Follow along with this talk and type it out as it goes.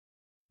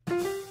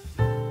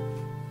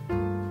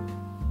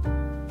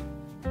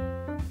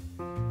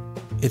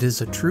It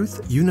is a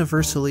truth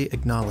universally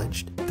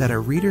acknowledged that a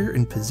reader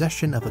in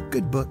possession of a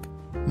good book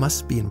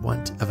must be in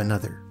want of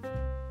another.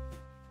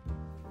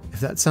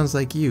 If that sounds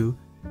like you,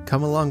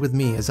 come along with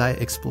me as I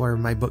explore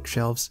my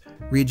bookshelves,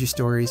 read you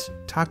stories,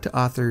 talk to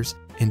authors,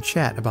 and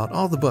chat about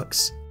all the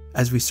books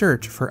as we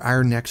search for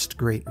our next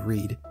great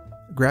read.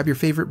 Grab your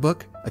favorite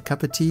book, a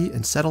cup of tea,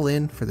 and settle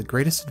in for the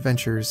greatest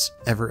adventures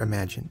ever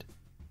imagined.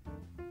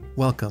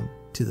 Welcome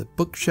to the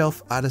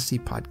Bookshelf Odyssey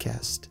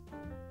podcast.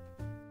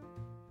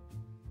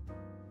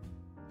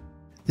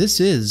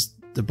 This is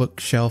the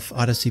Bookshelf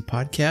Odyssey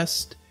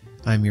podcast.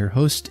 I'm your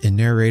host and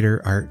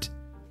narrator, Art.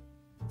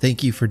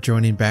 Thank you for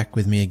joining back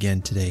with me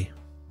again today.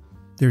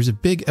 There's a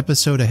big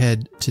episode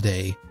ahead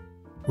today.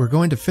 We're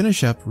going to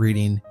finish up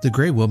reading The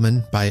Grey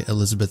Woman by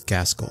Elizabeth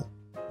Gaskell.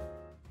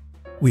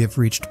 We have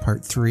reached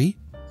part 3,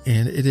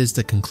 and it is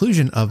the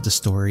conclusion of the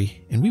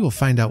story, and we will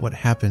find out what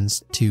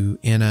happens to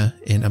Anna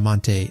and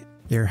Amante.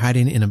 They're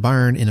hiding in a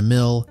barn in a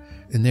mill,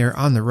 and they're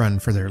on the run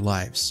for their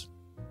lives.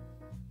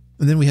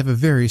 And then we have a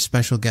very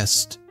special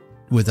guest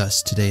with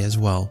us today as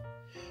well.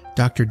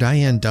 Dr.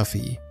 Diane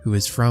Duffy, who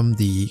is from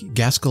the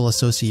Gaskell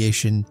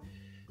Association,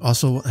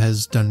 also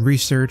has done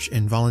research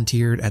and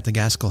volunteered at the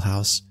Gaskell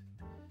House.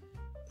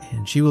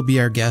 And she will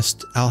be our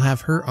guest. I'll have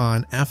her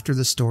on after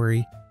the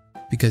story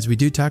because we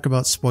do talk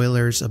about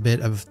spoilers a bit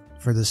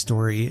for the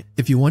story.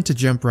 If you want to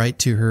jump right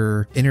to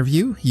her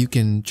interview, you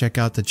can check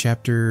out the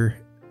chapter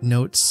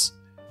notes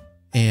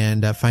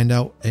and find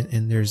out,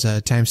 and there's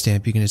a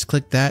timestamp. You can just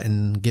click that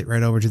and get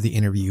right over to the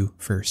interview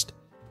first.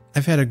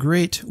 I've had a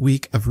great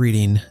week of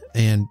reading,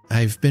 and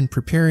I've been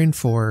preparing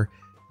for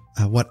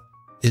what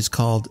is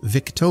called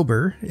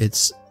Victober.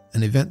 It's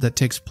an event that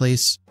takes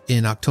place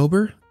in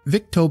October.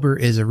 Victober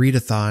is a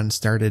readathon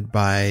started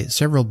by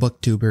several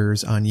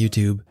booktubers on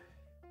YouTube,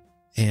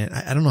 and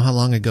I don't know how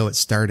long ago it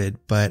started,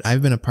 but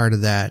I've been a part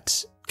of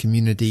that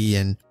community,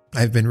 and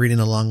I've been reading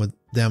along with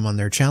them on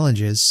their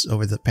challenges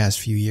over the past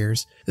few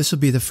years. This will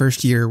be the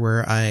first year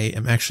where I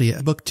am actually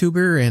a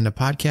booktuber and a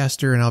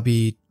podcaster, and I'll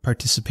be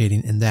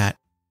participating in that.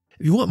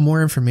 If you want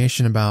more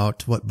information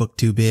about what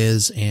booktube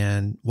is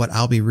and what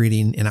I'll be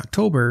reading in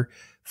October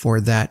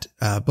for that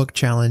book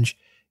challenge,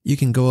 you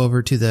can go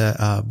over to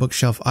the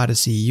Bookshelf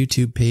Odyssey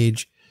YouTube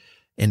page,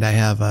 and I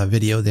have a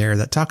video there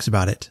that talks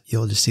about it.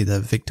 You'll just see the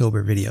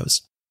Victober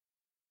videos.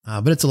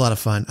 But it's a lot of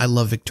fun. I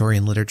love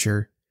Victorian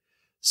literature,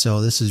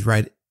 so this is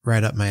right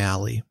up my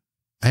alley.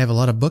 I have a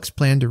lot of books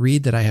planned to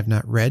read that I have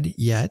not read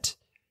yet.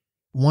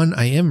 One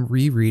I am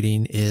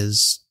rereading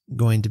is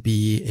going to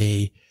be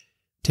A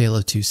Tale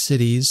of Two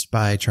Cities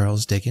by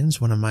Charles Dickens,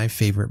 one of my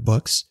favorite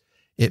books.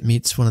 It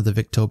meets one of the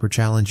Victober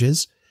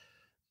challenges,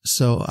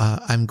 so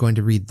I'm going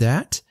to read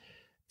that.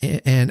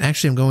 And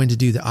actually, I'm going to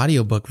do the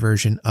audiobook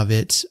version of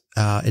it.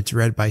 It's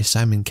read by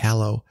Simon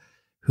Callow,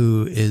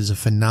 who is a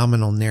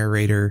phenomenal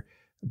narrator,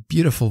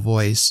 beautiful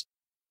voice,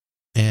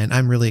 and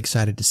I'm really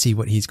excited to see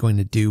what he's going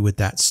to do with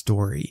that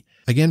story.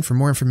 Again, for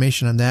more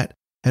information on that,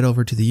 head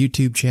over to the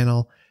YouTube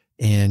channel,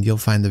 and you'll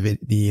find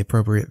the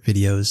appropriate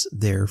videos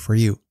there for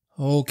you.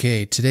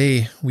 Okay,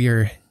 today we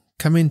are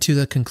coming to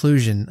the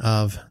conclusion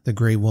of The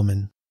Grey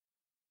Woman,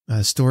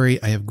 a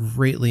story I have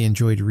greatly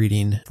enjoyed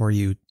reading for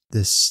you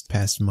this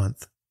past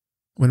month.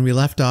 When we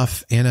left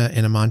off, Anna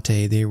and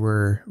Amante, they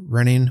were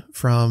running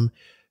from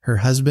her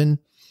husband.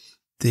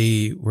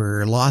 They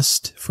were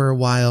lost for a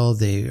while.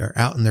 They are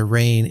out in the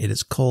rain. It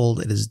is cold.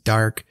 It is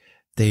dark.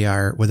 They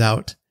are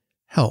without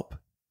help.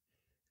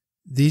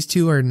 These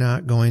two are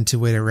not going to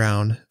wait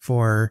around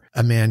for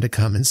a man to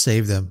come and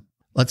save them.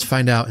 Let's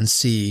find out and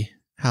see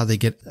how they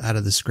get out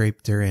of the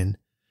scrape they're in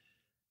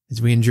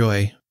as we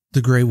enjoy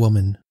The Grey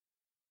Woman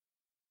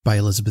by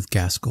Elizabeth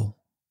Gaskell.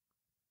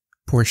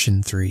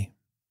 Portion 3.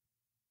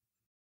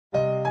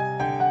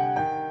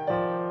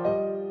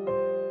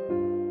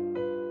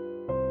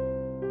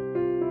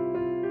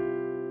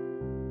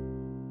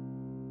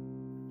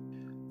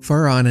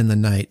 Far on in the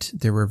night,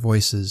 there were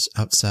voices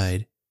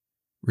outside,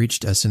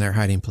 reached us in our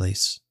hiding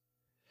place.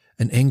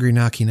 An angry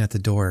knocking at the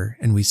door,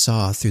 and we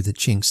saw through the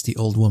chinks the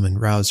old woman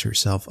rouse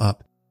herself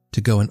up to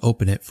go and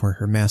open it for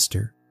her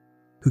master,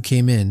 who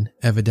came in,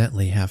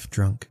 evidently half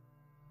drunk.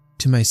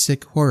 To my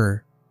sick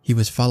horror, he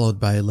was followed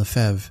by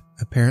Lefebvre,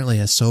 apparently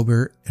as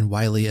sober and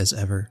wily as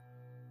ever.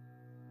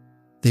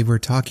 They were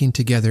talking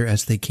together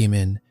as they came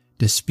in,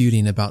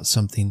 disputing about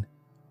something,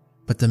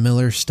 but the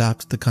miller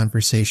stopped the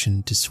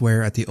conversation to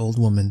swear at the old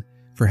woman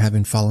for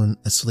having fallen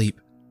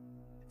asleep,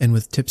 and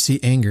with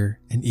tipsy anger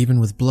and even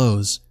with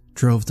blows,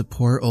 drove the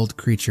poor old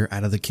creature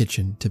out of the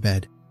kitchen to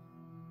bed.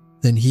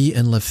 Then he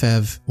and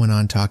Lefebvre went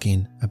on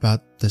talking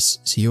about the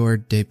Sieur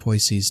de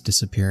Poissy's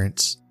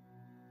disappearance.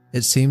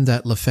 It seemed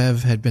that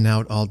Lefebvre had been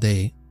out all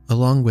day,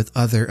 along with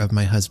other of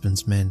my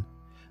husband's men,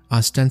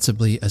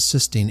 ostensibly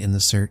assisting in the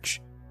search,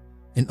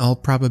 in all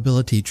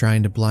probability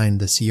trying to blind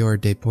the Sieur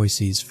de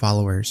Poissy's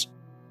followers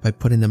by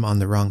putting them on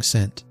the wrong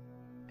scent,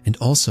 and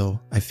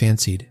also, I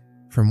fancied,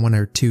 from one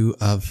or two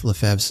of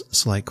Lefebvre's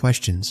sly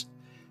questions,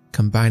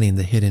 combining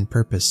the hidden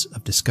purpose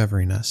of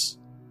discovering us.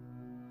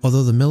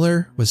 Although the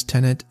miller was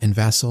tenant and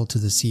vassal to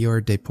the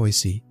Sieur de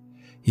Poissy,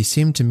 He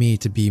seemed to me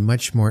to be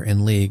much more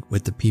in league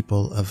with the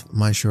people of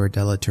Monsieur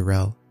de la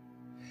Tourelle.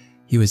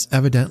 He was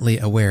evidently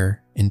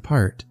aware, in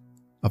part,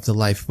 of the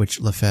life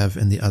which Lefebvre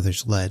and the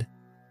others led,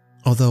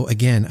 although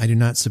again I do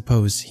not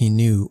suppose he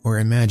knew or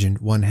imagined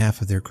one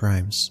half of their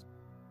crimes.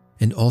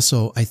 And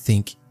also I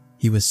think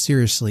he was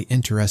seriously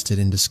interested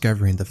in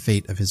discovering the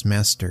fate of his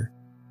master.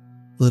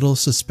 Little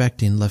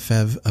suspecting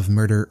Lefebvre of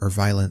murder or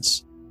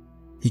violence,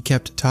 he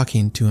kept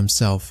talking to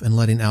himself and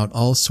letting out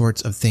all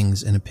sorts of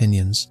things and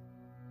opinions,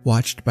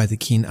 watched by the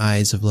keen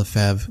eyes of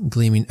Lefebvre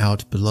gleaming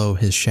out below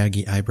his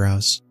shaggy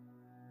eyebrows.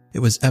 It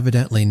was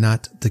evidently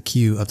not the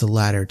cue of the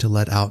latter to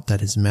let out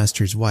that his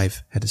master's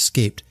wife had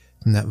escaped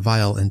from that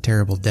vile and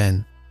terrible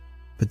den,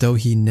 but though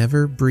he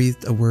never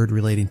breathed a word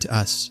relating to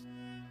us,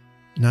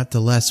 not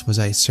the less was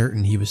I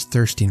certain he was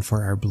thirsting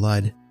for our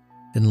blood,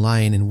 and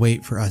lying in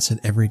wait for us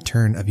at every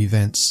turn of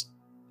events.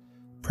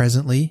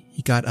 Presently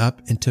he got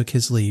up and took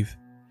his leave,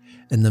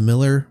 and the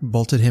miller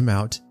bolted him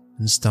out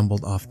and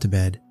stumbled off to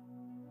bed.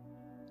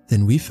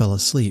 Then we fell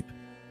asleep,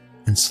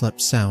 and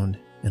slept sound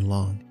and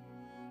long.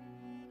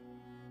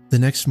 The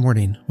next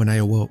morning, when I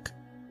awoke,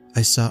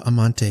 I saw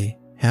Amante,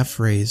 half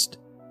raised,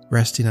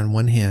 resting on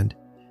one hand,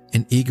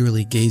 and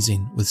eagerly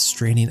gazing with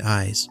straining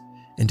eyes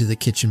into the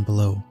kitchen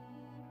below.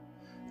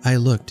 I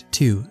looked,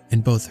 too,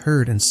 and both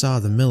heard and saw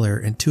the miller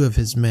and two of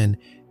his men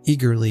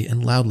eagerly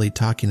and loudly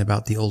talking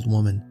about the old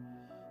woman,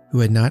 who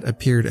had not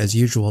appeared as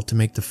usual to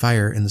make the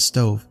fire in the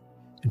stove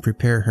and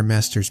prepare her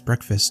master's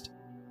breakfast,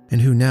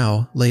 and who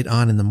now, late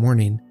on in the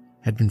morning,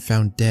 had been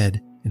found dead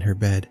in her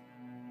bed.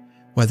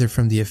 Whether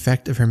from the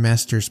effect of her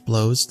master's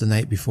blows the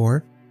night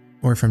before,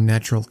 or from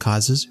natural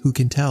causes, who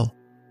can tell?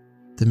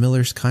 The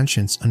miller's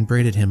conscience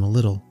upbraided him a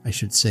little, I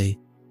should say,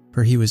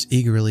 for he was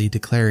eagerly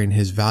declaring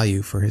his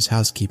value for his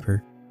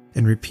housekeeper,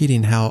 and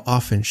repeating how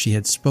often she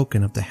had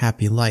spoken of the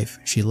happy life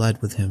she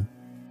led with him.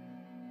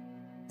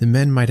 The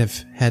men might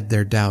have had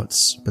their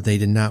doubts, but they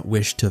did not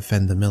wish to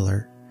offend the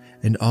miller,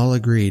 and all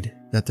agreed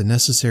that the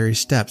necessary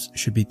steps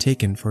should be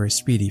taken for a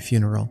speedy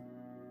funeral.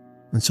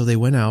 And so they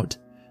went out,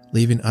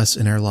 leaving us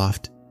in our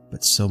loft,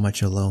 but so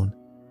much alone,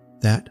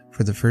 that,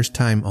 for the first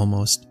time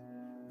almost,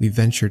 we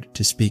ventured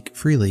to speak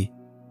freely,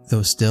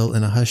 though still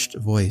in a hushed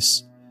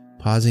voice,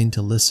 pausing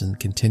to listen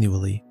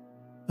continually.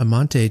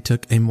 Amante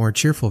took a more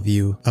cheerful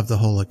view of the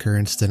whole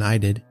occurrence than I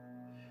did.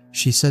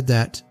 She said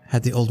that,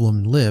 had the old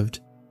woman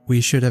lived,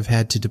 we should have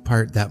had to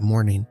depart that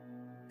morning,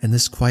 and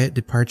this quiet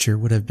departure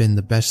would have been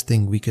the best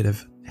thing we could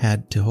have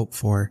had to hope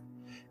for,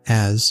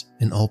 as,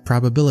 in all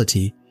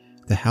probability,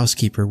 the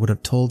housekeeper would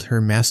have told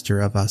her master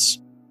of us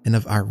and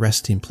of our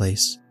resting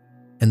place,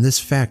 and this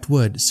fact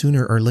would,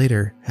 sooner or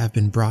later, have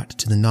been brought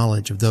to the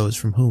knowledge of those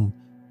from whom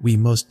we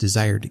most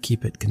desired to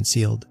keep it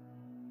concealed.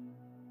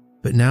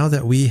 But now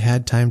that we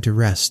had time to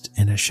rest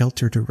and a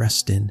shelter to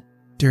rest in,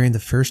 during the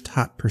first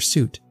hot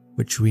pursuit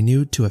which we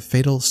knew to a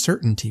fatal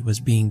certainty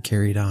was being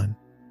carried on,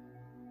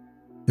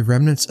 the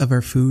remnants of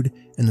our food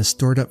and the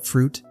stored-up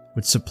fruit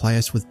would supply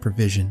us with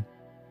provision.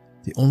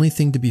 The only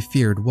thing to be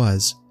feared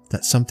was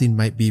that something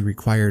might be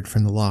required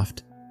from the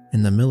loft,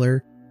 and the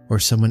miller or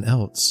someone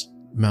else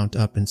mount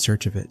up in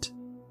search of it.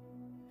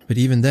 But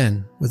even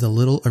then, with a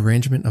little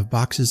arrangement of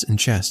boxes and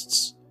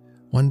chests,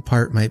 one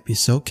part might be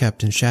so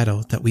kept in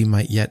shadow that we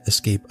might yet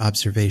escape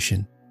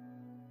observation.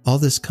 All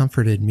this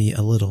comforted me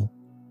a little.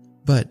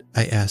 But,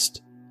 I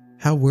asked,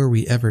 how were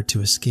we ever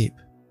to escape?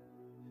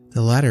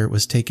 The ladder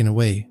was taken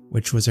away,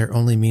 which was our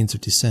only means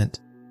of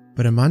descent,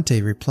 but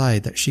Amante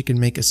replied that she could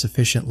make a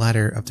sufficient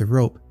ladder of the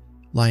rope,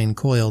 lying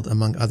coiled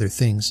among other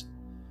things,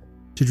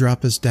 to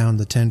drop us down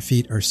the 10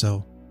 feet or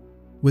so,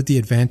 with the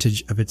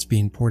advantage of its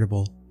being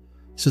portable,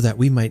 so that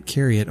we might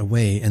carry it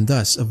away and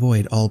thus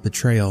avoid all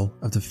betrayal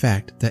of the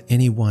fact that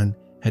any one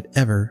had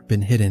ever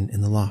been hidden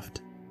in the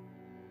loft.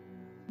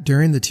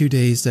 During the 2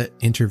 days that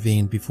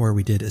intervened before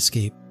we did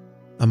escape,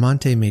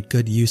 Amante made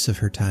good use of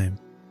her time.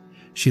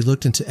 She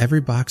looked into every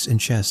box and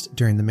chest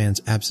during the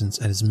man's absence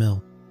at his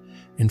mill,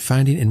 and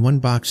finding in one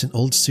box an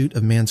old suit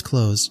of man's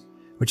clothes,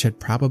 which had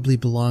probably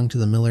belonged to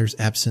the miller's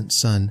absent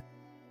son,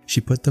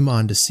 she put them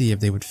on to see if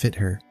they would fit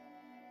her.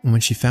 And when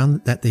she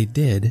found that they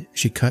did,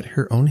 she cut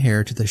her own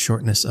hair to the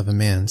shortness of a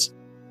man's,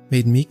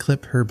 made me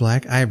clip her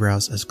black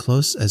eyebrows as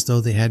close as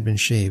though they had been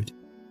shaved,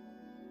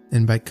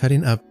 and by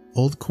cutting up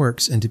old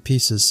corks into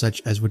pieces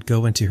such as would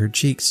go into her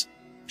cheeks,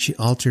 she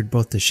altered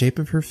both the shape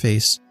of her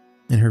face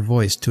and her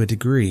voice to a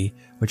degree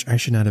which I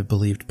should not have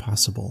believed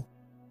possible.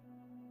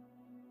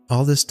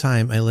 All this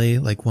time I lay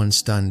like one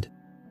stunned,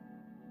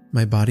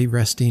 my body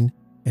resting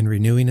and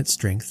renewing its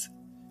strength,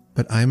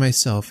 but I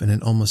myself in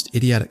an almost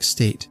idiotic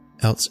state,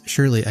 else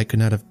surely I could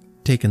not have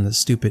taken the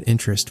stupid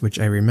interest which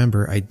I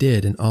remember I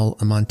did in all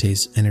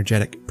Amante's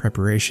energetic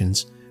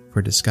preparations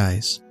for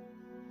disguise.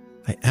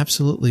 I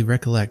absolutely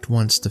recollect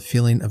once the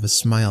feeling of a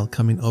smile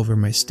coming over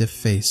my stiff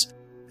face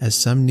as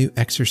some new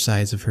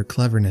exercise of her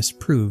cleverness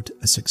proved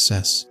a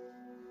success.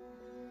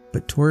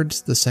 But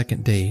towards the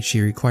second day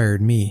she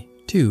required me,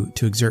 too,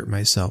 to exert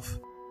myself,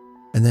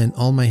 and then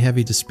all my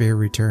heavy despair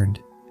returned.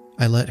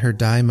 I let her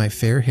dye my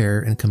fair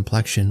hair and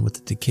complexion with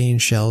the decaying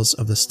shells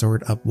of the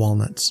stored-up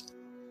walnuts.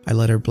 I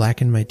let her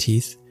blacken my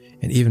teeth,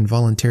 and even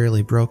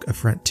voluntarily broke a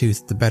front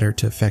tooth the better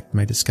to effect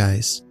my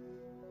disguise.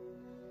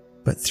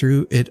 But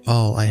through it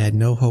all I had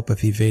no hope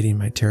of evading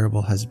my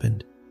terrible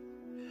husband.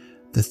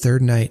 The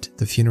third night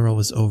the funeral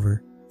was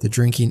over, the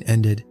drinking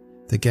ended,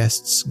 the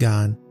guests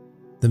gone,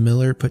 the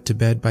miller put to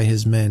bed by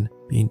his men,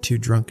 being too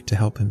drunk to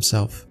help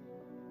himself.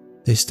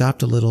 They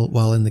stopped a little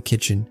while in the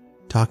kitchen,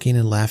 talking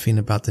and laughing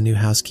about the new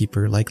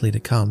housekeeper likely to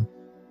come,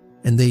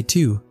 and they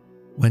too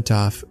went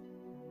off,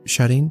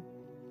 shutting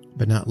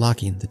but not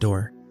locking the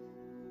door.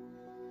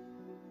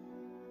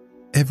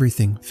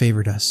 Everything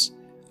favored us.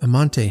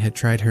 Amante had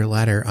tried her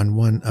ladder on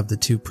one of the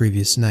 2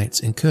 previous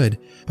nights and could,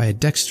 by a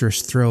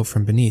dexterous throw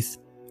from beneath,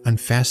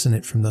 unfasten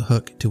it from the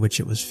hook to which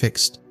it was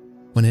fixed.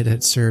 When it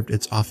had served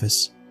its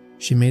office,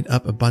 she made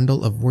up a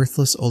bundle of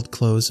worthless old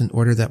clothes in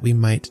order that we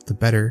might the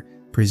better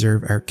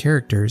preserve our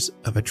characters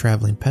of a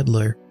traveling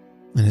peddler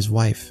and his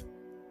wife.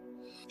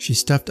 She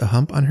stuffed a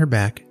hump on her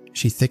back,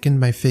 she thickened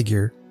my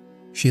figure,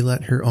 she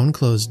let her own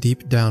clothes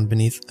deep down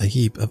beneath a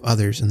heap of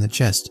others in the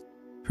chest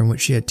from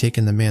which she had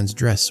taken the man's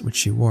dress which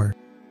she wore.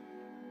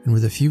 And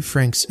with a few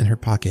francs in her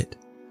pocket,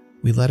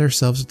 we let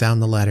ourselves down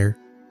the ladder,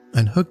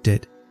 unhooked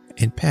it,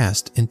 and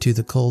passed into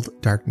the cold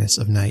darkness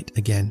of night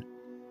again.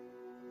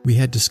 We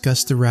had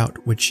discussed the route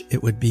which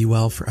it would be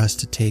well for us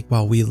to take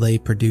while we lay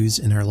perdus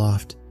in our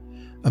loft.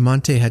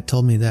 Amante had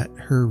told me that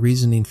her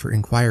reasoning for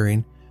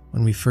inquiring,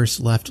 when we first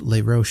left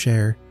Les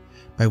Rochers,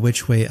 by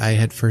which way I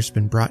had first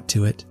been brought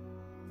to it,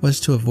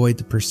 was to avoid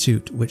the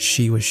pursuit which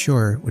she was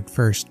sure would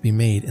first be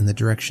made in the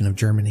direction of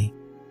Germany,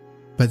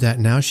 but that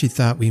now she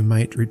thought we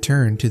might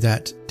return to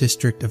that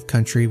district of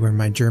country where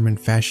my German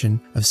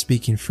fashion of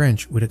speaking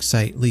French would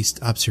excite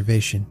least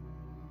observation.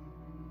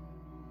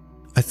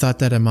 I thought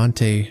that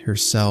Amante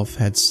herself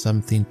had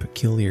something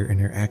peculiar in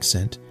her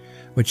accent,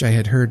 which I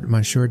had heard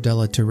Monsieur de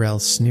la Tourelle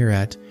sneer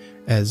at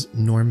as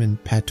Norman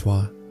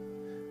patois,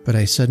 but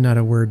I said not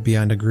a word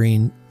beyond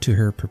agreeing to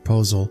her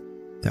proposal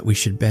that we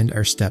should bend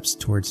our steps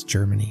towards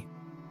Germany.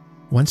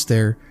 Once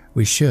there,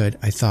 we should,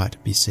 I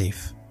thought, be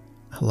safe.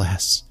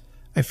 Alas,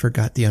 I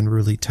forgot the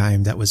unruly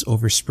time that was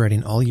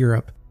overspreading all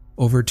Europe,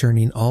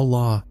 overturning all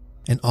law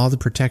and all the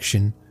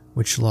protection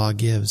which law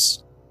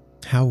gives.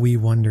 How we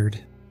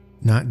wondered,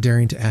 not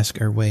daring to ask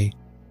our way,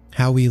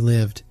 how we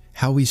lived,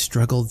 how we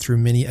struggled through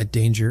many a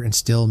danger and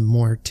still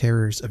more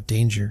terrors of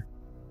danger.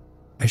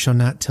 I shall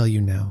not tell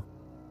you now.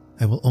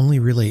 I will only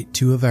relate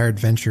 2 of our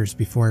adventures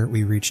before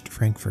we reached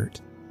Frankfurt.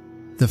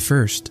 The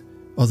first,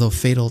 although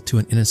fatal to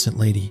an innocent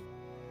lady,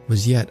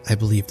 was yet, I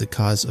believe, the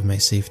cause of my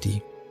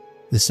safety.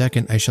 The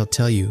second I shall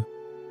tell you,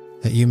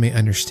 that you may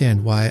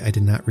understand why I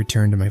did not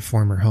return to my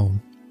former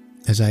home,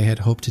 as I had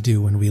hoped to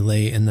do when we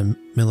lay in the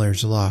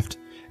miller's loft,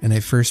 and I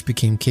first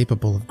became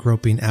capable of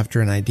groping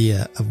after an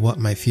idea of what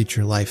my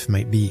future life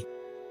might be.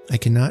 I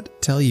cannot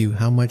tell you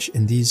how much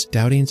in these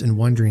doubtings and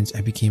wonderings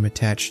I became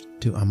attached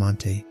to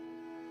Amante.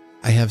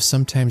 I have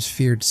sometimes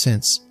feared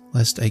since,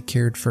 lest I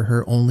cared for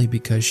her only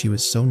because she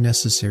was so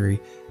necessary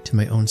to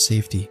my own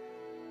safety.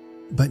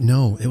 But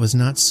no, it was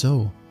not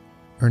so,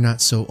 or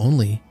not so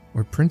only,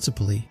 or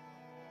principally.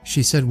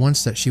 She said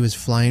once that she was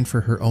flying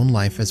for her own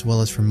life as well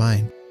as for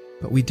mine,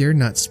 but we dared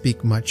not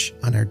speak much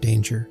on our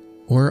danger,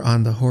 or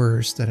on the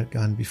horrors that had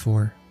gone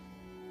before.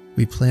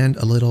 We planned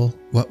a little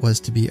what was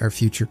to be our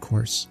future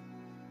course,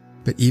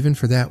 but even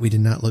for that we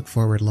did not look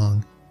forward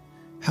long.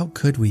 How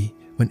could we,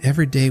 when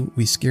every day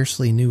we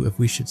scarcely knew if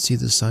we should see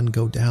the sun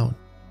go down?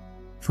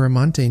 For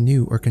Amante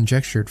knew or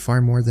conjectured far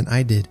more than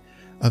I did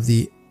of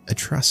the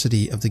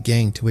atrocity of the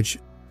gang to which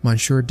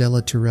Monsieur de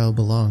la Tourelle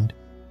belonged,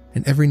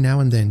 and every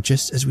now and then,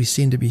 just as we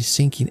seemed to be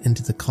sinking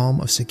into the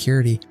calm of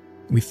security,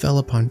 we fell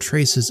upon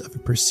traces of a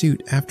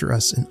pursuit after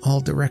us in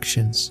all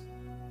directions.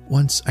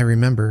 Once, I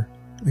remember,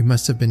 we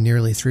must have been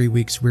nearly 3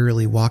 weeks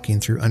wearily walking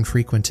through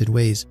unfrequented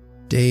ways,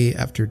 day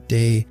after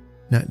day,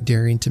 not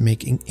daring to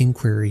make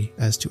inquiry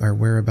as to our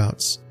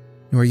whereabouts,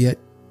 nor yet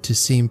to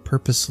seem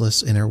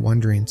purposeless in our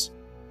wanderings.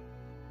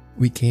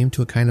 We came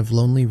to a kind of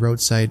lonely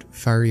roadside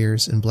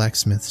farriers and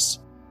blacksmiths.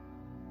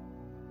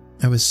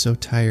 I was so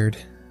tired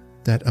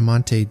that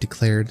Amante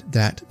declared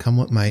that, come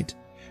what might,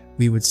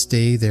 we would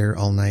stay there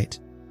all night,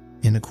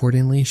 and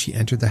accordingly she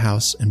entered the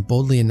house and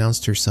boldly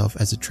announced herself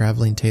as a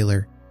traveling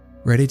tailor,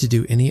 ready to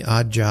do any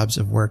odd jobs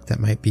of work that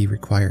might be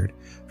required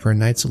for a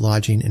night's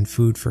lodging and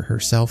food for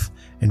herself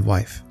and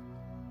wife.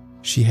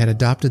 She had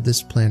adopted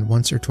this plan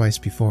once or twice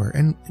before,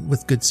 and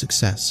with good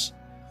success.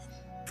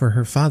 For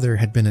her father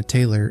had been a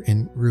tailor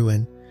in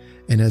Rouen,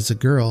 and as a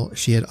girl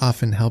she had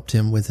often helped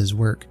him with his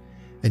work,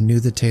 and knew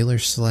the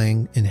tailor's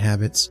slang and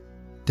habits,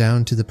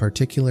 down to the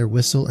particular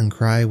whistle and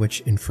cry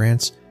which in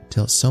France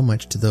tell so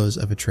much to those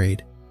of a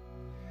trade.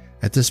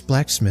 At this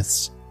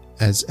blacksmith's,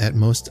 as at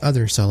most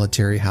other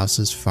solitary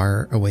houses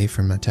far away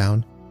from a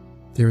town,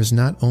 there was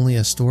not only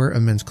a store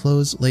of men's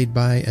clothes laid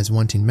by as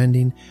wanting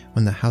mending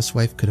when the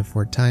housewife could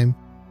afford time,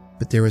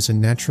 but there was a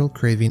natural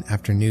craving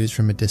after news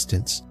from a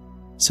distance,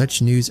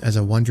 such news as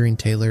a wandering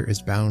tailor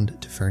is bound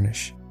to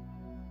furnish.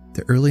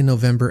 The early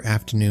November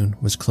afternoon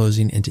was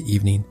closing into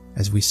evening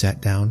as we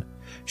sat down,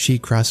 she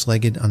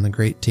cross-legged on the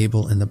great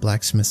table in the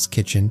blacksmith's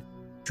kitchen,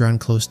 drawn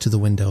close to the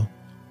window.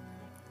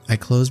 I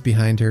closed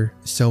behind her,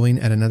 sewing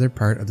at another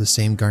part of the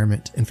same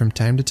garment, and from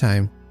time to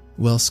time,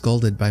 well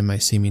scolded by my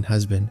seeming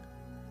husband.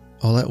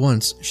 All at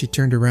once, she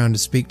turned around to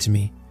speak to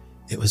me.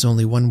 It was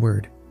only one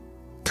word.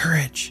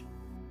 Courage!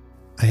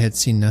 I had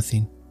seen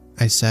nothing.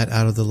 I sat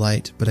out of the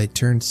light, but I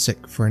turned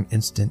sick for an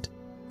instant,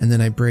 and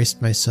then I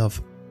braced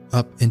myself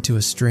up into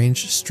a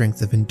strange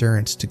strength of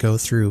endurance to go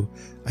through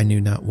I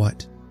knew not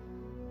what.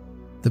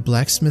 The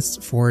blacksmith's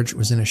forge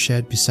was in a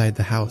shed beside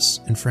the house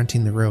and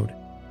fronting the road.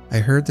 I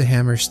heard the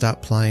hammers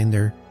stop plying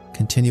their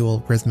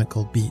continual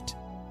rhythmical beat.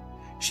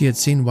 She had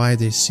seen why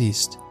they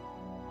ceased.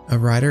 A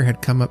rider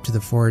had come up to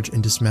the forge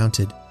and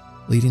dismounted,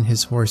 leading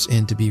his horse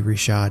in to be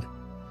reshod.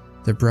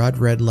 The broad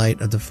red light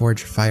of the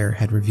forge fire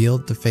had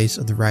revealed the face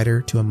of the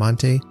rider to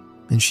Amante,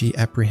 and she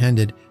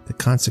apprehended the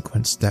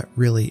consequence that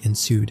really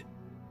ensued.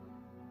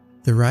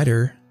 The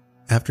rider,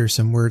 after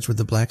some words with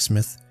the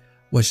blacksmith,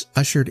 was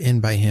ushered in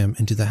by him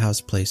into the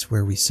house place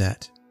where we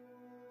sat.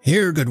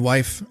 Here, good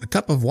wife, a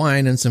cup of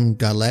wine and some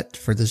galette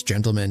for this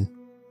gentleman.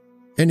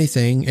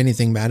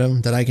 Anything,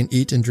 madam, that I can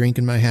eat and drink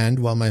in my hand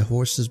while my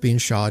horse is being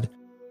shod.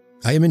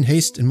 I am in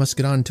haste and must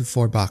get on to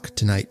Forbach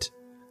tonight.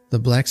 The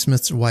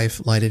blacksmith's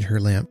wife lighted her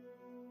lamp.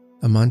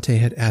 Amante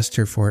had asked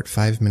her for it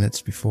 5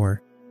 minutes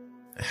before.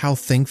 How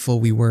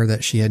thankful we were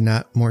that she had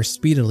not more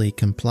speedily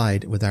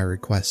complied with our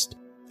request.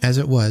 As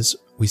it was,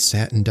 we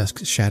sat in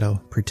dusk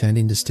shadow,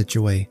 pretending to stitch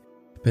away,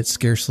 but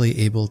scarcely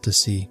able to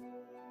see.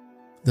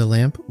 The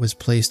lamp was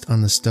placed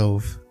on the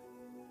stove,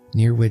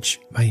 near which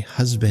my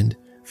husband,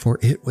 for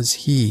it was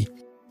he,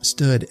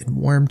 stood and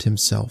warmed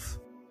himself.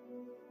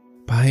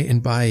 By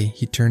and by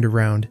he turned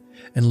around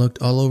and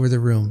looked all over the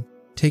room,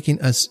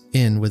 taking us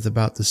in with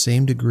about the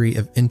same degree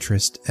of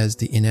interest as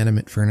the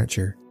inanimate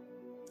furniture.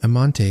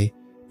 Amante,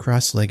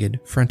 cross-legged,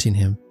 fronting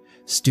him,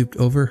 stooped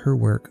over her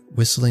work,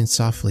 whistling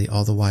softly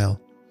all the while.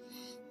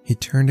 He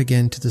turned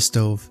again to the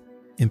stove,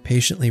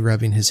 impatiently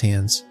rubbing his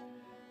hands.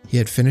 He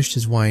had finished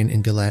his wine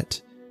and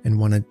galette and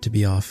wanted to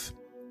be off.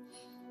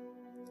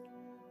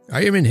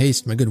 I am in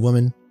haste, my good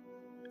woman.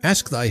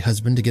 Ask thy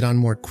husband to get on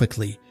more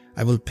quickly.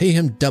 I will pay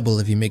him double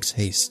if he makes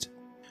haste.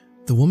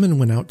 The woman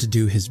went out to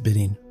do his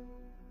bidding,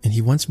 and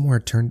he once more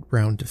turned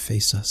round to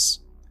face us.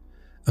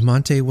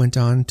 Amante went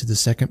on to the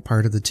second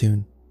part of the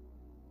tune.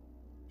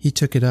 He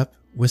took it up,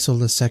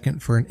 whistled a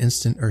second for an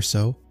instant or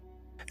so,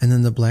 and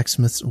then the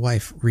blacksmith's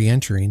wife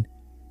re-entering,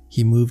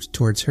 he moved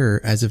towards her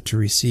as if to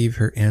receive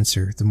her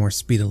answer the more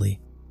speedily.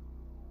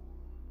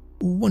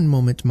 One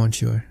moment,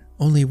 monsieur,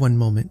 only one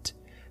moment.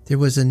 There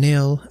was a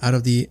nail out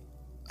of the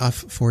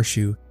off-fore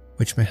shoe,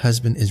 which my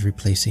husband is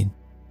replacing.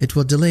 It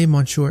will delay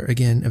monsieur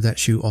again if that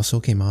shoe also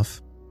came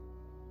off.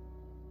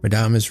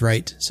 Madame is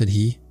right, said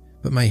he,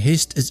 but my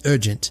haste is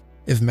urgent.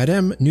 If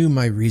Madame knew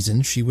my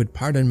reason, she would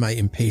pardon my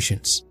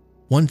impatience.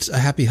 Once a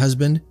happy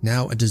husband,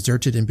 now a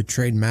deserted and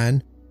betrayed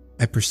man,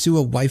 I pursue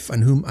a wife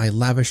on whom I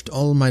lavished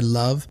all my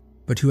love,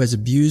 but who has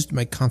abused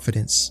my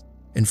confidence,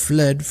 and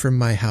fled from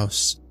my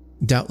house,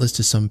 doubtless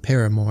to some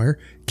paramour,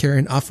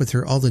 carrying off with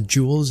her all the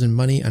jewels and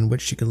money on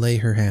which she could lay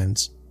her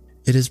hands.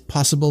 It is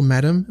possible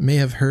Madame may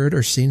have heard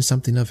or seen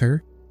something of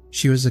her.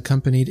 She was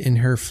accompanied in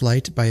her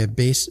flight by a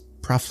base,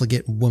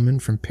 profligate woman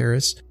from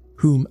Paris,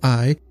 whom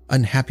I,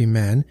 unhappy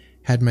man,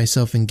 had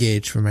myself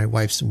engaged for my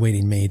wife's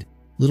waiting maid,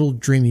 little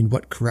dreaming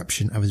what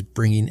corruption I was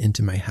bringing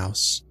into my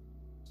house.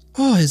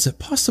 Oh, is it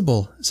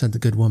possible? Said the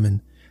good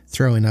woman,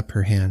 throwing up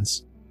her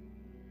hands.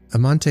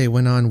 Amante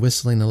went on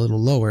whistling a little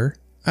lower,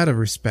 out of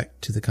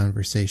respect to the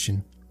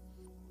conversation.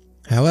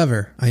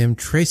 However, I am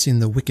tracing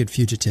the wicked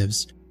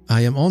fugitives.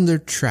 I am on their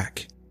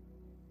track.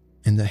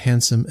 And the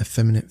handsome,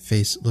 effeminate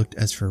face looked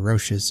as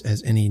ferocious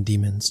as any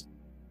demon's.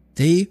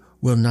 They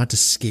will not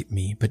escape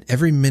me, but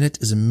every minute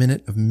is a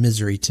minute of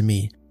misery to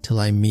me till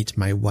I meet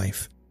my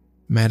wife.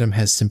 Madame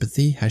has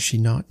sympathy, has she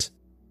not?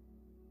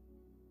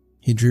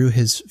 He drew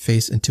his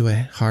face into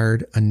a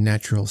hard,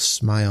 unnatural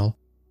smile,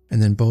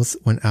 and then both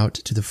went out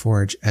to the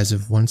forge as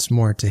if once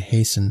more to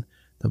hasten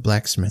the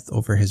blacksmith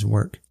over his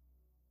work.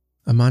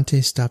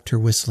 Amante stopped her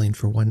whistling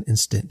for one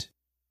instant.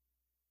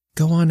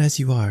 Go on as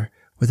you are,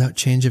 without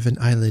change of an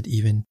eyelid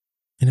even.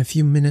 In a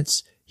few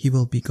minutes he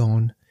will be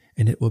gone,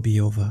 and it will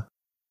be over.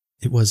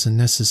 It was a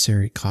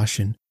necessary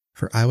caution,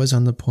 for I was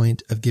on the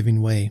point of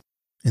giving way,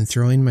 and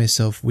throwing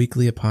myself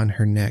weakly upon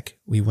her neck,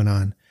 we went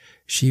on,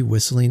 she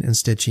whistling and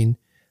stitching,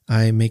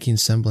 I making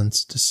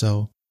semblance to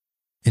sew.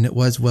 And it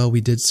was well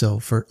we did so,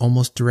 for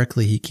almost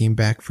directly he came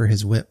back for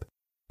his whip,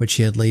 which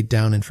he had laid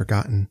down and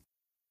forgotten.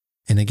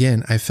 And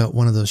again I felt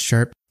one of those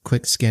sharp,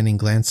 quick scanning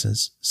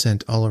glances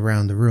sent all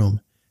around the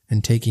room,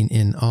 and taking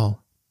in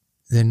all.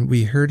 Then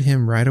we heard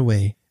him ride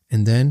away,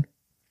 and then,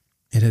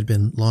 it had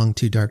been long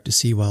too dark to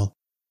see well,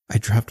 I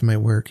dropped my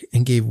work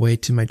and gave way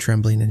to my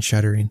trembling and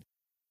shuddering.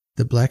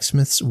 The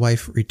blacksmith's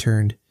wife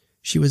returned.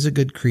 She was a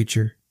good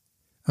creature.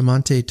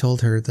 Amante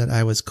told her that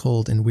I was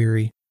cold and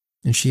weary,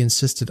 and she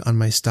insisted on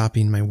my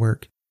stopping my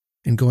work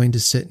and going to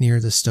sit near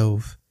the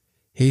stove.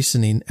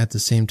 hastening at the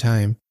same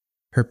time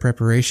her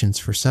preparations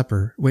for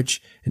supper,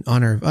 which, in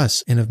honor of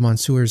us and of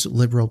Monsieur's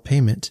liberal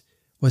payment,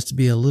 was to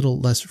be a little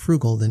less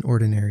frugal than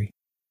ordinary.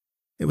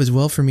 It was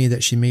well for me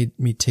that she made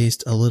me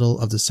taste a little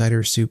of the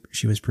cider soup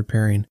she was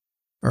preparing,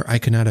 or I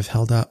could not have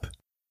held up,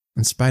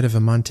 in spite of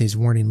Amante's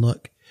warning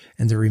look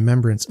and the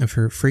remembrance of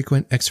her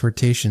frequent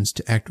exhortations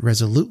to act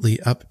resolutely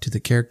up to the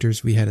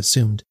characters we had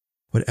assumed,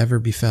 whatever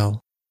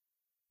befell.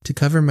 To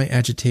cover my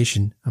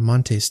agitation,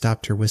 Amante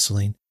stopped her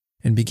whistling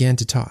and began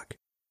to talk,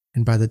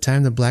 and by the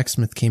time the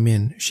blacksmith came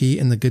in, she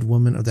and the good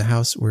woman of the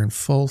house were in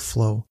full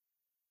flow.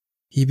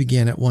 He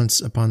began at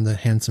once upon the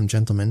handsome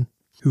gentleman,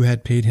 who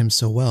had paid him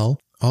so well.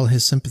 All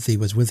his sympathy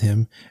was with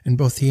him, and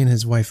both he and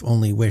his wife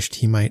only wished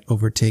he might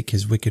overtake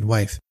his wicked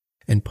wife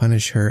and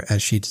punish her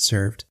as she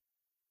deserved.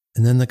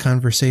 And then the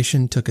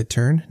conversation took a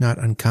turn not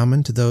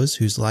uncommon to those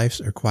whose lives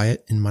are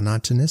quiet and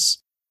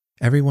monotonous.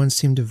 Everyone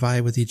seemed to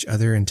vie with each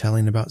other in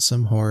telling about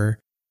some horror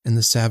and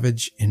the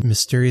savage and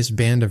mysterious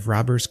band of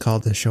robbers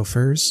called the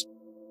chauffeurs,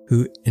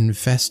 who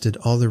infested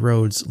all the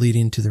roads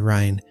leading to the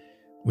Rhine,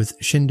 with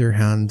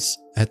Schinderhands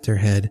at their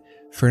head,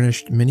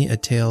 furnished many a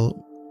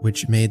tale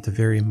which made the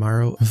very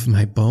marrow of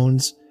my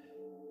bones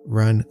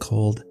run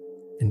cold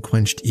and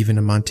quenched even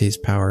Amante's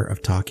power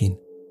of talking.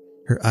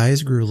 Her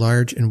eyes grew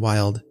large and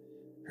wild,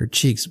 her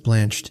cheeks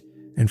blanched,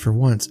 and for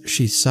once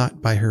she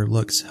sought by her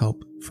looks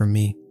help from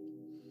me.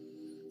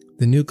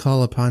 The new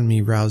call upon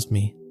me roused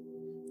me.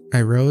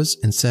 I rose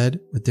and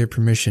said, with their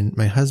permission,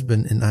 my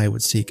husband and I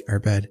would seek our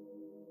bed,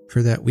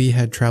 for that we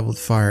had traveled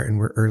far and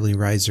were early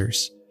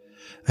risers.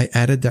 I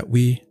added that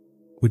we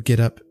would get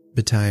up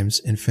betimes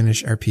and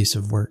finish our piece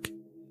of work.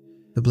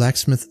 The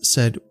blacksmith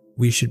said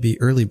we should be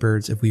early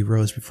birds if we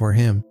rose before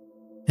him,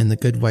 and the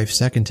good wife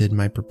seconded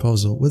my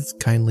proposal with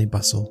kindly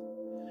bustle.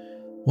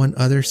 One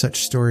other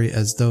such story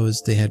as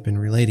those they had been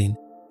relating,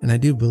 and I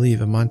do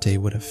believe Amante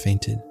would have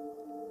fainted.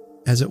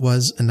 As it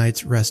was, a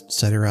night's rest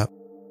set her up.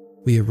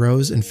 We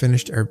arose and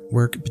finished our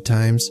work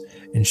betimes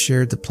and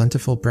shared the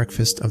plentiful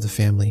breakfast of the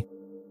family.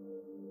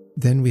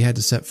 Then we had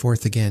to set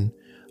forth again,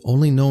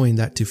 only knowing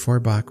that to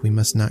Forbach we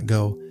must not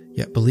go,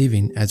 yet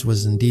believing, as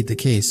was indeed the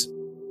case,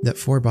 that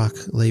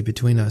Forbach lay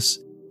between us,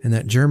 and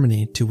that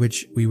Germany to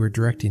which we were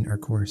directing our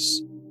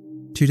course.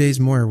 2 days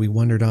more we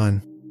wandered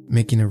on,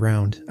 making a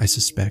round, I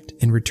suspect,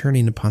 and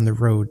returning upon the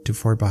road to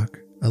Forbach,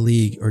 a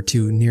league or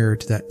two nearer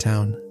to that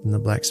town than the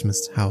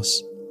blacksmith's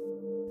house.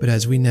 But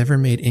as we never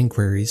made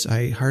inquiries,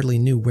 I hardly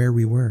knew where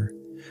we were,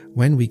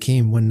 when we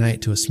came one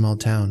night to a small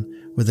town,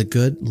 with a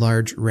good,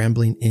 large,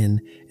 rambling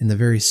inn in the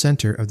very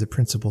center of the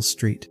principal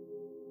street.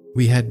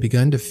 We had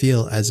begun to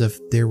feel as if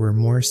there were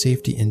more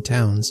safety in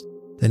towns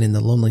than in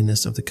the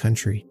loneliness of the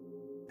country.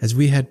 As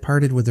we had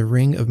parted with a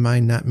ring of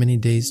mine not many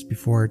days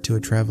before to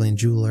a traveling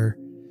jeweler,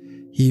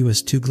 he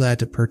was too glad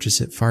to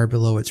purchase it far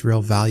below its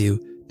real value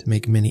to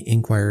make many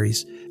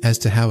inquiries as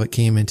to how it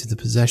came into the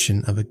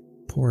possession of a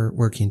poor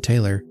working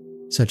tailor,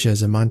 such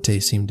as Amante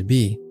seemed to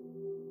be.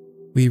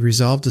 We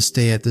resolved to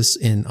stay at this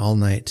inn all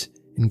night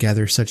and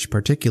gather such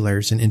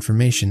particulars and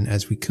information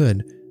as we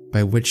could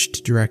by which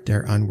to direct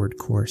our onward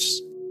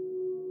course.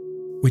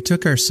 We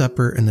took our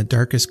supper in the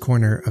darkest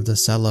corner of the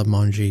salle à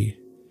manger,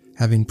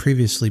 having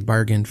previously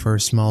bargained for a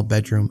small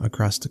bedroom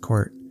across the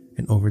court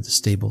and over the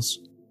stables.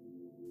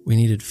 We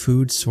needed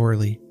food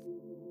sorely,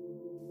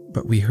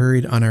 but we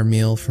hurried on our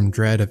meal from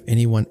dread of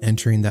anyone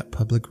entering that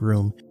public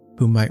room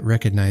who might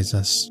recognize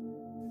us.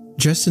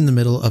 Just in the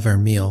middle of our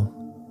meal,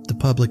 the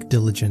public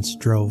diligence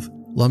drove,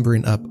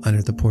 lumbering up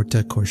under the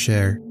porte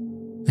cochere,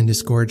 and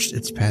disgorged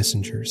its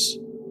passengers.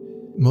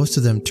 Most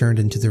of them turned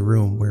into the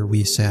room where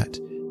we sat,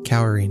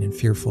 cowering and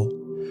fearful,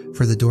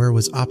 for the door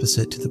was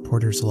opposite to the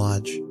porter's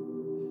lodge,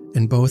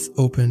 and both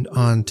opened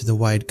on to the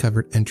wide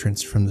covered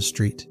entrance from the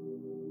street.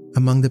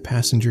 Among the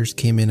passengers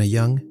came in a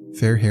young,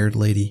 fair-haired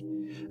lady,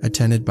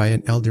 attended by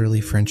an elderly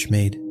French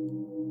maid.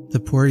 The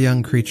poor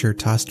young creature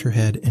tossed her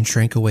head and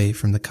shrank away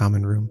from the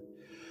common room,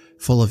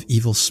 full of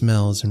evil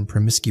smells and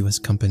promiscuous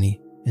company,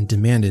 and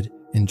demanded,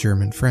 in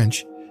German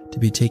French, to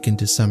be taken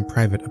to some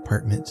private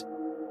apartment.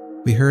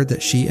 We heard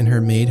that she and her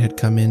maid had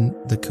come in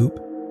the coupe,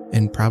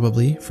 and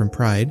probably from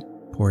pride,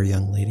 poor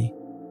young lady,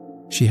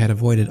 she had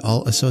avoided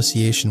all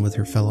association with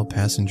her fellow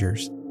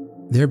passengers,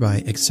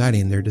 thereby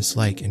exciting their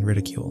dislike and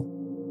ridicule.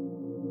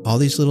 All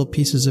these little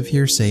pieces of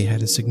hearsay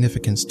had a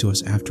significance to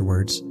us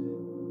afterwards,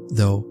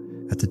 though,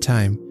 at the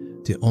time,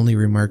 the only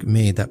remark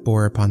made that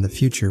bore upon the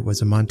future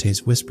was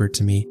Amante's whisper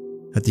to me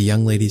that the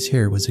young lady's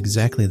hair was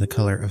exactly the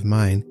color of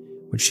mine,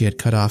 which she had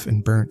cut off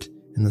and burnt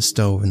in the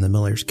stove in the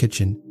miller's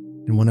kitchen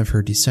in one of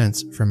her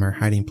descents from our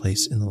hiding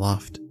place in the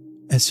loft.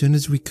 As soon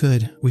as we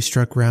could, we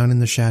struck round in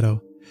the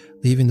shadow,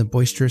 leaving the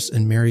boisterous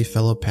and merry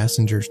fellow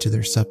passengers to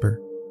their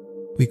supper.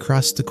 We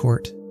crossed the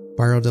court,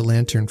 borrowed a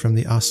lantern from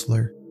the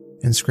ostler,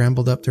 and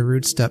scrambled up the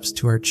rude steps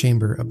to our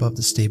chamber above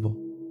the stable.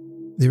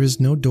 There was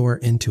no door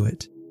into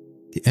it.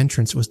 The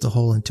entrance was the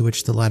hole into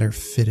which the ladder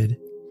fitted.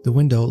 The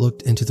window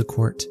looked into the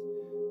court.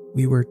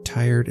 We were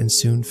tired and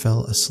soon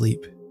fell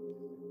asleep.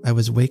 I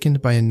was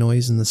wakened by a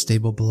noise in the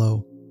stable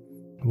below.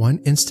 One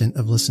instant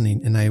of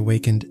listening and I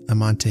awakened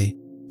Amante,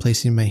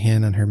 placing my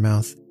hand on her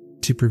mouth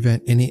to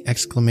prevent any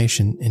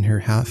exclamation in her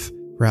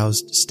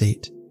half-roused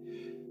state.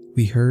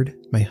 We heard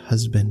my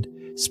husband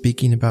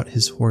speaking about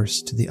his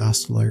horse to the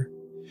ostler.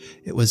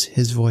 It was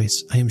his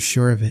voice, I am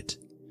sure of it.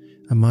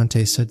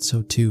 Amante said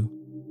so too.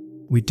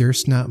 We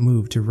durst not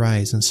move to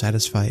rise and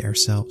satisfy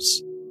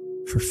ourselves.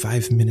 For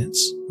 5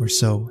 minutes or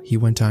so he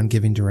went on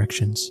giving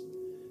directions.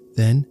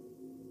 Then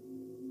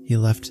he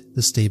left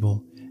the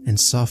stable, and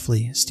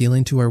softly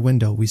stealing to our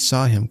window, we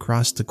saw him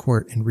cross the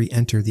court and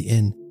re-enter the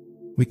inn.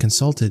 We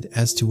consulted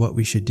as to what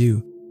we should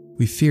do.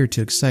 We feared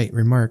to excite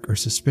remark or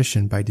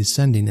suspicion by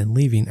descending and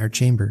leaving our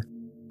chamber,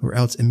 or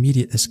else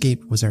immediate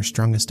escape was our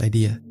strongest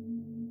idea.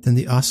 Then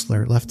the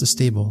ostler left the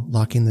stable,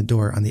 locking the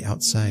door on the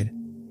outside.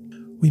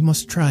 "We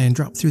must try and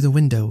drop through the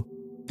window,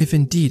 if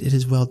indeed it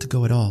is well to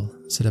go at all,"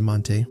 said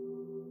Amante.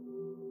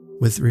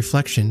 With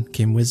reflection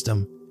came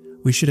wisdom.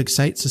 We should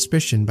excite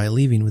suspicion by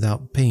leaving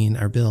without paying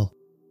our bill.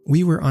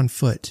 We were on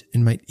foot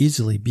and might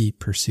easily be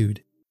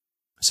pursued.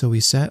 So we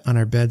sat on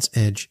our bed's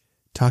edge,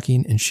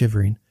 talking and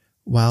shivering,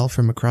 while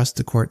from across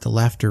the court the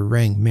laughter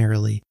rang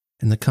merrily,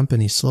 and the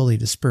company slowly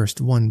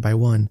dispersed one by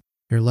one,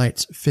 their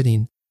lights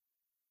flitting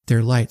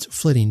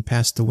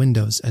past the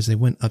windows as they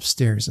went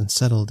upstairs and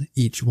settled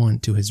each one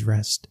to his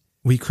rest.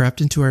 We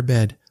crept into our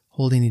bed,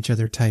 holding each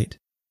other tight,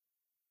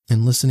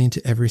 and listening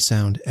to every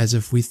sound as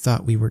if we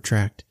thought we were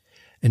tracked,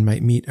 and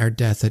might meet our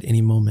death at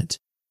any moment.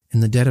 In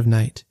the dead of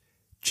night,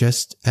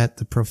 just at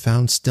the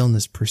profound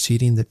stillness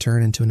preceding the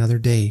turn into another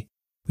day,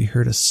 we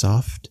heard a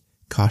soft,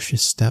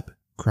 cautious step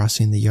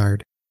crossing the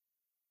yard.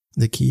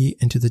 The key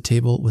into the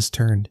table was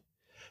turned.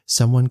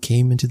 Someone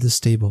came into the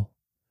stable.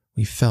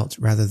 We felt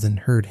rather than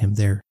heard him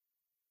there.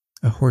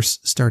 A horse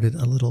started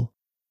a little,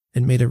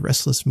 and made a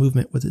restless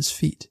movement with his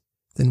feet,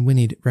 then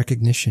whinnied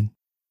recognition.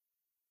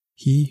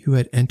 He who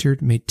had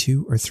entered made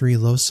 2 or 3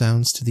 low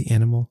sounds to the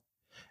animal,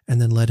 and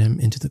then led him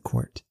into the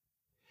court.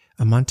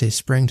 Amante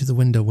sprang to the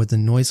window with the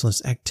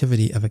noiseless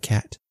activity of a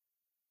cat.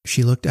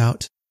 She looked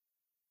out,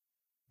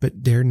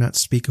 but dared not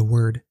speak a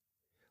word.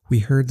 We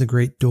heard the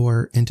great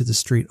door into the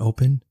street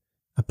open,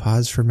 a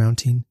pause for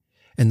mounting,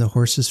 and the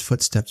horse's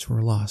footsteps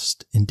were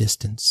lost in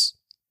distance.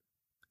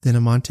 Then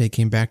Amante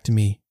came back to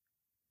me.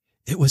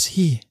 "It was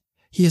he.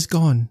 He is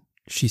gone,"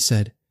 she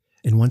said,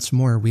 and once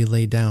more we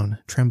lay down,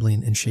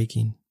 trembling and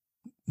shaking.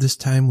 This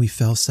time we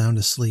fell sound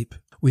asleep.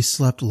 We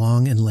slept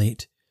long and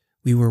late.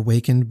 We were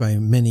wakened by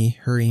many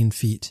hurrying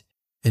feet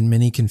and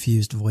many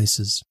confused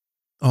voices.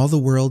 All the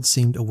world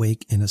seemed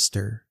awake and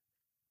astir.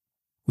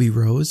 We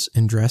rose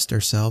and dressed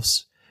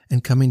ourselves,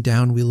 and coming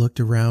down we looked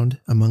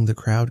around among the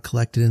crowd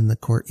collected in the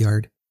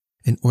courtyard,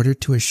 in order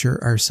to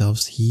assure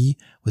ourselves he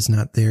was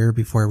not there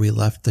before we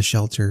left the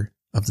shelter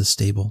of the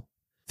stable.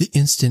 The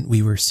instant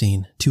we were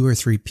seen, 2 or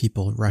 3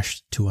 people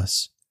rushed to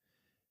us.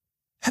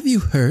 "Have you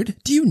heard?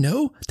 Do you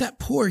know? That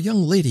poor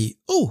young lady!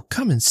 Oh,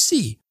 come and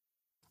see!"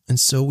 And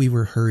so we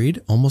were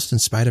hurried, almost in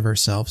spite of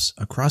ourselves,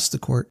 across the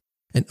court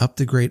and up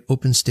the great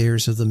open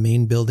stairs of the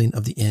main building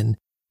of the inn,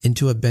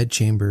 into a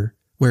bedchamber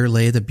where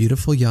lay the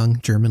beautiful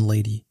young German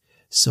lady,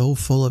 so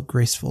full of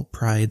graceful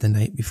pride the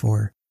night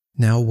before,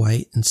 now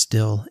white and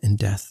still in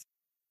death.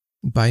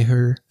 By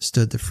her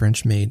stood the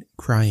French maid,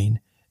 crying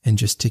and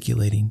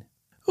gesticulating.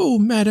 "Oh,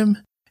 madam,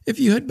 if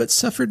you had but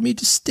suffered me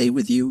to stay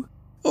with you!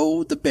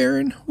 Oh, the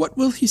Baron, what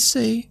will he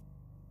say?"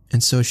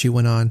 And so she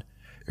went on.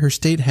 Her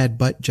state had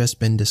but just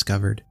been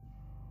discovered.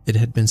 It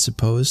had been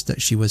supposed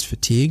that she was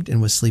fatigued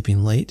and was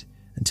sleeping late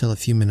until a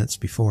few minutes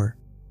before.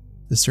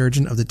 The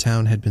surgeon of the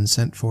town had been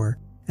sent for,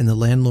 and the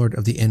landlord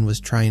of the inn was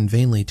trying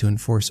vainly to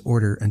enforce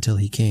order until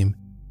he came,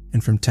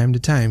 and from time to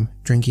time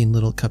drinking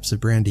little cups of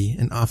brandy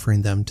and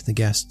offering them to the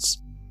guests,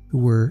 who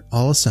were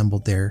all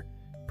assembled there,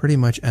 pretty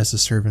much as the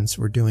servants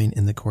were doing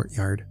in the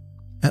courtyard.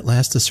 At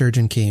last the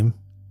surgeon came.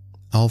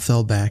 All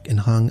fell back and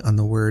hung on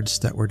the words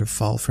that were to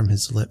fall from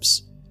his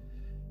lips.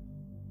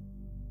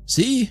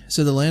 "See,"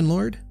 said the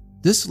landlord,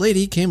 "this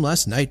lady came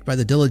last night by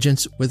the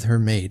diligence with her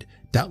maid,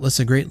 doubtless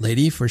a great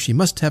lady, for she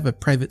must have a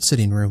private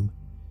sitting room."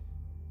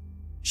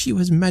 "She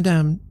was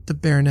Madame the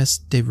Baroness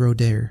de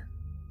Roder,"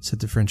 said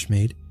the French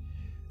maid,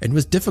 "and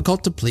was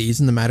difficult to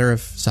please in the matter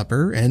of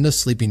supper and a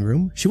sleeping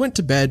room. She went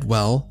to bed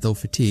well, though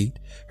fatigued.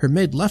 Her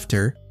maid left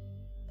her."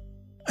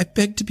 "I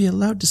begged to be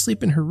allowed to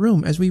sleep in her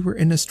room, as we were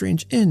in a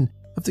strange inn,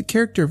 of the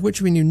character of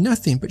which we knew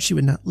nothing, but she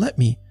would not let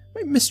me.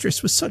 My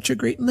mistress was such a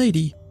great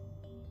lady."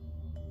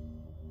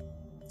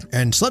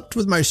 "And slept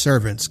with my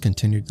servants,"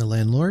 continued the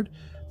landlord.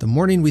 "The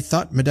morning we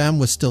thought Madame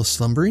was still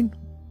slumbering,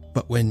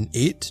 but when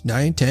 8,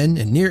 9, 10,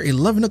 and near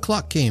 11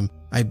 o'clock came,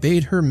 I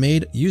bade her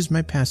maid use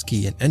my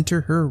passkey and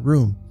enter her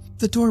room.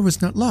 The door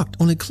was not locked,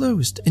 only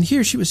closed, and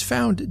here she was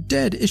found,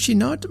 dead, is she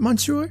not,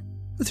 monsieur?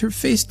 With her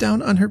face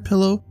down on her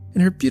pillow,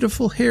 and her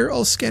beautiful hair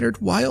all scattered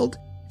wild.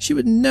 She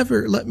would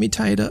never let me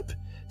tie it up,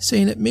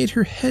 saying it made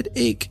her head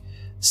ache.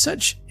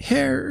 Such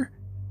hair,"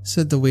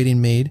 said the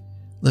waiting maid,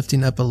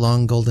 lifting up a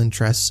long golden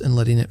tress and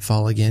letting it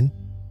fall again.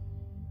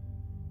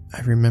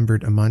 I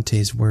remembered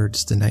Amante's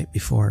words the night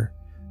before,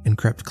 and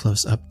crept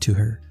close up to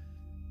her.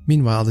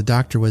 Meanwhile, the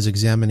doctor was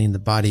examining the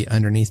body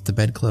underneath the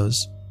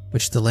bedclothes.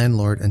 which the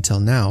landlord until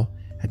now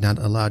had not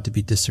allowed to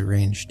be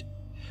disarranged.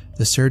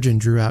 The surgeon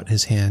drew out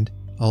his hand,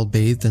 all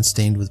bathed and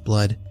stained with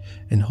blood,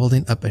 and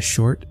holding up a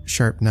short,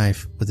 sharp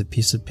knife with a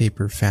piece of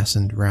paper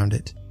fastened round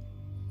it.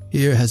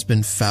 "Here has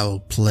been foul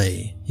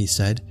play," he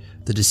said.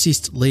 "The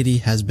deceased lady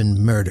has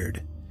been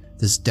murdered.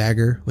 This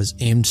dagger was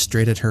aimed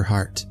straight at her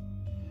heart."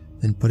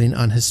 Then putting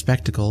on his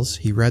spectacles,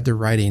 he read the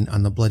writing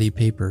on the bloody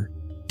paper,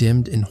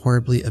 dimmed and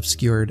horribly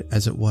obscured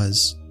as it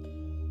was.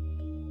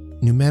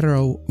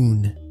 Numero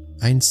 1.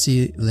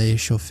 Ainsi les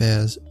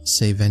chauffeurs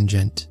se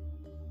vengent.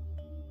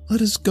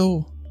 "Let us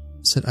go,"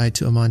 said I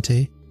to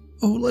Amante.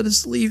 "Oh, let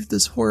us leave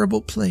this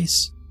horrible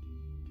place."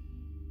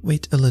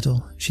 "Wait a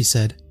little," she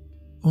said.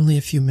 "Only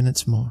a few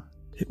minutes more.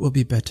 It will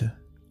be better."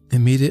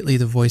 Immediately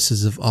the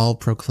voices of all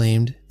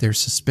proclaimed their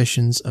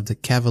suspicions of the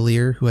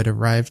cavalier who had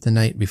arrived the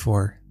night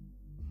before.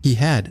 He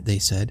had, they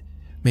said,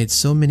 made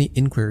so many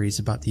inquiries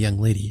about the young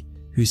lady,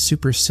 whose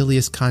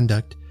supercilious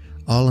conduct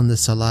all in the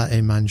salle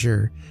à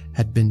manger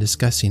had been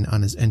discussing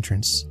on his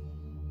entrance.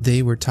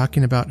 They were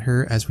talking about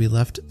her as we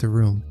left the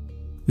room.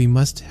 We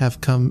must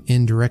have come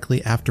in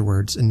directly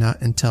afterwards and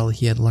not until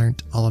he had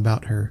learnt all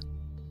about her.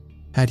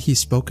 Had he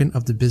spoken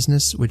of the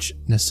business which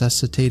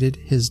necessitated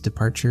his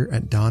departure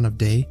at dawn of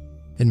day,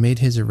 and made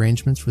his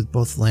arrangements with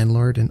both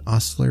landlord and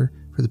ostler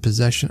for the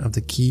possession of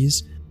the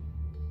keys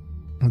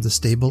of the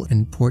stable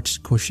and porte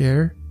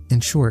cochere?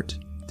 In short,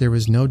 there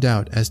was no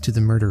doubt as to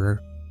the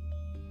murderer,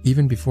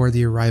 even before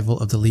the arrival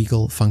of the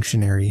legal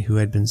functionary who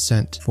had been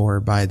sent for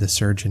by the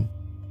surgeon.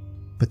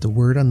 But the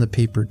word on the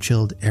paper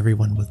chilled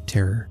everyone with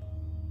terror.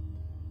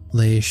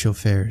 Les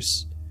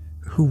chauffeurs.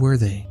 Who were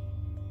they?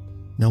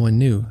 No one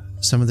knew.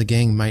 Some of the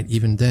gang might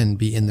even then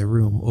be in the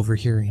room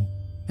overhearing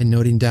and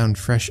noting down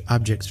fresh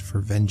objects for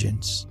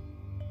vengeance.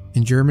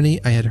 In Germany,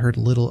 I had heard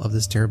little of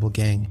this terrible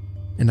gang,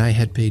 and I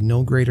had paid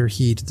no greater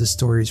heed to the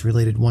stories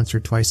related once or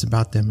twice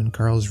about them in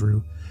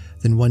Karlsruhe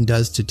than one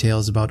does to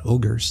tales about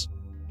ogres.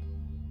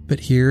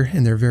 But here,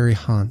 in their very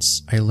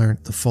haunts, I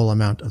learnt the full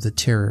amount of the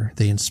terror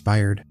they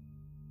inspired.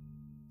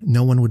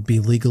 No one would be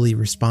legally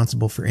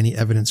responsible for any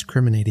evidence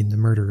criminating the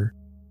murderer.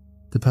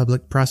 The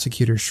public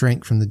prosecutor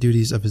shrank from the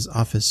duties of his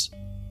office.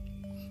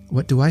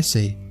 What do I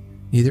say?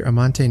 Neither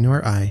Amante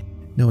nor I,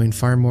 knowing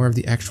far more of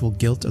the actual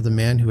guilt of the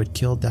man who had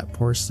killed that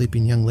poor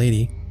sleeping young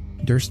lady,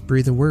 durst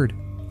breathe a word.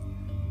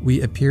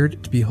 We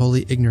appeared to be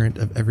wholly ignorant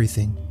of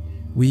everything,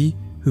 we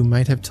who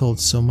might have told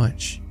so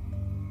much.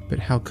 But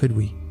how could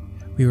we?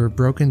 We were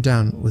broken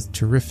down with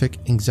terrific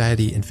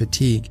anxiety and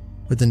fatigue,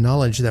 with the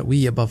knowledge that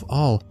we, above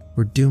all,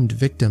 were doomed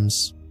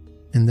victims,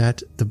 and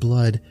that the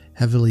blood,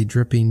 heavily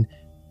dripping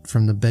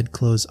from the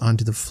bedclothes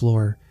onto the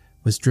floor,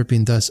 was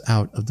dripping thus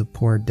out of the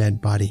poor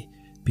dead body,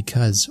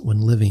 because,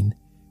 when living,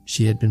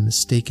 she had been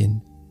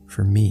mistaken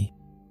for me.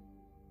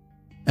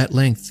 At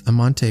length,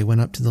 Amante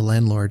went up to the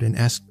landlord and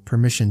asked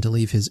permission to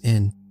leave his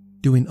inn,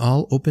 doing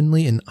all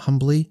openly and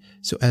humbly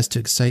so as to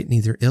excite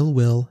neither ill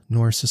will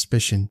nor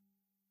suspicion.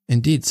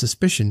 Indeed,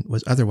 suspicion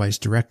was otherwise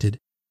directed,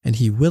 and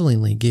he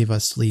willingly gave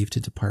us leave to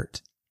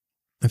depart.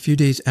 A few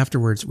days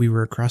afterwards we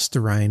were across the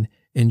Rhine,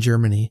 in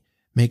Germany,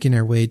 making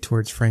our way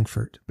towards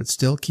Frankfurt, but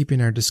still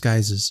keeping our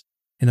disguises,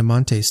 and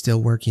Amante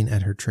still working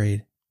at her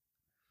trade.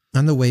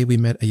 On the way we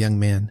met a young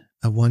man,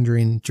 a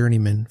wandering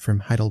journeyman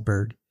from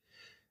Heidelberg.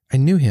 I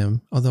knew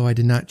him, although I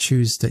did not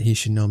choose that he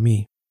should know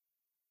me.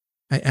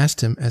 I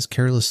asked him, as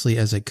carelessly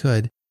as I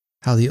could,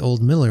 how the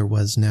old miller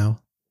was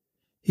now.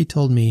 He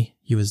told me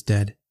he was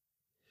dead.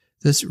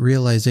 This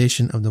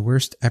realization of the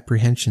worst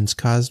apprehensions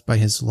caused by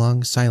his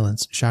long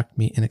silence shocked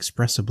me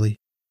inexpressibly.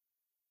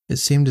 It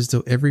seemed as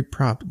though every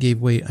prop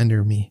gave way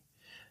under me.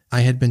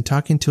 I had been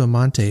talking to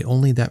Amante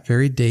only that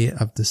very day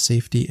of the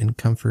safety and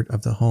comfort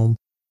of the home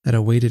that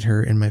awaited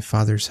her in my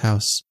father's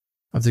house,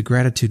 of the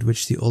gratitude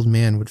which the old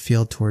man would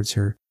feel towards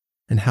her,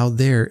 and how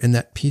there, in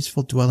that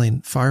peaceful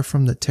dwelling, far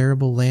from the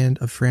terrible land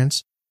of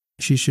France,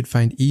 she should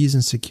find ease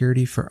and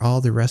security for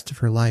all the rest of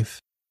her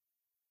life.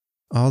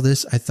 All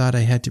this I thought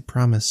I had to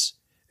promise,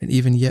 and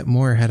even yet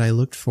more had I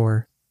looked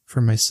for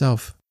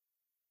myself.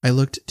 I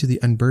looked to the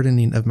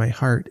unburdening of my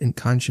heart and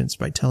conscience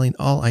by telling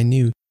all I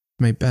knew to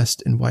my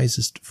best and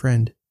wisest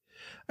friend.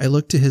 I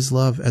looked to his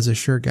love as a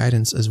sure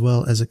guidance as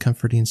well as a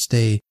comforting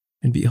stay,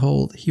 and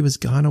behold, he was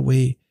gone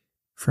away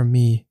from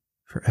me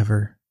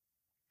forever.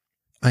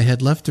 I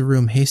had left the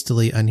room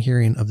hastily on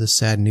hearing of the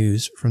sad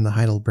news from the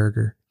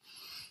Heidelberger.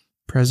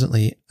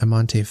 Presently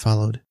Amante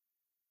followed.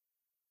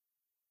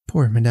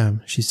 "Poor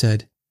madame," she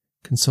said,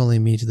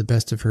 consoling me to the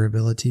best of her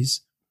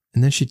abilities,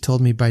 and then she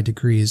told me by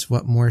degrees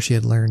what more she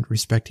had learned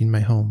respecting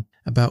my home,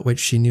 about which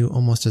she knew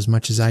almost as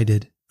much as I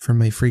did, from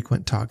my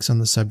frequent talks on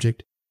the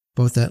subject,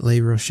 both at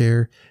Les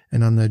Rochers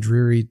and on the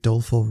dreary,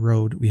 doleful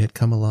road we had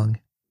come along.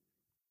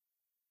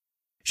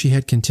 She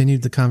had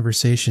continued the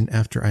conversation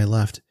after I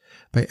left,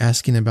 by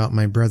asking about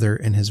my brother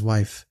and his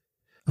wife.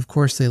 Of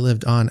course they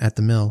lived on at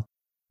the mill,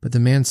 but the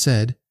man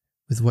said,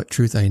 with what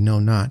truth I know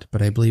not,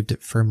 but I believed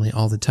it firmly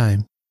all the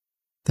time,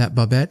 that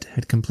Babette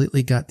had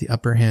completely got the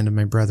upper hand of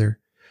my brother,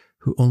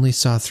 who only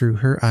saw through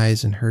her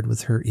eyes and heard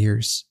with her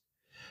ears.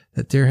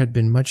 that there had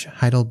been much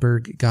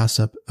Heidelberg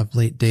gossip of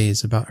late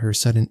days about her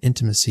sudden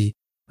intimacy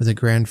with a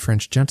grand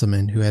French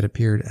gentleman who had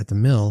appeared at the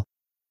mill,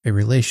 a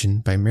relation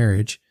by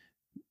marriage,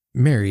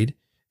 married,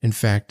 in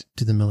fact,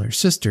 to the miller's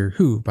sister,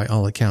 who, by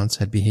all accounts,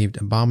 had behaved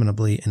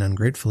abominably and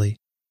ungratefully.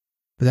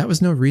 But that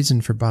was no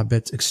reason for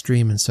Babette's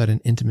extreme and sudden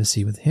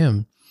intimacy with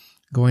him,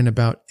 going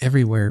about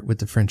everywhere with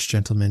the French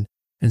gentleman,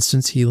 and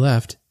since he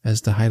left,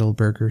 as the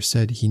Heidelberger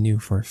said he knew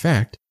for a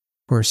fact,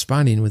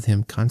 corresponding with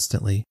him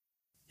constantly.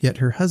 Yet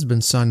her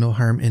husband saw no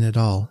harm in it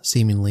all,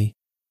 seemingly,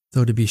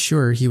 though to be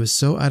sure he was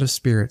so out of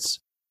spirits,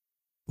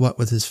 what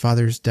with his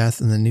father's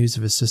death and the news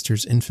of his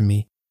sister's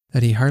infamy,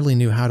 that he hardly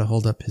knew how to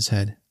hold up his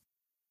head.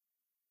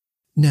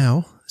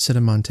 "Now," said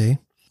Amante,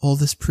 "all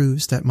this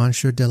proves that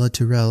Monsieur de la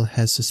Tourelle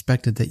has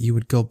suspected that you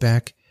would go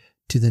back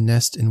to the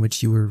nest in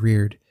which you were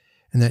reared,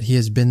 and that he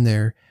has been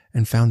there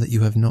and found that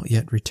you have not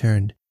yet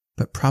returned,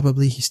 but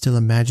probably he still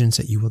imagines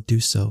that you will do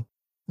so,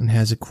 and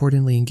has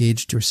accordingly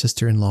engaged your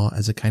sister-in-law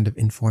as a kind of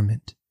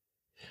informant.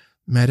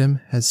 Madame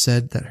has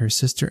said that her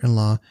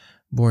sister-in-law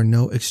bore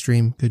no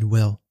extreme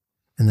goodwill,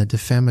 and the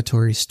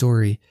defamatory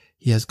story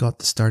he has got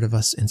the start of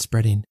us in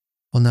spreading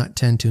will not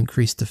tend to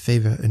increase the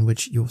favour in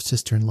which your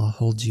sister-in-law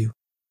holds you.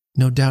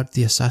 No doubt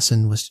the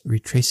assassin was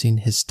retracing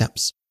his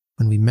steps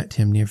when we met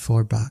him near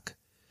Forbach,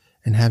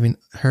 and having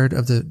heard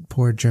of the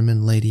poor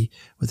German lady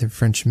with her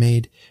French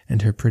maid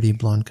and her pretty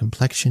blonde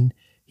complexion,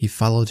 he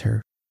followed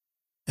her.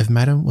 If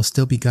Madame will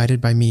still be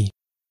guided by me,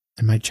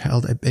 and my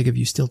child, I beg of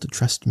you still to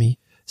trust me,"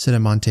 said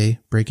Amante,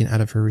 breaking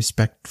out of her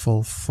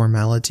respectful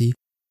formality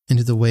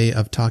into the way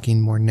of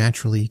talking more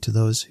naturally to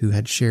those who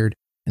had shared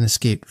and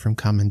escaped from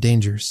common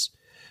dangers.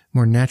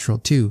 More natural,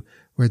 too,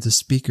 where the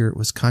speaker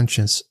was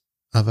conscious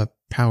of a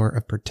power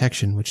of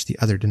protection which the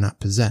other did not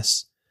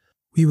possess.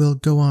 "We will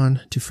go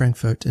on to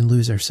Frankfurt and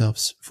lose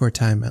ourselves, for a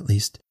time at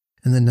least,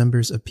 in the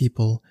numbers of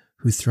people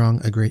who throng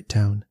a great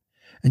town.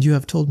 And you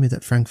have told me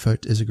that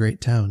Frankfurt is a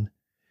great town.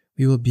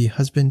 We will be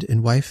husband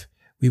and wife,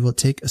 we will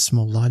take a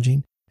small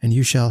lodging, and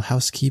you shall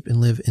housekeep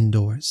and live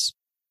indoors.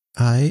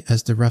 I,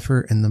 as the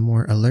rougher and the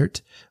more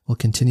alert, will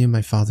continue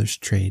my father's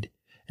trade,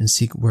 and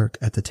seek work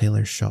at the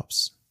tailors'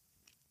 shops."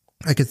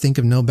 I could think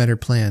of no better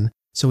plan,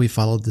 so we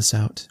followed this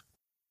out.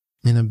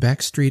 In a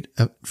back street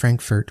of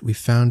Frankfurt we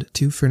found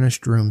 2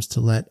 furnished rooms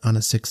to let on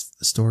a 6th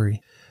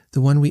story.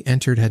 The one we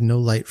entered had no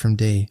light from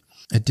day.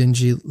 A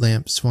dingy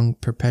lamp swung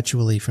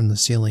perpetually from the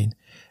ceiling,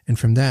 and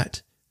from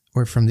that,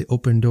 or from the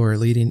open door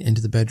leading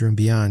into the bedroom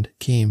beyond,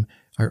 came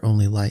our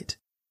only light.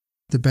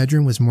 The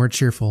bedroom was more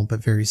cheerful,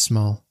 but very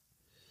small.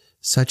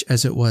 Such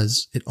as it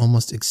was, it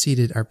almost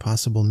exceeded our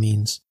possible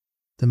means.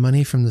 The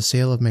money from the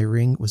sale of my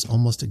ring was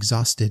almost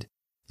exhausted,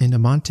 and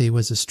Amante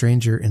was a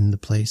stranger in the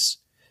place,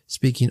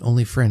 speaking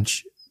only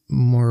French,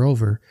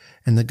 moreover,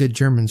 and the good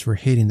Germans were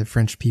hating the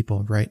French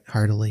people right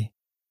heartily.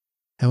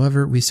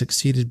 However, we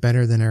succeeded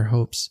better than our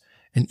hopes,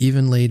 and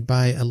even laid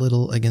by a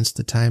little against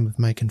the time of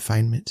my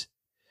confinement.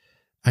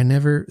 I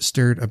never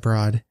stirred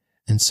abroad,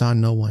 and saw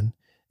no one,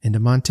 and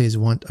Amante's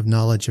want of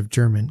knowledge of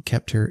German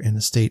kept her in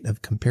a state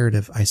of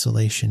comparative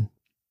isolation.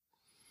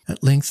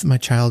 At length my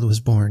child was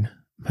born,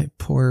 my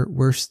poor,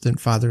 worse than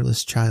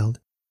fatherless child.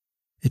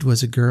 It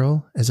was a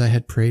girl, as I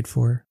had prayed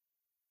for.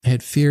 I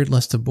had feared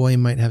lest a boy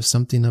might have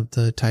something of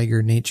the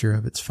tiger nature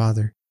of its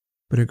father,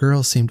 but a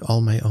girl seemed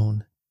all my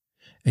own.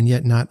 And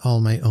yet not all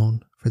my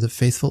own, for the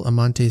faithful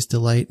Amante's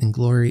delight and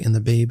glory in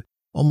the babe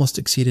almost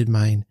exceeded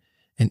mine,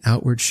 and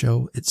outward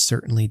show it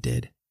certainly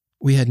did.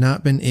 We had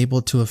not been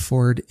able to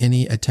afford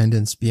any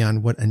attendance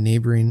beyond what a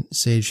neighboring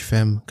sage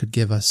femme could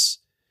give us,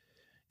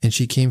 and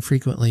she came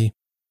frequently,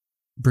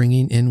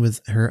 bringing in with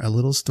her a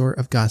little store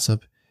of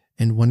gossip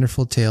and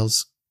wonderful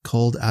tales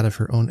culled out of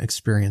her own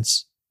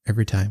experience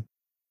every time.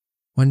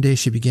 One day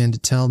she began to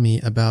tell me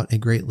about a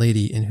great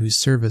lady in whose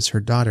service her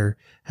daughter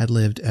had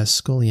lived as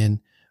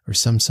scullion or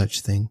some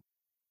such thing.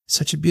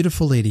 Such a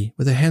beautiful lady,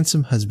 with a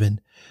handsome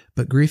husband,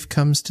 but grief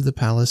comes to the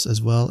palace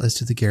as well as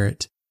to the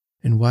garret,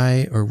 and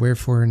why or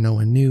wherefore no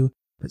one knew,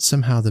 but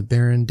somehow the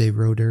Baron de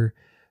Roeder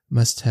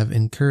must have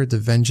incurred the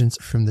vengeance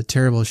from the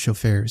terrible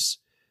chauffeurs.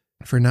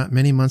 For not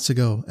many months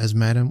ago, as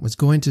Madame was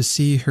going to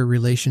see her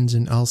relations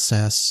in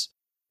Alsace,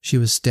 she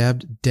was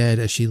stabbed dead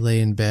as she lay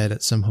in bed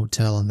at some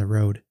hotel on the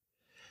road.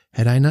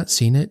 Had I not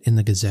seen it in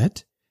the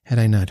Gazette? Had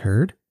I not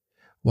heard?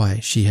 Why,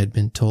 she had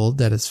been told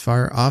that as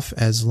far off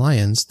as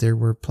Lyons there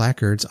were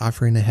placards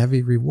offering a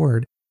heavy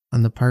reward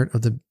on the part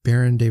of the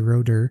Baron de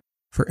Roeder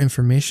for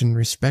information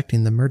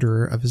respecting the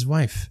murderer of his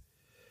wife.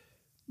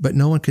 But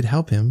no one could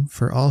help him,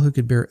 for all who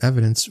could bear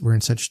evidence were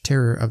in such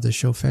terror of the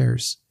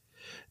chauffeurs.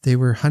 They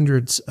were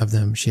hundreds of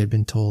them, she had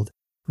been told,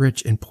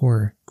 rich and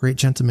poor, great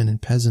gentlemen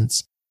and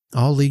peasants,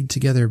 all leagued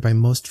together by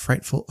most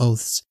frightful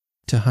oaths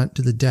to hunt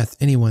to the death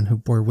anyone who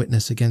bore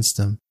witness against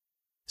them,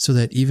 so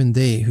that even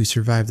they who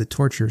survived the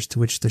tortures to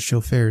which the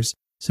chauffeurs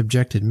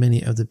subjected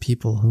many of the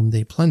people whom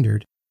they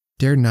plundered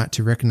dared not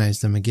to recognize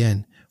them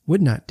again,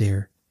 would not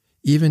dare,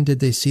 even did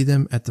they see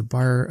them at the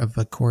bar of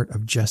a court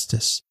of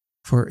justice.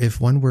 For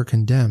if one were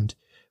condemned,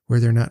 were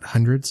there not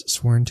hundreds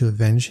sworn to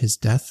avenge his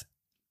death?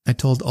 I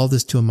told all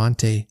this to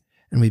Amante,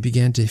 and we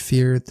began to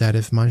fear that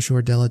if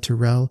Monsieur de la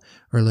Tourelle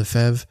or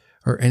Lefebvre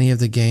or any of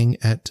the gang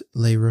at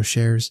Les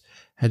Rochers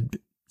had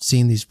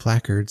seen these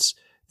placards,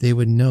 they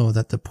would know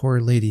that the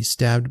poor lady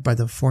stabbed by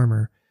the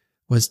former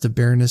was the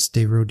Baroness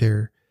de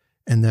Roeder,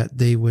 and that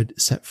they would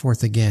set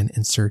forth again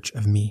in search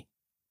of me.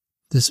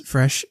 This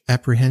fresh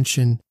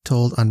apprehension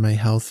told on my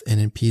health and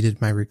impeded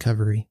my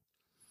recovery.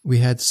 We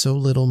had so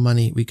little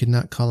money we could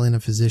not call in a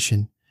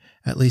physician,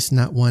 at least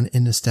not one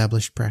in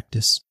established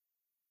practice.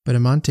 But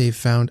Amante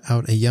found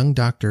out a young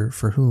doctor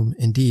for whom,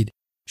 indeed,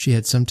 she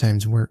had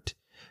sometimes worked,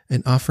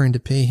 and offering to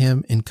pay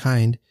him in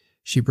kind,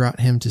 she brought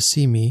him to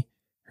see me,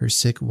 her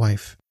sick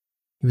wife.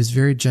 He was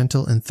very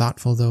gentle and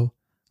thoughtful, though,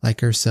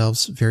 like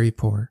ourselves, very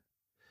poor.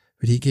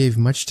 But he gave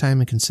much time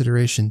and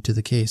consideration to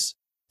the case,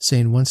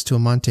 saying once to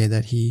Amante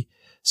that he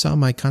saw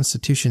my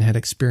constitution had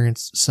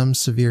experienced some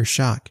severe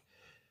shock,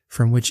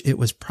 from which it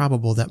was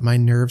probable that my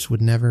nerves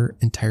would never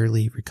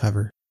entirely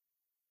recover.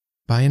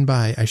 By and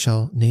by I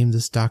shall name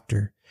this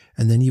doctor,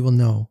 and then you will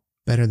know,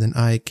 better than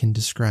I can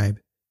describe,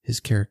 his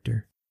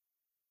character.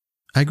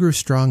 I grew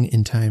strong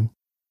in time,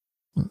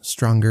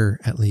 stronger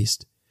at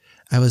least.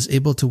 I was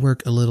able to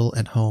work a little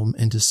at home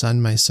and to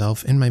sun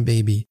myself and my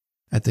baby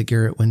at the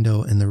garret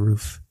window in the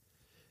roof.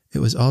 It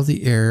was all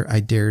the air I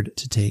dared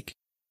to take.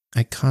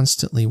 I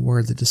constantly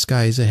wore the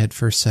disguise I had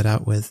first set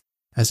out with.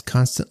 As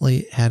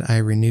constantly had I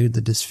renewed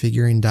the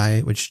disfiguring dye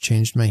which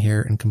changed my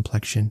hair and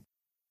complexion.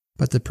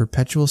 But the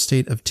perpetual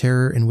state of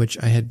terror in which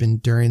I had been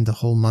during the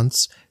whole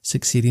months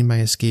succeeding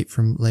my escape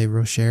from Les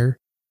Rochers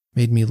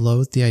made me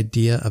loathe the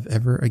idea of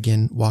ever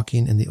again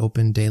walking in the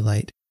open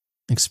daylight,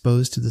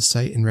 exposed to the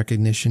sight and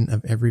recognition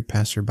of every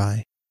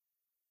passer-by.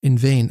 In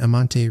vain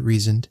Amante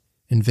reasoned,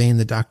 in vain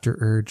the doctor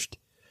urged.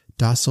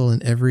 Docile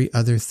in every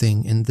other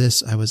thing, in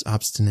this I was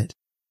obstinate.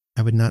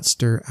 I would not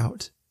stir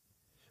out.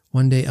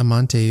 One day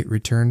Amante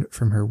returned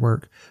from her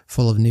work,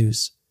 full of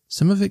news,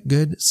 some of it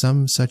good,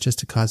 some such as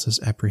to cause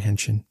us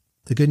apprehension.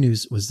 The good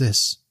news was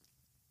this.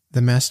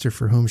 The master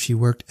for whom she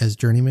worked as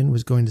journeyman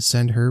was going to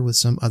send her with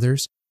some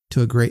others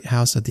to a great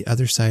house at the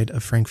other side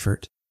of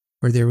Frankfurt,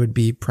 where there would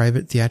be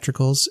private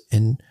theatricals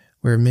and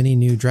where many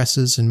new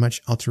dresses and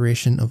much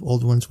alteration of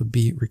old ones would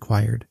be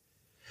required.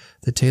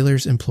 The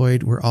tailors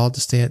employed were all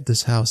to stay at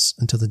this house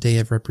until the day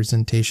of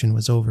representation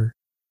was over,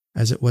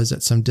 as it was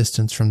at some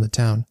distance from the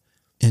town,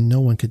 and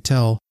no one could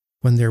tell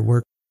when their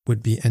work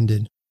would be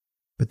ended,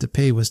 but the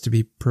pay was to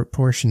be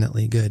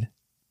proportionately good.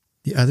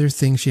 The other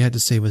thing she had to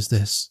say was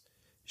this.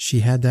 She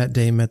had that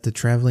day met the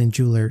traveling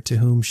jeweler to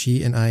whom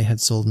she and I had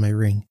sold my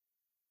ring.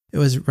 It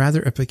was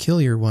rather a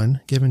peculiar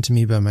one, given to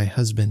me by my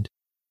husband.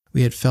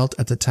 We had felt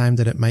at the time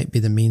that it might be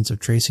the means of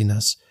tracing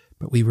us,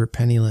 but we were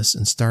penniless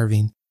and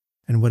starving,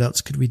 and what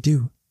else could we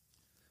do?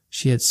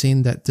 She had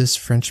seen that this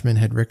Frenchman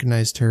had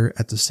recognized her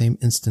at the same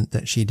instant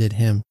that she did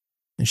him,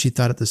 and she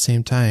thought at the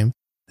same time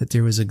that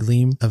there was a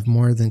gleam of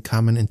more than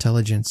common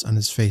intelligence on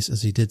his face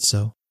as he did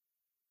so.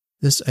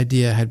 This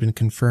idea had been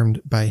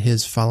confirmed by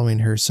his following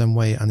her some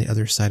way on the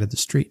other side of the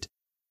street,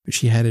 but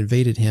she had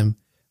evaded him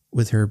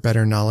with her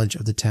better knowledge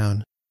of the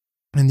town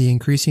and the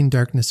increasing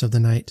darkness of the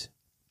night.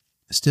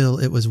 Still,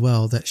 it was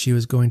well that she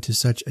was going to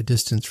such a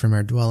distance from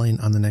our dwelling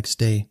on the next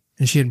day,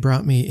 and she had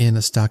brought me in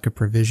a stock of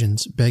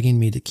provisions, begging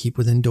me to keep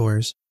within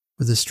doors,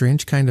 with a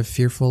strange kind of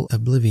fearful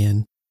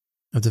oblivion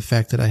of the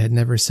fact that I had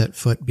never set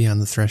foot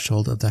beyond the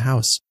threshold of the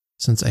house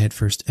since I had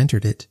first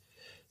entered it,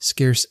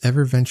 scarce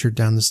ever ventured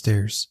down the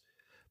stairs.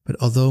 But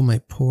although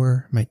my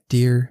poor, my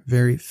dear,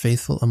 very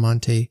faithful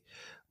Amante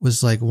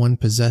was like one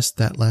possessed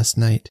that last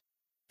night,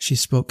 she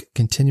spoke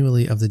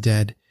continually of the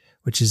dead,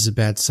 which is a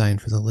bad sign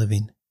for the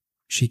living.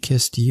 She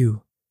kissed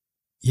you.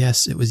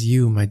 Yes, it was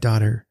you, my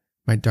daughter,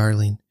 my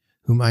darling,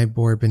 whom I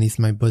bore beneath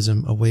my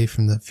bosom away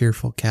from the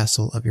fearful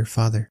castle of your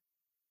father.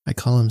 I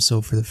call him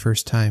so for the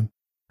first time.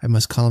 I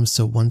must call him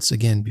so once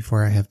again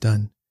before I have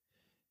done.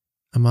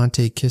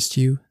 Amante kissed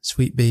you,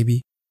 sweet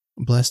baby,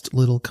 blessed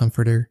little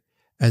comforter,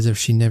 as if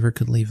she never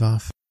could leave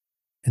off.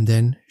 And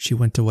then she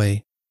went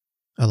away,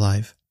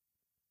 alive.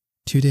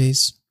 2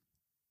 days,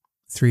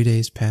 3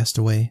 days passed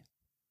away.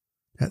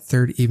 That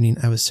third evening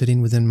I was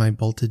sitting within my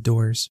bolted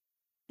doors,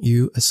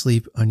 you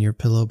asleep on your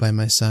pillow by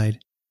my side,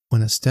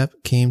 when a step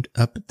came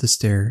up the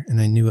stair, and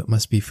I knew it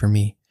must be for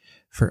me,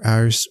 for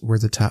ours were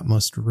the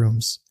topmost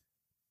rooms.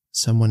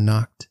 Someone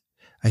knocked.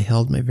 I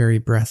held my very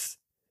breath,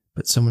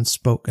 but someone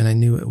spoke, and I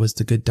knew it was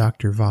the good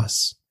Dr.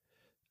 Voss.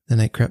 Then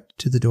I crept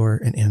to the door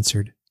and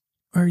answered.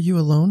 "Are you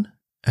alone?"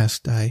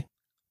 asked I.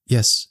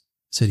 "Yes,"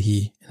 said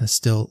he in a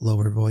still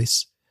lower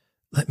voice.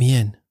 "Let me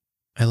in."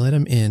 I let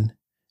him in,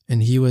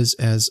 and he was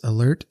as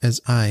alert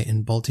as I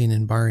in bolting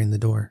and barring the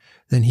door.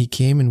 Then he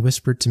came and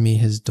whispered to me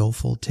his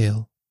doleful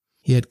tale.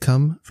 He had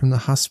come from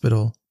the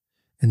hospital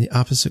in the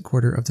opposite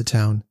quarter of the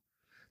town,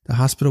 the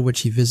hospital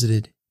which he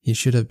visited. He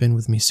should have been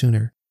with me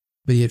sooner,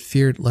 but he had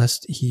feared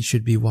lest he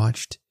should be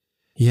watched.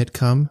 He had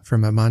come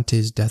from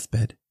Amante's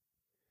deathbed.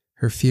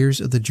 Her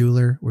fears of the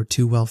jeweler were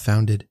too well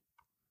founded.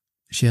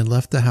 She had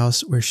left the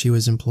house where she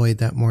was employed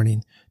that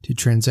morning to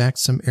transact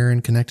some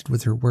errand connected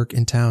with her work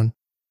in town,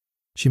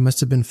 She must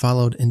have been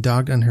followed and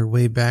dogged on her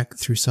way back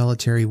through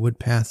solitary wood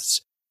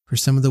paths, for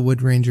some of the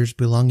wood rangers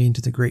belonging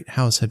to the great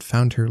house had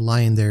found her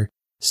lying there,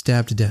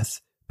 stabbed to death,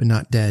 but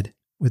not dead,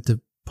 with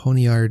the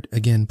poniard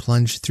again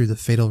plunged through the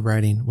fatal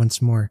writing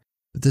once more,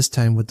 but this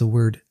time with the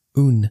word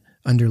 "un"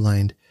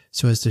 underlined,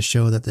 so as to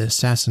show that the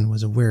assassin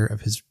was aware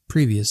of his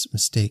previous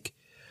mistake.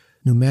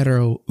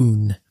 Numero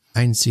un,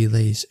 ainsi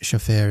les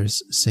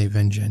chauffeurs se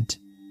vengent.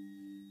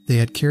 They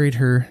had carried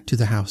her to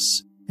the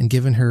house, and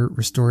given her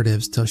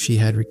restoratives till she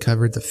had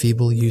recovered the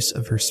feeble use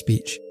of her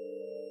speech.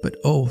 But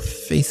oh,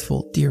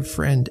 faithful, dear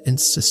friend and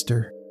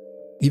sister!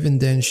 Even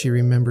then she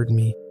remembered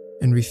me,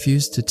 and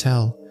refused to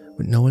tell,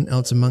 what no one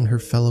else among her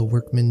fellow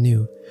workmen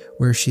knew,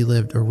 where she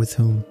lived or with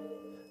whom.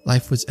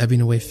 Life was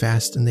ebbing away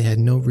fast, and they had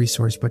no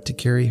resource but to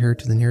carry her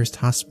to the nearest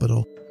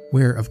hospital,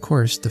 where, of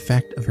course, the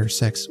fact of her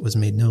sex was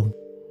made known.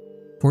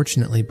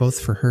 Fortunately, both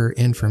for her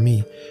and for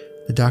me,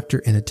 the doctor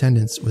in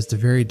attendance was the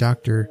very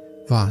Dr.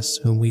 Voss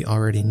whom we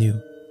already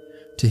knew.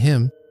 To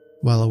him,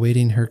 while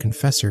awaiting her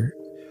confessor,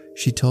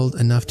 she told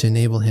enough to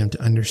enable him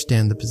to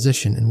understand the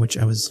position in which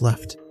I was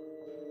left.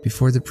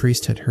 Before the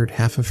priest had heard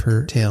half of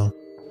her tale,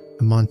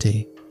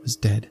 Amante was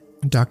dead.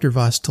 Dr.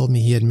 Voss told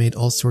me he had made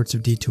all sorts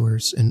of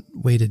detours and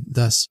waited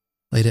thus,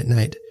 late at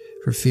night,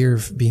 for fear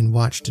of being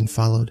watched and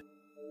followed.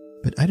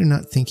 But I do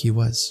not think he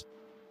was.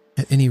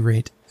 At any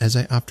rate, as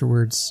I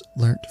afterwards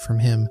learnt from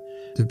him,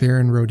 the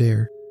Baron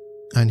Roder,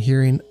 on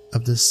hearing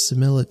of the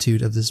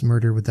similitude of this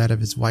murder with that of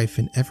his wife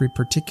in every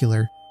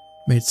particular,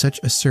 made such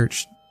a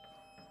search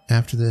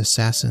after the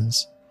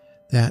assassins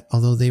that,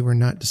 although they were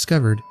not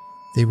discovered,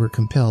 they were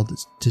compelled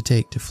to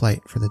take to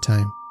flight for the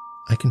time.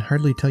 I can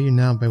hardly tell you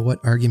now by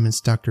what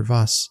arguments Dr.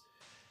 Voss,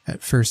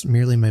 at first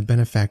merely my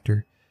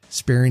benefactor,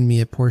 sparing me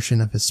a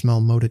portion of his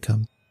small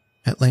modicum,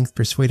 at length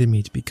persuaded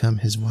me to become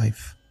his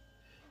wife.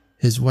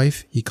 His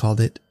wife, he called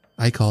it,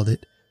 I called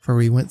it, for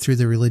we went through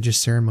the religious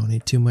ceremony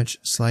too much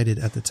slighted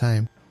at the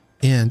time,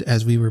 and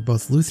as we were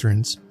both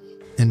Lutherans,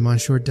 and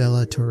Monsieur de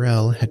la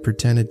Tourelle had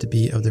pretended to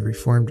be of the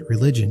Reformed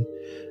religion,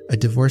 a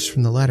divorce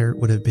from the latter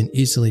would have been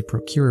easily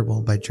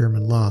procurable by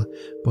German law,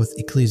 both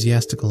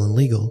ecclesiastical and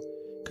legal,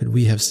 could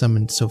we have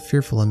summoned so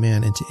fearful a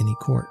man into any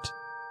court.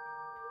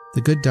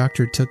 The good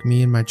doctor took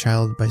me and my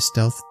child by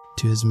stealth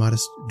to his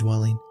modest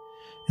dwelling,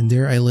 and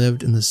there I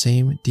lived in the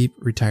same deep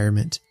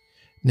retirement,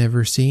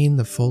 never seeing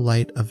the full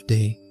light of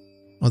day,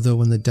 although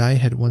when the dye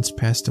had once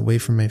passed away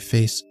from my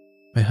face,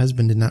 my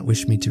husband did not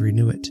wish me to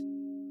renew it.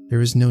 There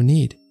was no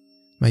need.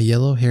 My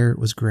yellow hair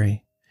was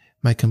gray.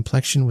 My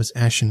complexion was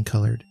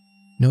ashen-colored.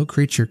 No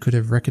creature could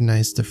have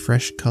recognized the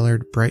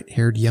fresh-colored,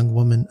 bright-haired young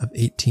woman of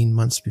 18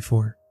 months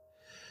before.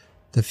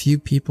 The few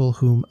people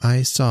whom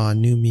I saw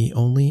knew me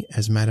only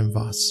as Madame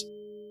Voss,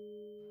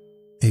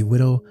 a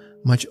widow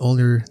much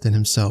older than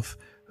himself,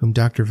 whom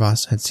Dr.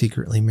 Voss had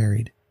secretly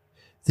married.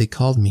 They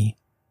called me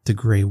the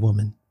Grey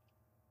Woman.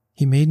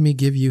 He made me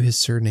give you his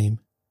surname.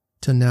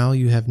 Till now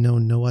you have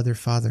known no other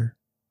father.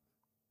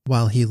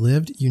 While he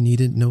lived, you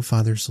needed no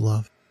father's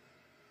love.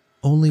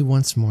 Only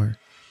once more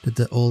did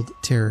the old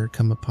terror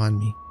come upon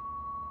me.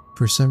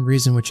 For some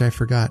reason which I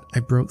forgot, I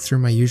broke through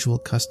my usual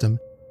custom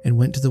and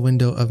went to the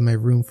window of my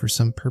room for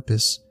some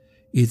purpose,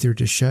 either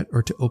to shut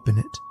or to open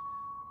it.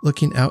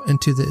 Looking out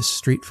into the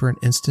street for an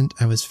instant,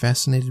 I was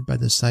fascinated by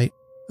the sight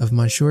of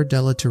Monsieur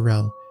de la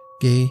Tourelle,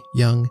 gay,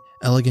 young,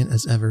 elegant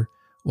as ever,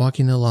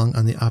 walking along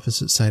on the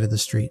opposite side of the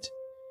street.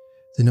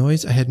 The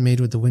noise I had made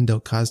with the window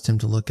caused him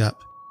to look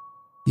up.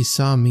 He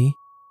saw me,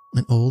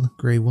 an old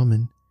grey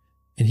woman,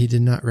 and he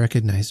did not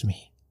recognize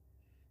me.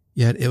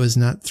 Yet it was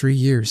not 3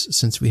 years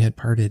since we had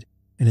parted,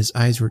 and his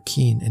eyes were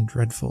keen and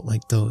dreadful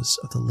like those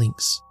of the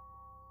lynx.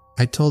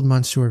 I told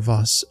Monsieur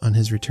Voss on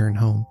his return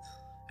home,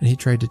 and he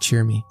tried to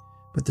cheer me,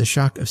 but the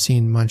shock of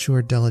seeing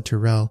Monsieur de la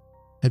Tourelle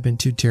had been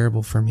too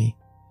terrible for me.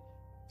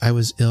 I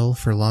was ill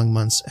for long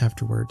months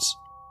afterwards.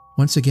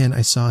 Once again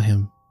I saw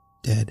him,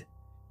 dead.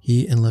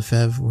 He and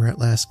Lefebvre were at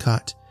last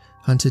caught,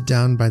 hunted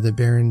down by the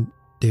Baron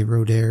de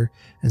Roder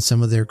and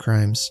some of their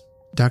crimes.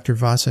 Dr.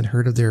 Voss had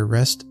heard of their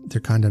arrest,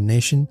 their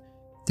condemnation,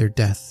 their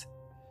death.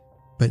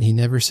 But he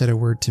never said a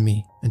word to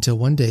me, until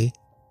one day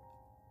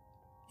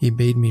he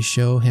bade me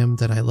show him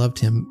that I loved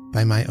him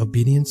by my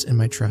obedience and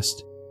my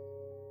trust.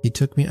 He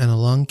took me on a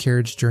long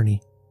carriage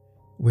journey,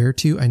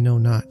 whereto I know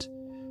not,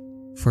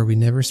 for we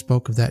never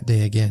spoke of that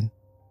day again.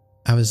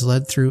 I was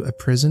led through a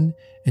prison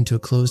into a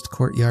closed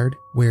courtyard,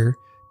 where,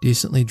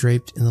 decently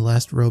draped in the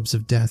last robes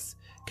of death,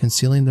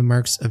 concealing the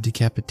marks of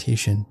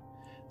decapitation,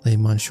 lay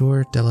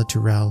Monsieur de la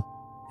Tourelle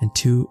and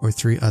 2 or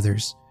 3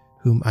 others,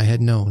 whom I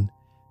had known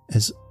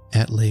as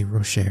at Les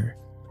Rochers.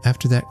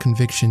 After that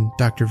conviction,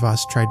 Dr.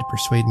 Voss tried to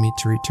persuade me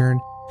to return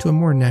to a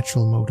more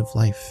natural mode of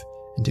life,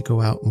 and to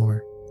go out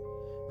more.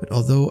 But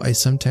although I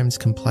sometimes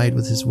complied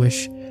with his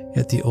wish,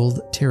 yet the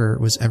old terror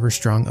was ever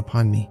strong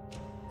upon me,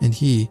 and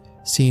he,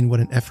 seeing what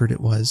an effort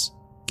it was,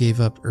 gave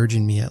up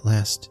urging me at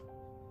last.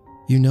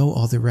 You know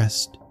all the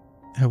rest,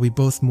 how we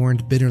both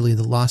mourned bitterly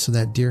the loss of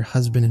that dear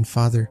husband and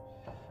father,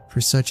 for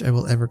such I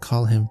will ever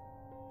call him,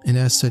 and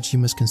as such you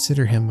must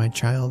consider him, my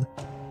child,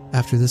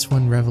 after this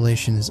one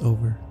revelation is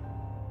over.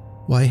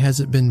 Why has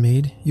it been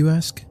made, you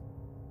ask?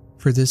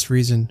 For this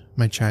reason,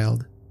 my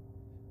child.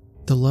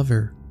 The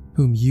lover,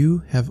 whom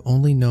you have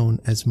only known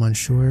as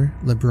Monsieur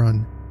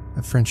Lebrun,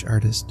 a French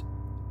artist,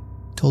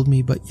 told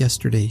me but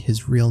yesterday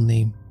his real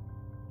name,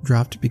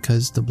 dropped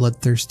because the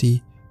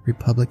bloodthirsty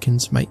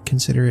Republicans might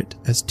consider it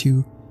as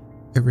too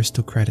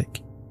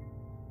aristocratic.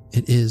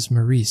 It is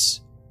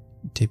Maurice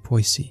de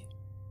Poissy.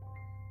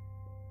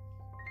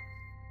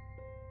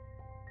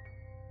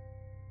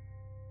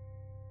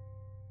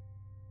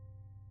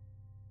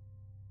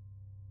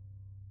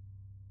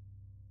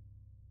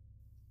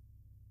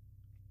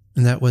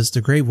 And that was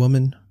The Grey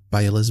Woman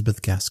by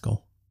Elizabeth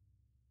Gaskell.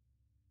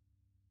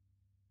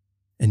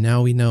 And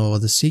now we know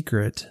the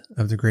secret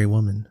of the Grey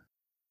Woman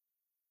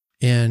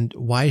and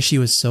why she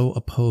was so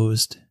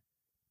opposed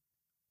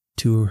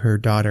to her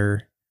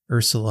daughter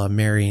Ursula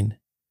marrying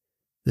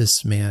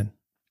this man.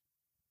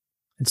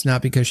 It's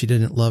not because she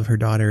didn't love her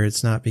daughter.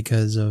 It's not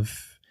because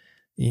of,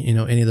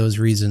 any of those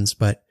reasons,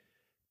 but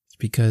it's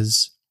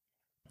because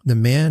the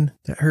man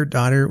that her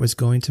daughter was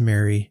going to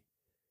marry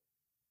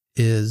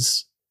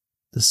is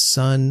the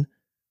son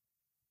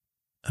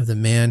of the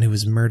man who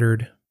was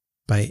murdered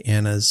by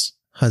Anna's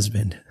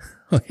husband.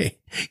 Okay.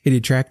 Can you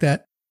track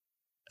that?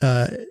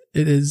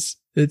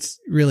 It's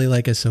really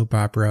like a soap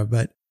opera,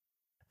 but,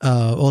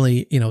 only,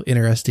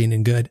 interesting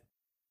and good.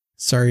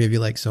 Sorry if you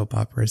like soap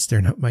operas.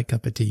 They're not my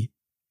cup of tea.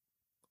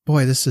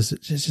 Boy, this is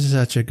just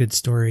such a good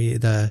story.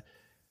 The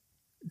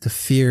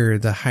fear,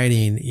 the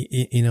hiding,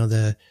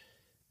 the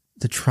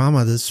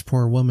trauma this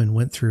poor woman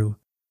went through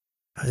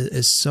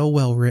is so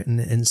well written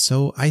and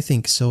so, I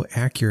think, so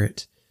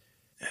accurate.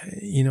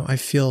 I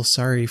feel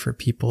sorry for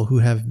people who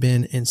have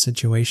been in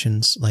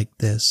situations like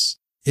this.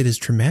 It is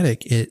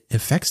traumatic. It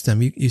affects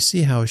them. You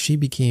see how she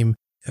became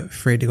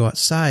afraid to go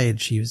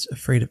outside. She was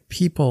afraid of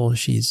people.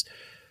 She's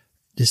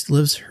just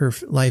lives her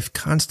life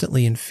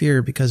constantly in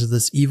fear because of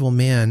this evil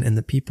man and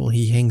the people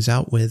he hangs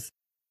out with.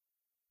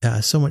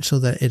 So much so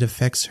that it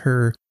affects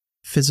her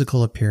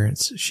physical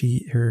appearance.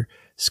 Her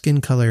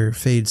skin color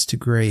fades to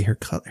gray.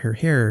 Her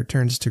hair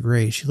turns to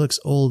gray. She looks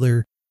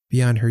older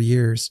beyond her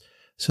years,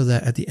 so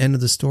that at the end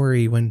of the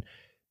story, when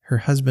her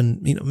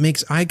husband,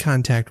 makes eye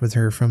contact with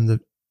her from the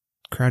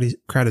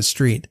crowded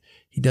street,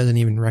 he doesn't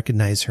even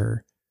recognize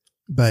her.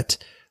 But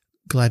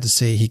glad to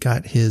say he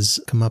got his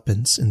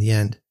comeuppance in the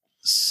end.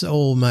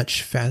 So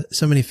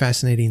many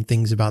fascinating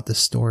things about this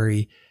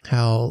story.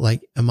 How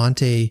like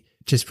Amante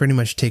just pretty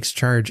much takes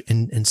charge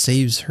and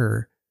saves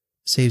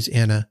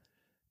Anna,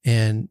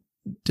 and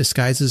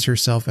disguises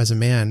herself as a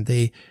man.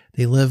 They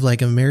live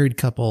like a married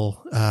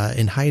couple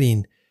in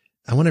hiding.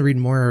 I want to read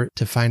more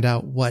to find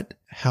out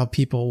how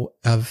people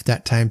of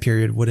that time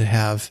period would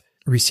have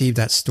received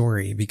that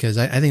story, because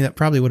I think that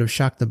probably would have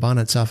shocked the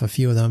bonnets off a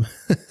few of them.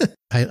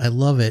 I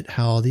love it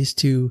how these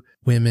two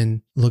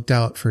women looked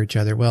out for each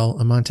other. Well,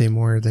 Amante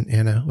more than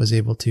Anna was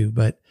able to,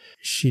 but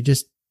she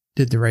just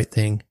did the right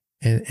thing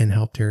and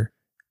helped her.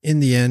 In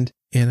the end,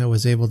 Anna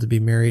was able to be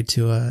married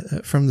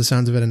to from the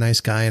sounds of it, a nice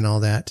guy and all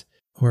that,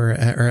 or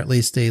at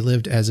least they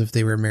lived as if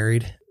they were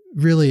married.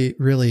 Really,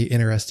 really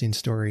interesting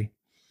story.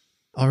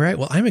 All right.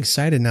 Well, I'm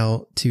excited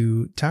now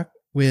to talk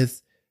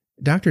with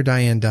Dr.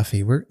 Diane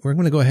Duffy. We're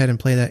going to go ahead and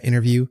play that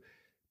interview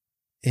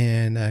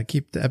and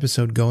keep the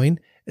episode going.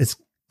 It's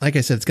like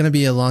I said, it's going to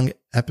be a long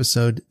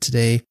episode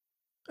today,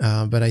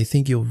 but I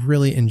think you'll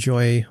really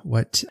enjoy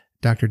what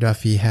Dr.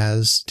 Duffy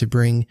has to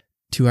bring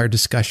to our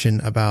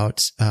discussion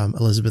about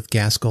Elizabeth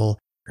Gaskell,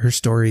 her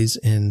stories,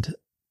 and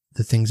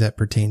the things that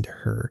pertain to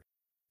her.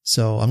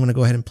 So I'm going to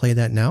go ahead and play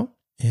that now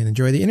and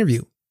enjoy the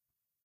interview.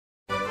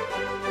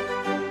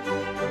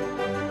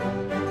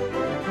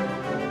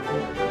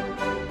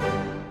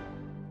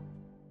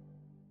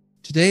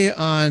 Today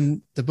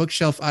on the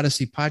Bookshelf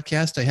Odyssey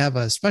podcast, I have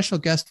a special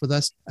guest with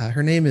us.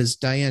 Her name is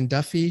Diane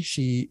Duffy.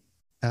 She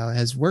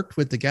has worked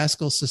with the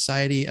Gaskell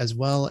Society as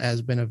well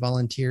as been a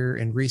volunteer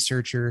and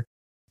researcher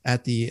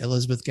at the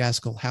Elizabeth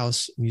Gaskell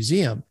House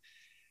Museum.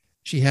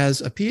 She has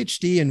a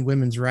PhD in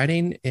women's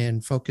writing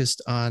and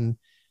focused on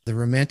the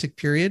Romantic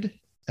period.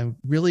 I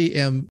really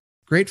am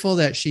grateful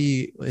that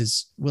she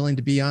is willing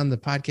to be on the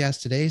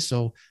podcast today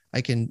so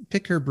I can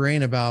pick her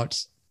brain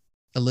about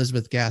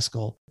Elizabeth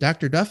Gaskell.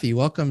 Dr. Duffy,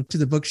 welcome to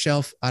the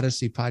Bookshelf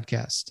Odyssey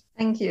podcast.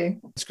 Thank you.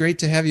 It's great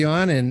to have you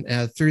on.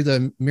 And through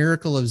the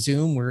miracle of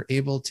Zoom, we're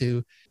able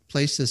to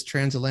place this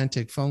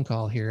transatlantic phone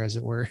call here, as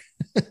it were.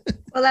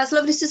 Well, that's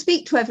lovely to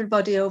speak to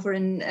everybody over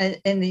in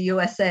the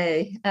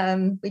USA.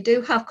 We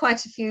do have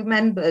quite a few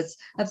members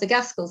of the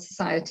Gaskell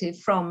Society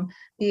from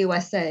the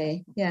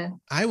USA. Yeah.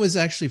 I was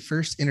actually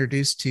first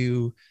introduced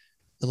to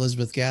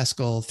Elizabeth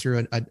Gaskell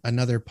through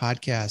another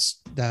podcast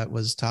that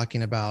was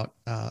talking about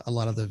a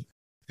lot of the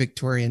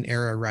Victorian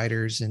era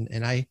writers.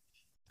 And I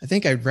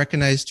think I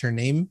recognized her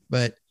name,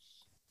 but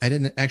I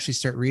didn't actually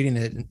start reading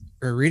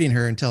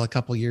her until a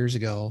couple years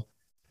ago,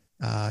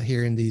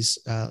 hearing these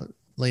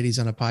ladies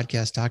on a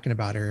podcast talking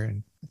about her.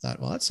 And I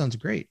thought, well, that sounds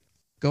great.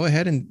 Go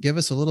ahead and give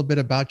us a little bit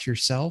about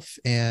yourself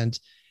and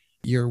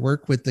your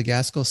work with the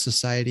Gaskell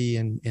Society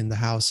and in the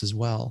house as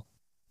well.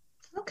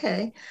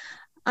 Okay.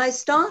 I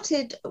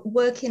started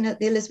working at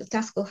the Elizabeth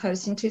Gaskell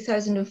House in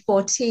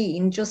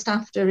 2014, just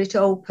after it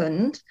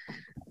opened.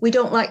 We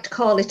don't like to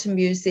call it a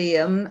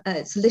museum.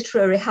 It's a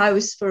literary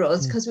house for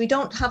us because we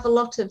don't have a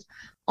lot of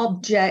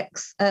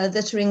objects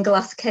that are in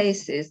glass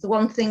cases. The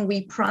one thing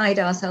we pride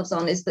ourselves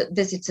on is that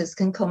visitors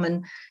can come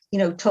and,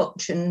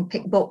 touch and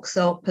pick books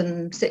up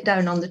and sit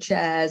down on the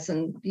chairs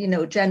and,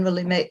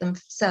 generally make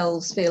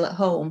themselves feel at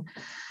home.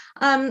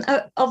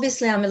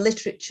 Obviously, I'm a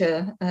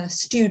literature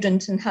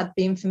student and had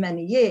been for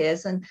many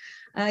years. And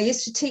I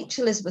used to teach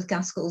Elizabeth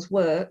Gaskell's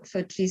work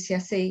for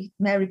GCSE,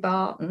 Mary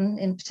Barton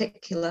in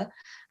particular.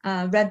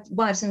 Read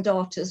Wives and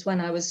Daughters when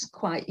I was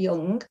quite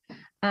young,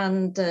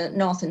 and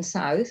North and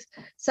South.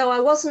 So I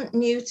wasn't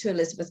new to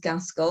Elizabeth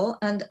Gaskell.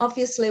 And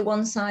obviously,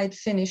 once I'd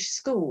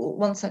finished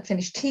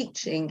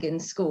teaching in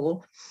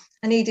school,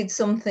 I needed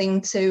something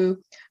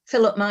to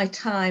fill up my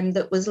time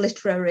that was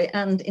literary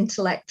and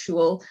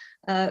intellectual,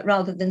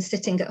 rather than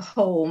sitting at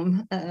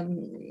home,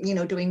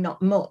 doing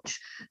not much.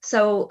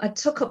 So I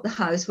took up the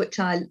house, which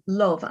I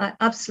love. I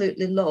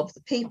absolutely love.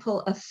 The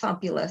people are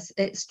fabulous.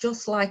 It's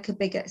just like a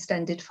big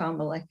extended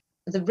family.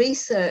 The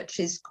research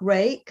is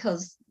great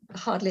because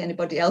hardly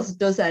anybody else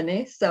does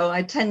any. So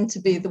I tend to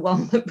be the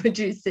one that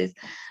produces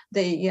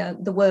the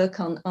work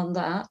on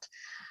that.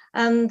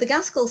 And the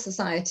Gaskell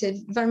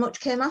Society very much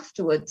came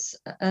afterwards.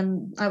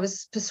 I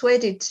was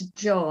persuaded to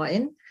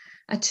join.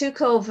 I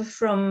took over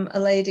from a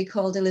lady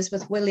called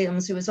Elizabeth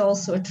Williams, who was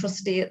also a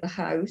trustee at the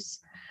house,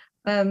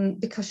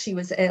 because she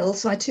was ill.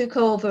 So I took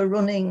over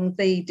running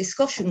the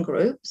discussion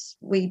groups.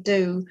 We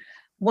do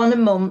one a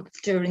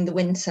month during the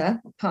winter,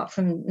 apart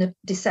from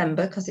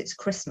December, because it's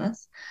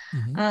Christmas.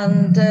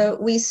 And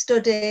we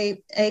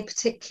study a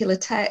particular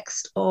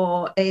text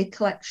or a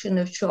collection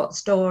of short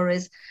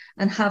stories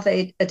and have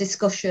a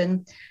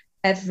discussion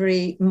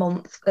every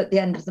month at the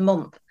end of the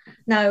month.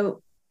 Now,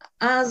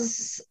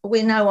 as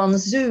we're now on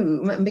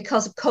Zoom, and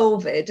because of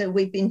COVID,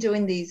 we've been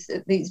doing these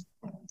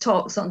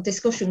talks on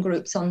discussion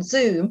groups on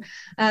Zoom.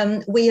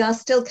 We are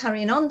still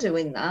carrying on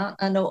doing that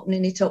and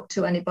opening it up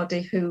to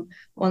anybody who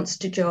wants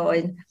to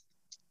join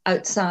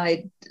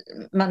outside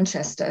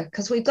Manchester,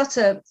 because we've got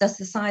a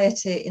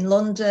society in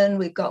London,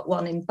 we've got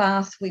one in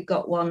Bath, we've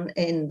got one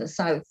in the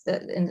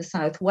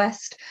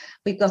southwest,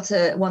 we've got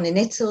one in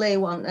Italy,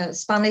 one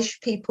Spanish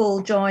people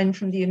join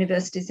from the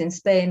universities in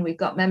Spain, we've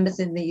got members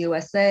in the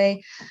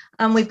USA,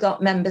 and we've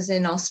got members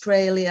in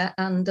Australia,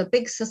 and a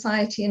big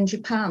society in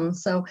Japan.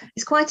 So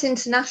it's quite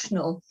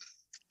international,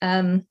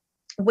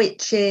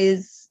 which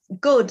is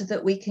good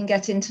that we can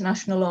get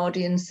international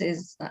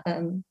audiences.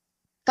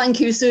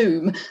 Thank you,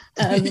 Zoom.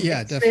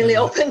 Yeah,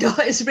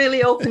 it's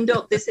really opened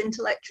up this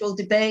intellectual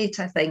debate,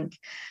 I think.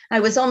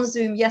 I was on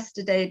Zoom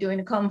yesterday doing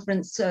a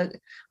conference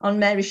on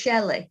Mary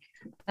Shelley,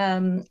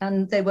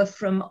 and they were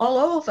from all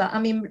over. I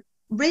mean,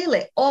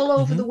 really all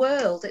over the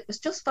world. It was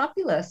just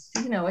fabulous.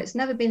 It's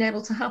never been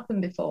able to happen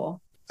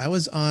before. I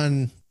was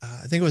on,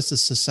 I think it was the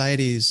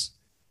Society's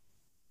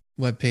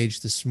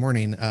webpage this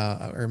morning,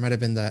 or it might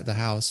have been the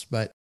house,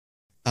 but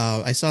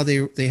I saw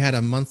they had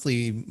a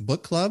monthly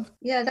book club.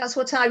 Yeah, that's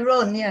what I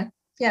run.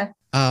 Yeah.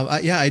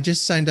 I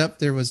just signed up.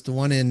 There was the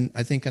one in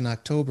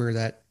October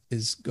that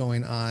is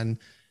going on,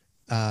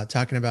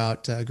 talking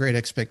about Great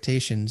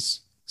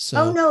Expectations.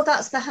 So, no,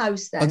 that's the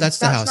house then. Oh, that's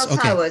the house.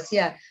 Not ours.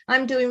 Yeah,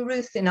 I'm doing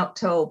Ruth in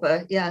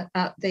October. Yeah,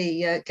 at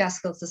the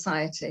Gaskell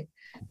Society.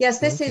 Yes,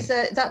 this is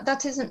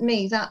that isn't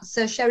me.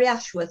 That's Sherry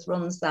Ashworth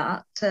runs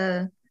that.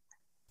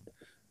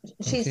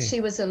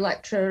 She was a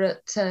lecturer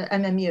at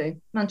MMU,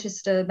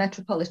 Manchester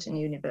Metropolitan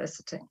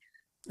University.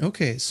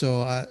 Okay,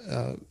 so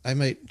I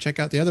might check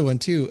out the other one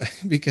too,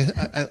 because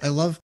I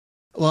love.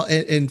 Well,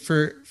 and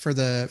for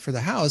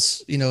the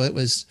house, it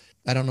was,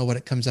 I don't know what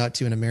it comes out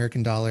to in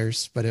American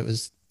dollars, but it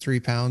was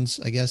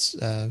 £3, I guess.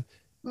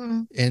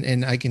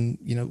 And I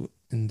can,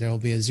 and there'll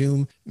be a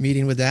Zoom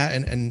meeting with that,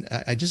 and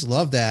I just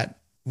love that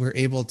we're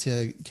able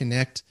to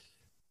connect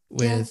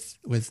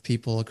with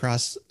people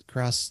across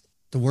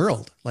the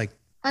world,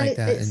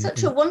 it's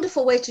such a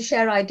wonderful way to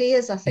share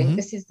ideas. I think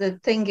this is the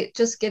thing. It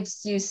just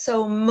gives you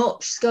so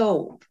much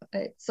scope.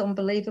 It's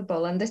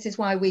unbelievable. And this is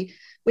why we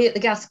at the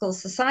Gaskell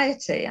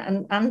Society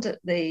and at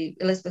the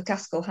Elizabeth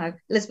Gaskell's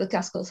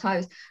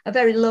house are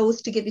very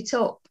loath to give it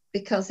up,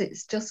 because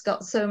it's just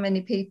got so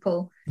many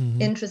people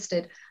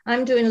interested.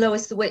 I'm doing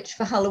Lois the Witch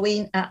for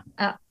Halloween at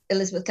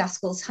Elizabeth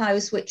Gaskell's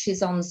house, which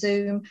is on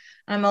Zoom.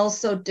 I'm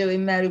also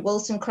doing Mary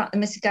Wollstonecraft,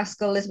 Mrs.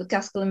 Gaskell, Elizabeth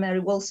Gaskell and Mary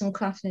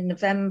Wollstonecraft in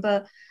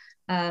November.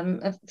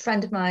 A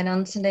friend of mine,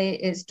 Anthony,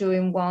 is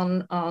doing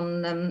one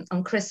on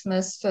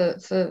Christmas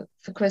for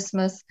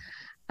Christmas.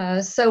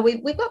 So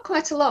we've got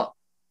quite a lot,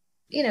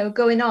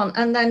 going on.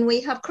 And then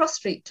we have cross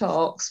street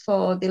talks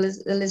for the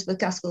Elizabeth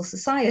Gaskell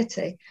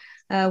Society,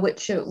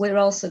 which we're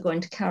also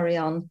going to carry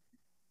on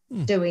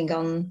doing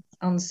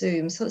on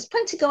Zoom. So there's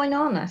plenty going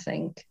on, I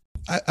think.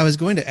 I was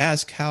going to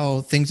ask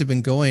how things have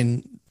been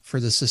going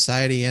for the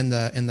society and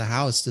the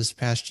house this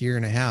past year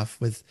and a half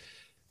with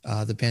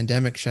the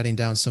pandemic shutting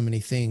down so many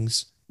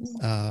things.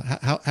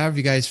 How have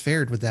you guys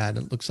fared with that?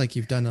 It looks like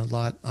you've done a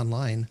lot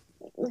online.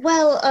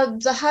 Well,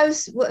 at the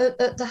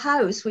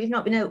house, we've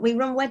not been able, we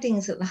run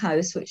weddings at the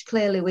house, which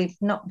clearly we've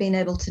not been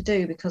able to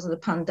do because of the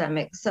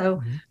pandemic.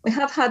 So we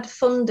have had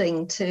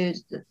funding to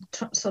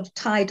sort of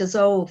tide us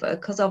over,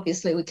 because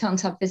obviously we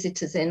can't have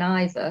visitors in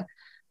either.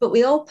 But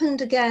we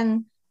opened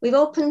again. We've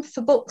opened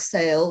for book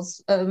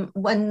sales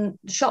when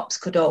shops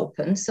could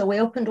open. So we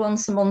opened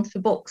once a month for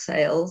book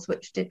sales,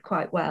 which did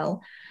quite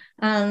well.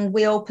 And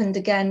we opened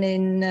again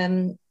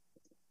in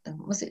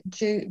was it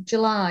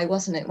July,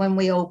 wasn't it, when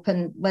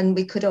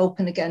we could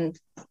open again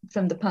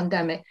from the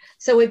pandemic.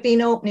 So we've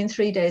been opening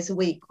 3 days a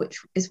week, which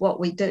is what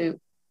we do.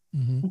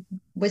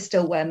 We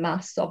still wear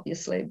masks,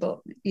 obviously, but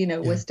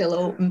we're still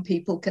open.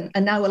 People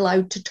are now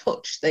allowed to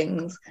touch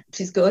things, which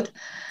is good.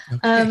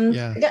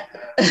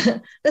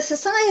 The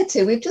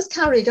society, we've just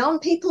carried on.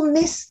 People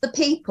miss the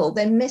people,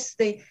 they miss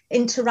the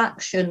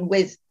interaction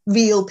with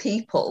real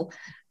people.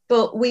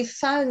 But we've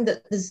found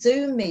that the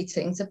Zoom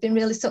meetings have been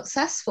really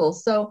successful.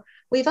 So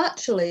we've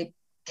actually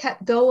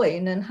kept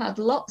going and had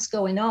lots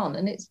going on,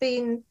 and it's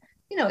been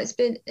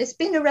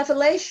a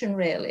revelation,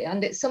 really,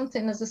 and it's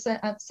something, as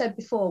I've said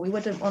before, we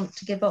wouldn't want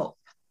to give up.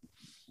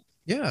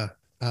 Yeah,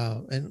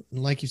 and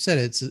like you said,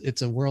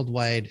 it's a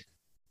worldwide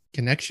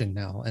connection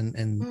now, and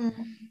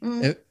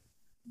it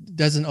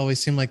doesn't always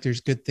seem like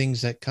there's good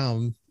things that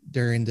come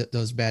during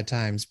those bad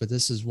times, but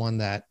this is one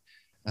that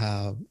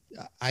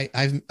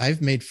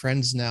I've made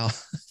friends now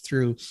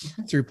through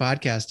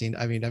podcasting.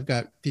 I mean, I've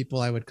got people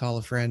I would call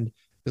a friend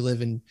who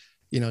live in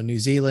New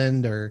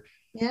Zealand or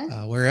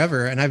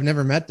wherever, and I've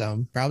never met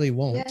them. Probably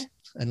won't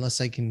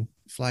unless I can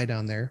fly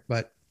down there.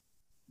 But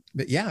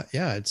yeah,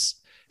 it's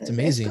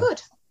amazing. It's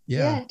good.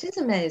 Yeah, it is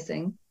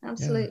amazing.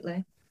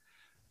 Absolutely.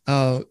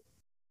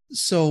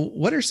 So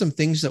what are some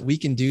things that we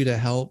can do to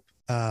help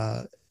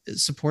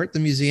support the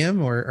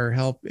museum or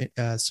help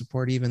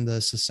support even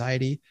the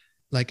society?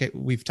 Like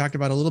we've talked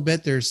about a little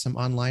bit, there's some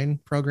online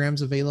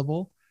programs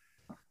available.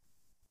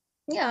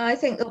 Yeah, I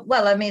think,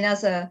 well, I mean,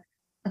 as a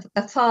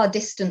far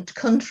distant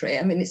country,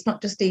 I mean, it's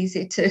not just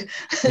easy to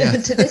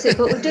to visit,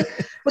 but we do.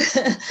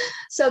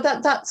 So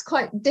that's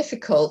quite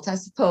difficult, I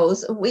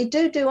suppose. We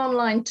do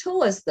online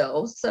tours,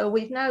 though. So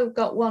we've now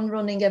got one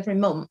running every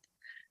month.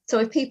 So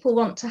if people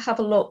want to have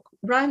a look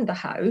round the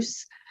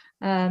house,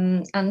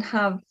 and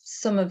have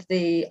some of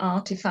the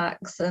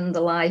artifacts and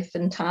the life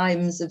and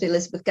times of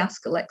Elizabeth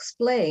Gaskell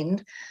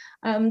explained,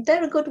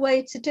 they're a good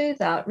way to do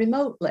that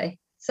remotely.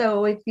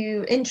 So if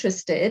you're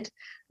interested,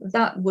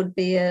 that would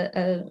be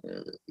a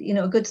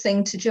good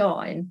thing to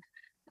join.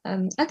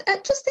 I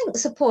just think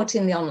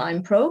supporting the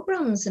online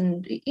programs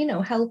and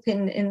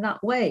helping in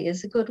that way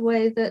is a good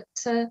way that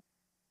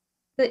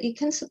you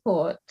can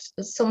support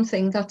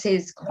something that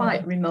is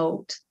quite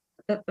remote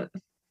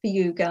for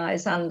you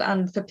guys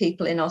and for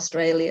people in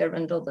Australia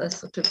and other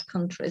sort of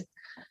countries.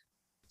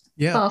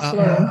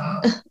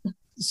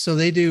 So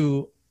they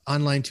do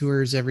online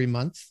tours every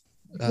month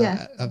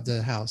of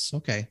the house.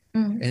 Okay.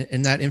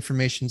 And that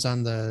information's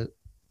on the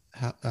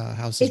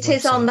house's It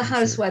is website, on the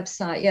house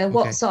website. Yeah.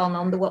 What's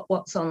on the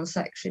what's on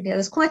section. Yeah,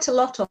 there's quite a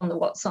lot on the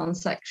what's on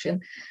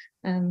section.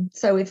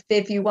 So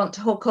if you want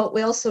to hook up,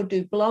 we also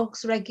do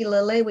blogs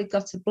regularly. We've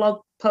got a blog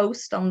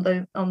post on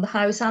the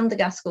house and the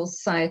Gaskell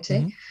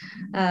Society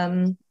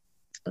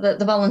that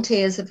the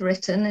volunteers have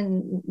written,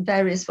 and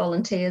various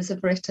volunteers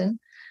have written.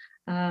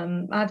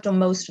 I've done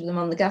most of them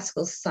on the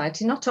Gaskell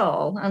Society, not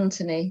all.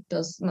 Anthony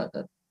does,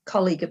 a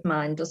colleague of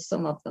mine does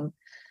some of them.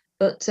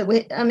 But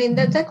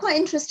they're quite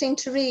interesting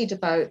to read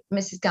about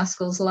Mrs.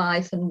 Gaskell's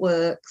life and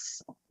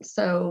works.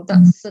 So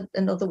that's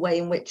another way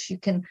in which you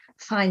can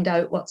find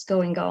out what's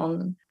going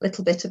on, a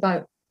little bit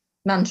about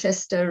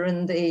Manchester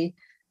and the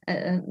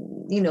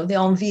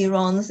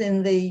environs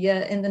in the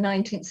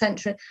 19th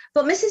century.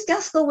 But Mrs.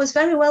 Gaskell was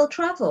very well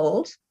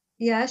travelled.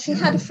 Yeah, she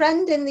had a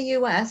friend in the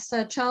US,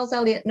 Charles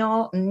Eliot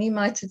Norton. You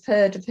might have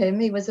heard of him.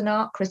 He was an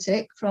art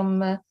critic from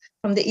the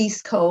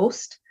East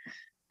Coast.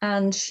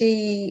 And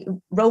she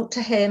wrote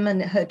to him,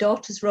 and her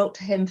daughters wrote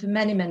to him for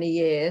many, many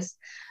years.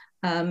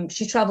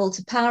 She travelled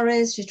to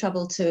Paris, she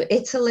travelled to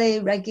Italy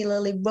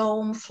regularly,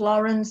 Rome,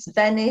 Florence,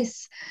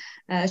 Venice.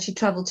 She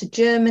travelled to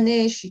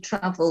Germany, she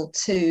travelled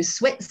to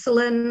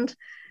Switzerland.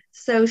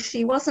 So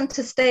she wasn't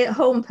a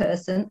stay-at-home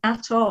person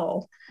at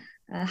all.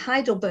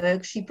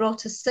 Heidelberg, she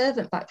brought a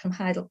servant back from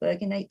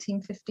Heidelberg in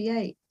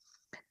 1858.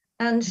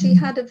 And she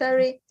had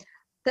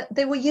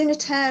they were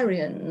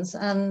Unitarians,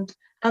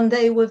 and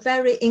they were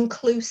very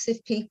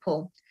inclusive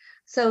people.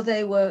 So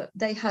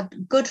they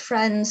had good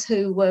friends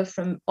who were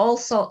from all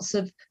sorts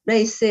of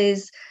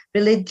races,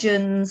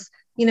 religions,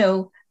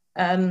 people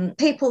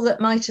that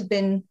might have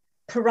been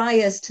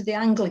pariahs to the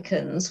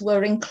Anglicans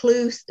were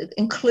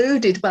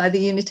included by the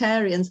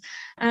Unitarians.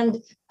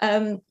 And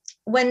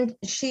when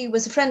she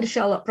was a friend of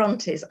Charlotte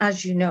Bronte's,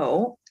 as you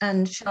know,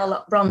 and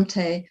Charlotte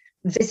Bronte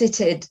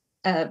visited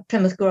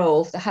Plymouth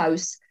Grove, the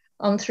house,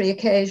 on 3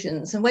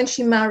 occasions. And when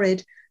she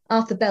married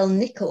Arthur Bell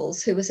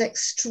Nichols, who was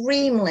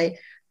extremely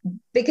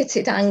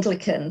bigoted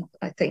Anglican,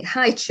 I think,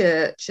 high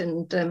church,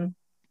 and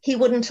he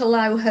wouldn't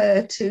allow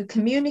her to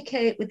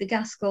communicate with the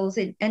Gaskells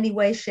in any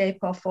way, shape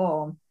or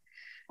form.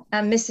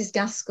 And Mrs.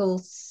 Gaskell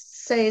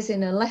says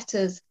in her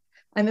letters,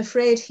 "I'm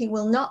afraid he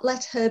will not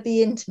let her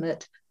be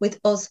intimate with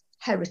us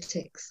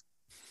heretics."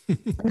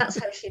 And that's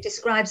how she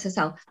describes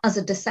herself, as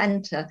a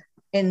dissenter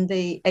in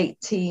the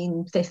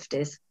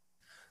 1850s.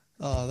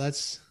 Oh,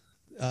 that's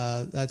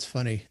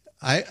funny.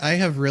 I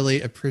have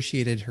really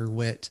appreciated her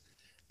wit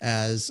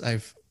as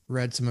I've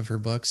read some of her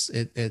books.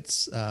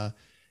 It's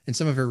in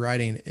some of her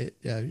writing.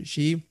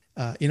 She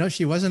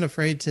wasn't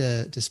afraid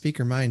to speak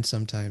her mind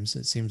sometimes,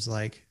 it seems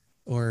like,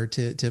 or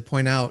to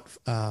point out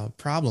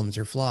problems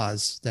or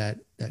flaws that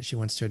she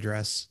wants to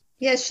address.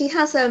 Yes, she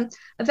has a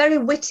very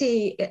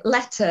witty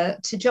letter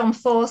to John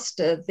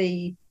Forster,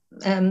 he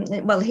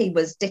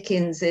was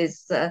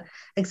Dickens's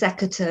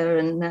executor,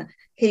 and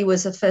he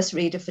was a first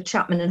reader for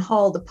Chapman and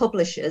Hall, the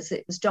publishers.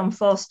 It was John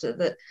Forster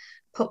that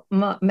put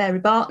Mary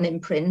Barton in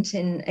print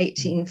in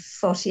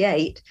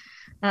 1848.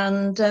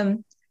 And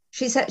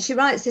she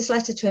writes this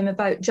letter to him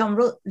about John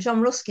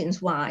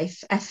Ruskin's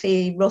wife,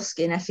 Effie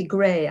Ruskin, Effie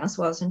Gray as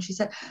was. And she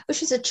said, "Oh,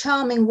 she's a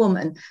charming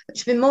woman, but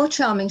she'd be more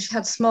charming. She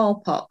had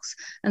smallpox."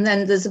 And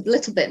then there's a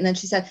little bit. And then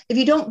she said, "If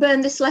you don't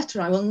burn this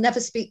letter, I will never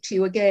speak to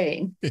you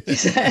again." She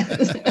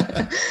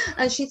said.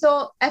 And she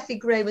thought Effie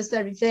Gray was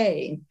very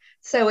vain.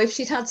 So if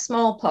she'd had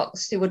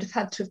smallpox, she would have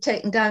had to have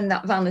taken down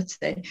that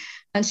vanity,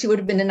 and she would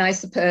have been a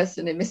nicer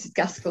person in Mrs.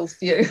 Gaskell's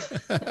view.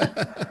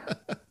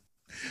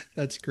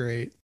 That's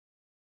great.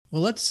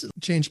 Well, let's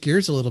change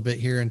gears a little bit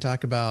here and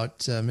talk about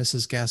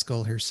Mrs.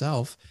 Gaskell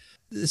herself.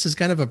 This is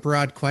kind of a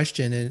broad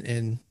question,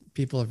 and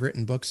people have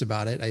written books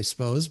about it, I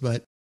suppose.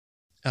 But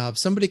if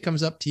somebody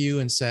comes up to you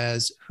and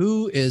says,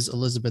 "Who is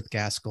Elizabeth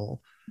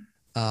Gaskell?"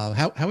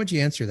 How would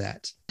you answer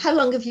that? How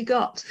long have you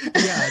got?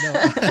 Yeah, I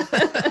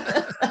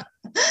know.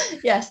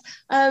 Yes.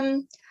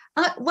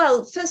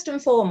 Well, first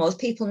and foremost,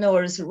 people know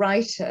her as a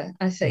writer,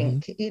 I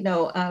think,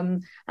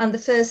 and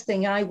the first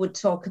thing I would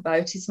talk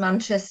about is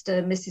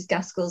Manchester, Mrs.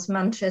 Gaskell's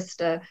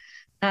Manchester,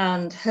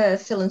 and her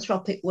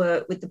philanthropic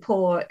work with the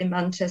poor in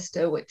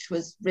Manchester, which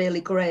was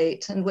really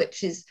great, and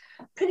which is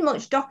pretty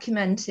much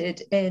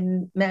documented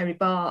in Mary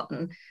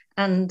Barton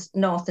and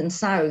North and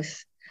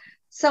South.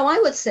 So I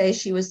would say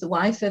she was the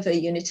wife of a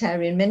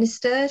Unitarian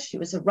minister, she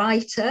was a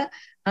writer,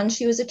 and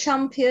she was a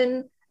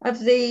champion of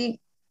the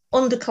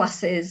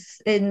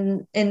underclasses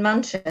in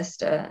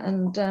Manchester,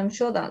 and I'm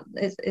sure that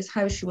is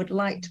how she would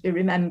like to be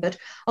remembered.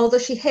 Although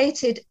she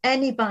hated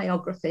any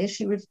biography,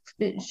 she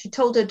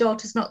told her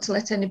daughters not to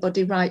let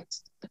anybody write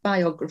a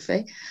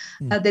biography.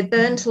 They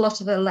burnt a lot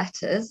of her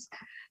letters.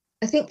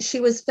 I think she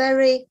was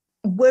very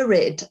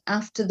worried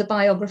after the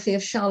biography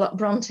of Charlotte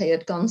Bronte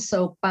had gone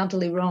so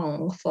badly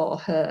wrong for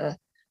her.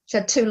 She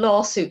had 2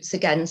 lawsuits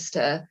against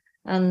her,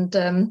 and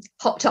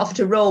hopped off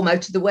to Rome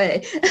out of the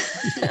way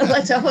and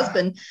let her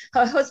husband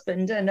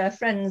and her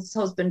friend's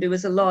husband, who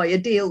was a lawyer,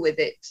 deal with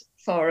it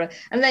for her,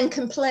 and then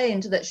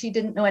complained that she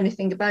didn't know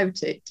anything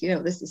about it.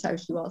 This is how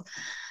she was.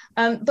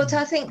 But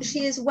I think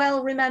she is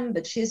well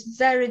remembered. She is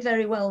very,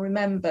 very well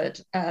remembered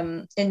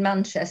in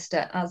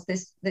Manchester as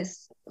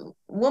this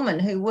woman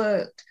who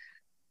worked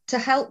to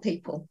help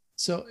people.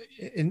 So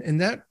in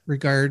that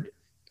regard,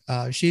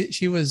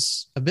 she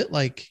was a bit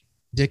like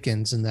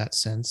Dickens in that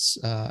sense.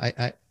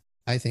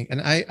 I think,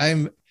 and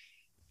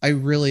I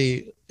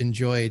really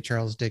enjoy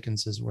Charles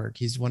Dickens's work.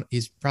 He's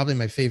probably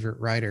my favorite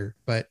writer,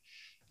 but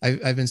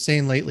I've been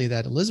saying lately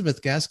that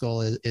Elizabeth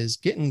Gaskell is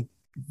getting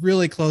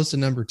really close to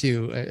number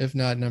 2, if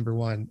not number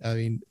 1. I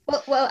mean,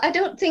 well, I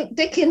don't think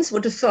Dickens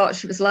would have thought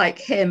she was like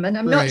him, and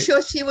I'm not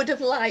sure she would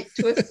have liked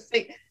to have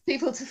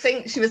people to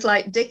think she was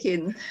like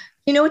Dickens.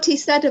 You know what he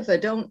said of her,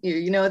 don't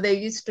you? They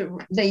used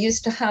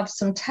to have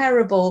some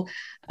terrible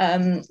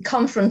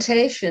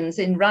confrontations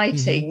in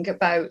writing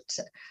about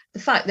the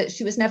fact that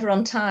she was never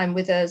on time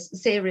with her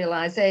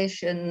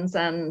serializations,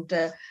 and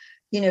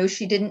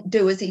she didn't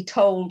do as he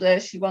told her.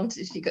 She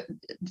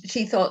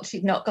thought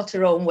she'd not got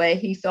her own way.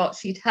 He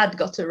thought had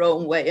got her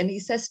own way. And he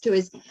says to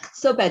his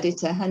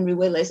sub-editor, Henry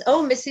Willis,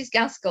 "Oh, Mrs.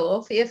 Gaskell,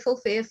 oh, fearful,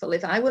 fearful.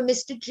 If I were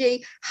Mr.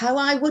 G, how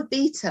I would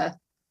beat her."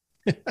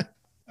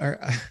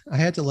 I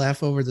had to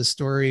laugh over the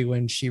story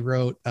when she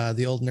wrote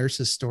the Old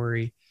Nurse's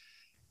Story,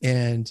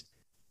 and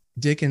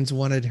Dickens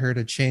wanted her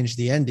to change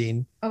the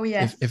ending. Oh,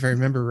 yeah. If I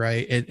remember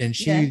right. And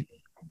she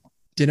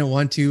didn't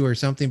want to or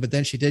something, but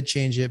then she did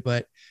change it,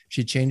 but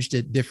she changed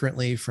it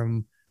differently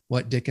from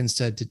what Dickens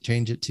said to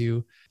change it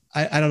to.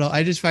 I don't know.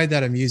 I just find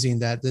that amusing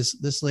that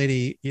this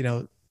lady,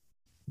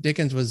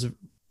 Dickens was a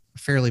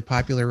fairly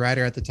popular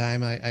writer at the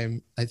time.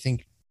 I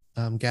think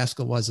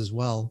Gaskell was as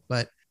well,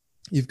 but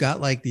you've got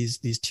like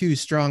these 2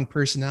 strong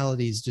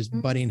personalities just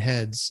butting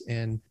heads.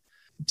 And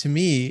to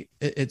me,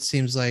 it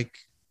seems like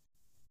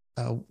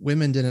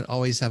women didn't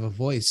always have a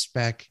voice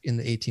back in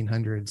the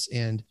 1800s,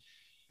 and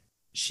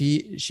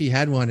she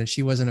had one, and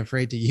she wasn't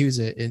afraid to use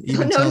it. And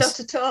even not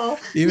at all.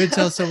 Even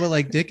tell someone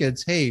like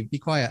Dickens, "Hey, be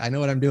quiet. I know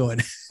what I'm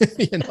doing."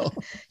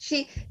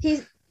 She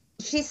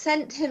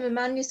sent him a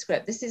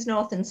manuscript. This is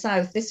North and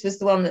South. This was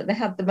the one that they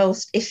had the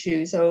most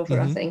issues over,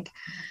 I think.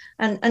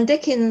 And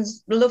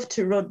Dickens loved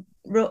to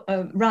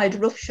ride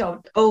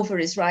roughshod over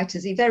his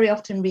writers. He very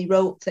often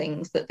rewrote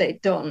things that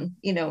they'd done,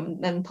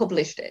 and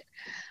published it.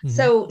 Mm-hmm.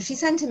 So she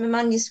sent him a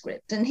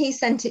manuscript, and he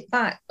sent it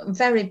back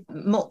very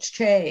much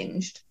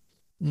changed.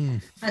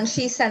 And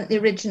she sent the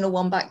original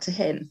one back to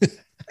him.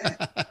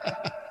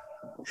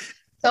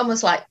 It's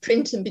almost like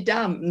print and be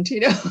damned,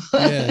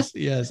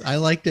 Yes. I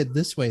liked it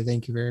this way.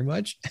 Thank you very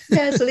much.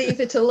 Yes, leave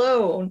it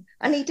alone.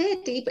 And he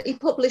did. He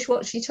published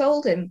what she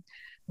told him.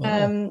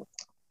 Wow.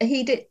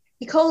 He did.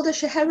 He called her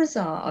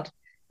Scheherazade,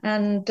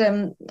 and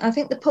I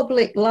think the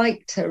public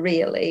liked her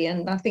really,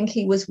 and I think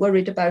he was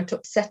worried about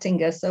upsetting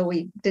her, so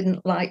he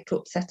didn't like to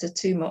upset her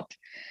too much.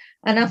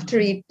 And after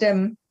he'd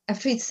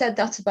said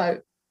that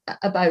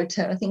about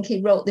her, I think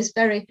he wrote this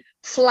very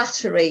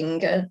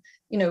flattering,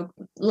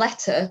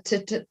 letter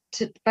to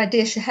by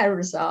dear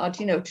Scheherazade,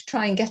 to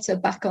try and get her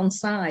back on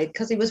side,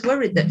 because he was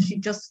worried that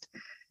she'd just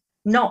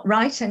not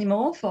write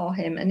anymore for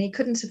him, and he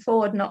couldn't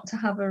afford not to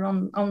have her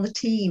on the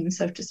team,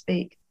 so to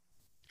speak.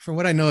 From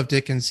what I know of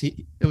Dickens,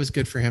 it was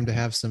good for him to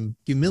have some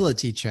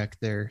humility check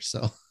there.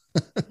 So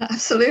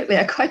absolutely,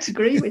 I quite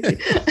agree with you.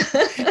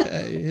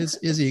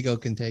 His ego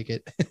can take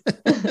it.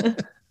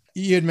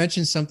 You had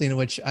mentioned something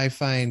which I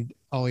find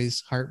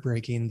always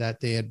heartbreaking, that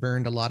they had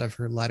burned a lot of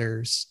her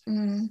letters.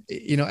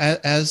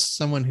 As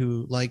someone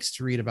who likes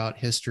to read about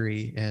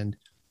history and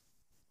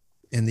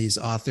these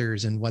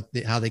authors and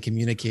how they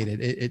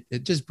communicated,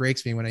 it just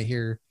breaks me when I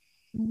hear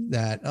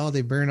that,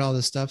 they burned all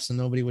this stuff so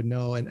nobody would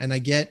know. And I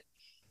get,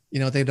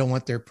 they don't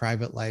want their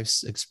private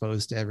lives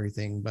exposed to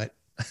everything, but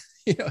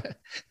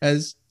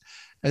as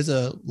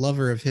a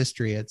lover of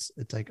history, it's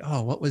like,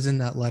 what was in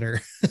that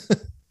letter?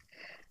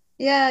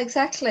 Yeah,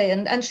 exactly.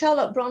 And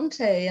Charlotte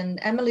Bronte and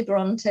Emily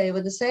Bronte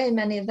were the same.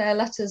 Many of their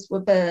letters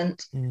were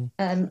burnt.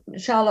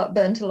 Charlotte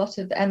burnt a lot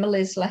of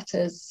Emily's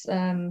letters,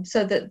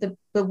 so that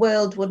the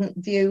world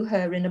wouldn't view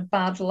her in a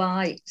bad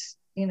light.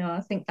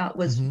 I think that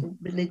was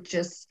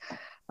religious,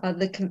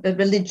 the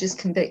religious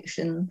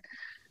conviction.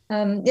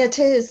 It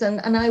is.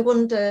 And I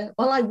wonder,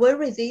 I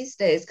worry these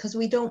days because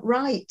we don't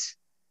write.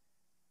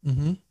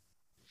 And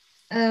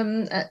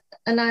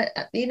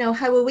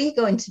how are we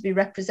going to be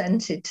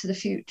represented to the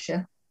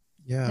future?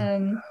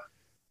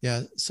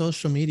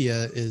 Social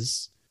media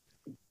is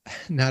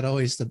not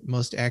always the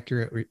most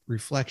accurate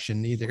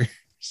reflection either.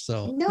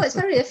 So no, it's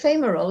very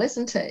ephemeral,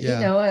 isn't it?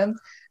 I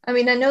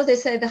know they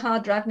say the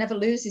hard drive never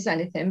loses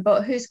anything,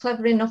 but who's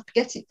clever enough to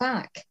get it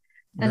back?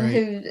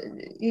 And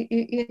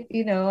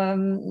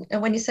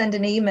and when you send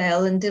an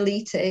email and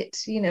delete it,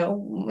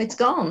 it's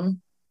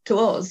gone to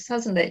us,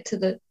 hasn't it?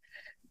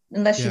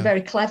 Unless you're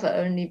very clever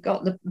and you've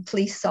got the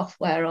police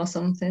software or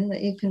something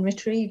that you can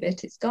retrieve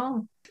it, it's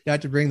gone.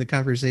 Not to bring the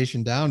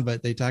conversation down,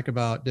 but they talk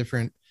about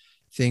different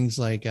things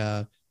like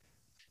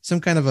some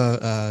kind of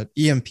a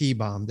EMP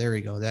bomb. There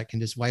we go. That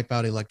can just wipe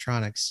out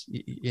electronics.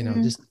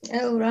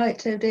 Oh,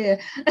 right. Oh, dear.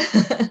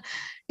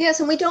 Yes,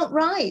 and we don't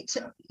write.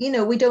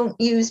 We don't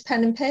use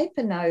pen and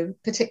paper now,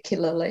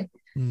 particularly,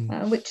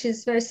 which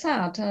is very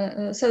sad.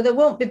 So there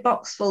won't be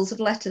boxfuls of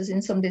letters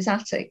in somebody's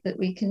attic that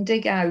we can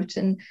dig out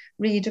and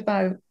read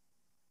about.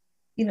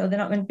 They're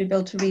not going to be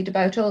able to read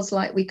about us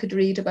like we could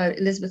read about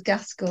Elizabeth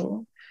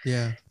Gaskell.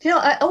 Yeah.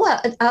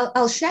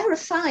 I'll share a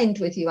find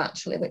with you,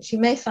 actually, which you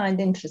may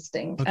find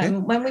interesting. Okay.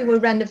 When we were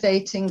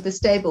renovating the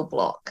stable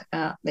block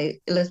at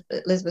the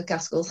Elizabeth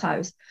Gaskell's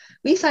house,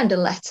 we found a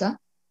letter.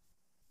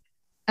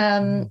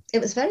 It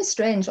was a very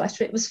strange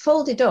letter. It was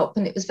folded up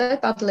and it was very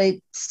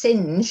badly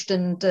singed,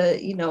 and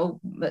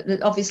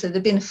obviously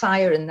there'd been a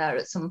fire in there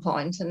at some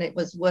point, and it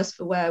was worse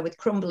for wear with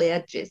crumbly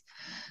edges.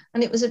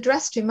 And it was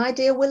addressed to my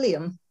dear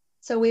William.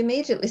 So we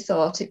immediately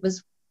thought it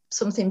was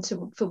something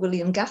for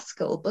William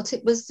Gaskell, but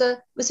it was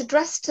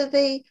addressed to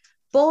the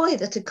boy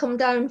that had come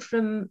down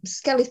from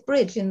Skelliff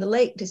Bridge in the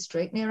Lake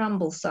District near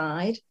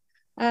Ambleside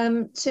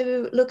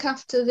to look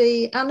after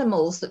the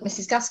animals that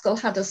Mrs. Gaskell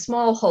had a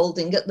small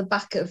holding at the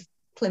back of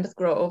Plymouth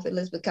Grove,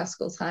 Elizabeth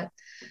Gaskell's house.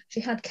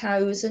 She had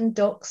cows and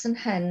ducks and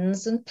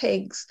hens and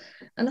pigs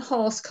and a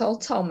horse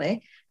called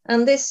Tommy.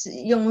 And this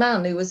young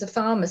man, who was a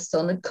farmer's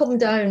son, had come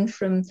down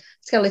from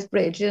Skelliff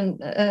Bridge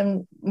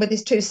and with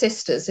his two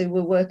sisters who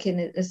were working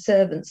as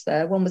servants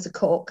there. One was a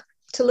cook,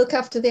 to look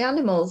after the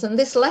animals. And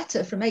this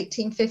letter from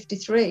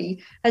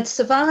 1853 had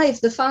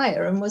survived the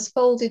fire and was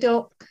folded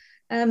up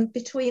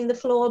between the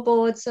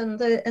floorboards and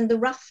the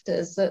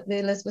rafters at the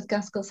Elizabeth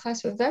Gaskell's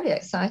house. We're very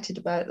excited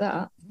about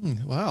that.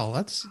 Wow,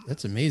 that's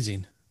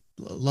amazing.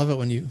 Love it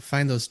when you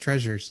find those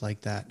treasures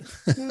like that.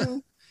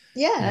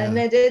 And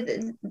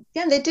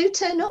they do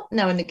turn up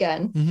now and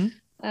again.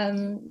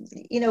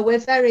 We're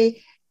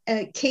very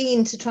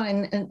keen to try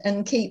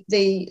and keep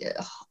the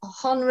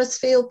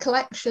Honorsfield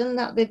collection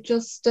that they've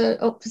just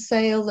up for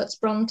sale. That's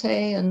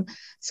Bronte and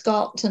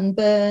Scott and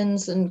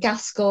Burns and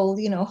Gaskell,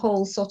 a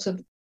whole sort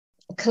of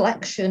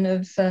collection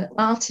of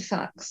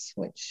artifacts,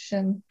 which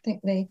I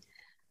think the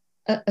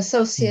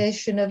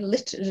Association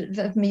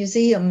of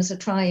Museums are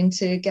trying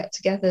to get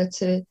together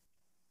to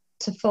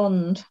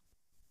fund.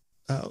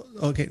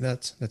 Okay,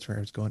 that's where I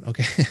was going.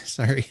 Okay,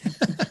 sorry.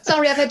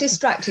 Sorry if I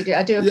distracted you.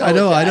 I do apologize.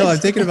 I know. I'm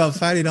thinking about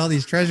finding all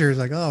these treasures.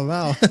 Like, oh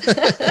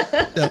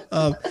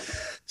wow.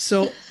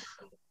 So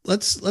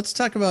let's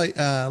talk about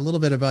a little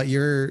bit about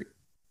your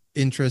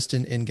interest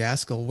in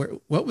Gaskell.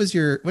 What's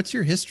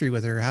your history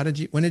with her?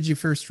 When did you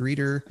first read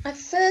her? I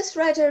first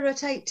read her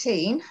at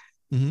 18.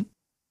 Mm-hmm.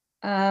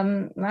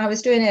 I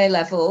was doing A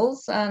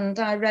levels and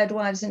I read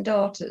Wives and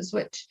Daughters,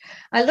 which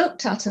I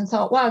looked at and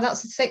thought, wow,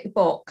 that's a thick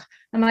book.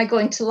 Am I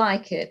going to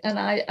like it? And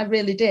I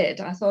really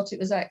did. I thought it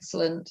was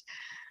excellent.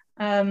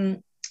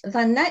 The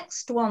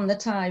next one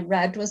that I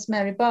read was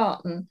Mary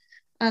Barton.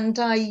 And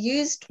I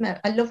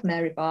love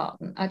Mary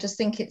Barton. I just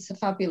think it's a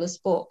fabulous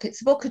book.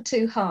 It's a book of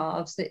two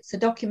halves. It's a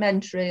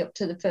documentary up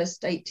to the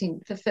first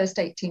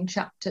 18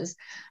 chapters.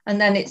 And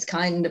then it's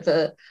kind of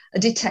a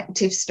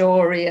detective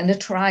story and a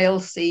trial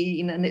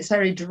scene. And it's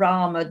very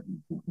drama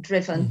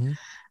driven,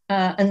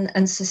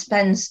 and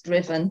suspense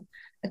driven,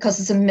 because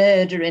there's a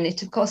murder in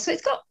it, of course. So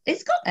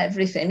it's got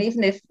everything,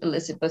 even if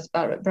Elizabeth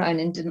Barrett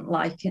Browning didn't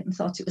like it and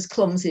thought it was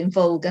clumsy and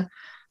vulgar.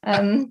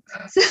 So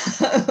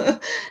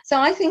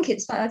I think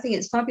it's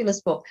a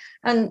fabulous book,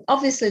 and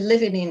obviously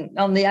living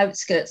on the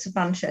outskirts of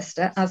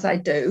Manchester, as I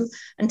do,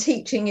 and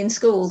teaching in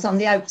schools on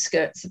the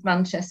outskirts of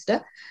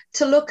Manchester,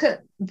 to look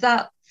at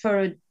that for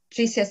a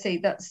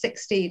GCSE, that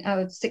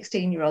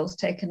 16-year-olds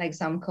take an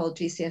exam called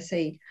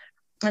GCSE,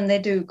 and they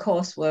do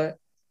coursework,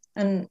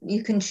 and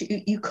you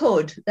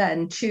could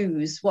then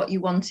choose what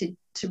you wanted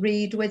to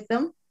read with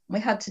them. We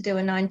had to do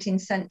a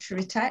 19th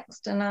century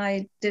text, and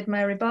I did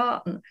Mary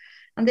Barton.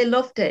 And they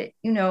loved it,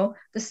 the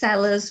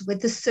cellars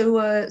with the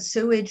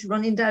sewage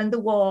running down the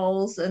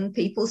walls and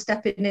people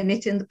stepping in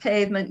it in the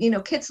pavement.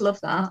 Kids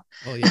love that.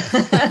 Oh, yeah.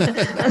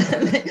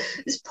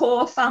 This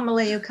poor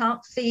family who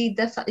can't feed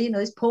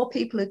these poor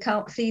people who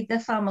can't feed their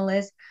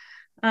families.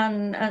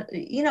 And,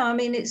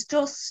 it's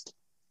just,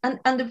 and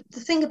the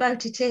thing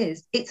about it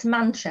is, it's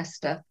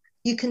Manchester.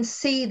 You can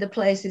see the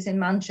places in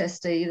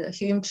Manchester. The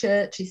Hume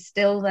Church is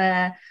still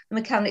there. The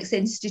Mechanics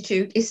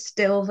Institute is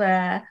still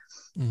there.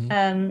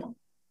 Mm-hmm.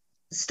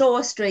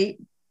 Store Street,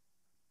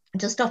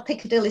 just off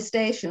Piccadilly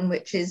Station,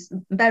 which is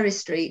Berry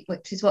Street,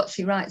 which is what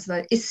she writes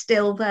about, is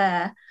still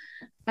there.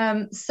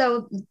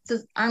 So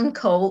the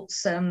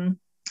Ancoats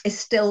is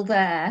still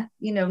there.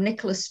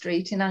 Nicholas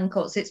Street in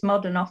Ancoats, it's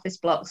modern office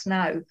blocks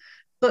now.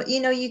 But,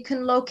 you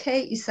can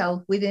locate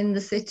yourself within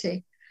the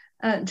city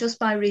just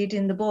by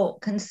reading the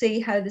book and see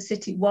how the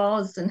city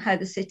was and how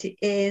the city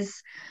is.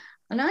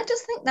 And I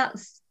just think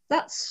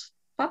that's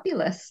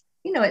fabulous.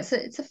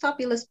 It's a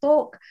fabulous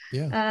book.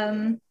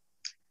 Yeah.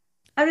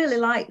 I really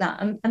like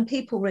that, and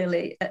people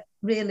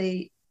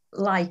really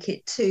like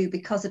it too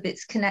because of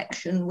its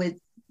connection with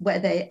where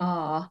they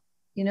are,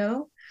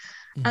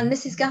 Mm-hmm. And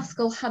Mrs.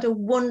 Gaskell had a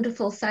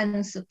wonderful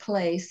sense of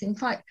place. In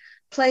fact,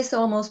 place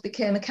almost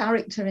became a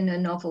character in her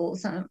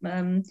novels.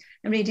 I'm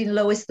reading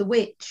Lois the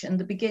Witch, and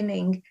the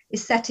beginning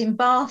is set in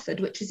Barford,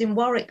 which is in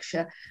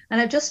Warwickshire. And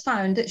I just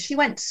found that she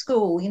went to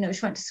school, she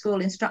went to school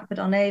in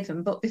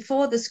Stratford-on-Avon, but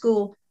before the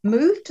school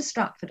moved to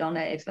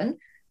Stratford-on-Avon,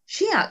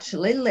 she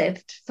actually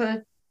lived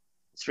for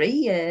 3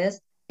 years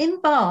in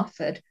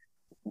Barford,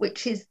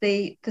 which is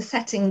the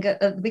setting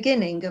at the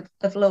beginning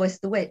of Lois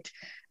the Witch.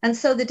 And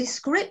so the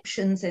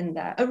descriptions in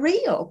there are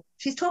real.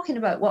 She's talking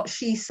about what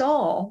she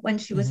saw when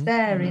she was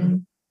there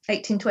in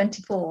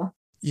 1824.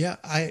 Yeah,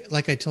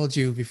 like I told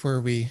you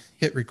before we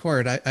hit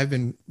record, I've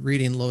been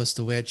reading Lois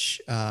the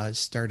Witch. I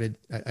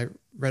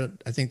read,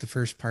 I think, the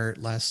first part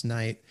last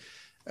night.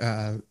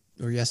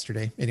 Or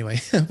yesterday anyway,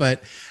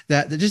 but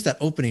that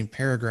opening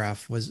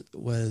paragraph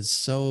was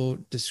so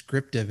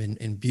descriptive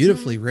and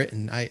beautifully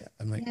written.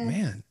 I'm like,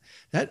 man,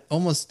 that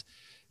almost,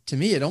 to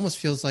me, it almost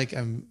feels like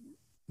I'm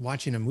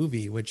watching a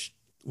movie, which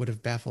would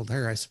have baffled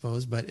her, I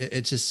suppose, but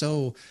it's just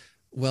so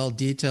well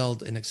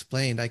detailed and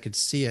explained. I could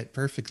see it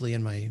perfectly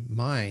in my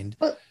mind.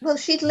 Well,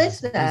 she'd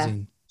lived there.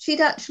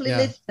 She'd actually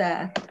lived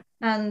there.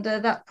 And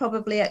that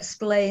probably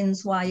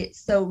explains why it's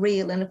so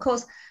real. And of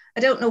course, I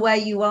don't know where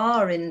you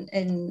are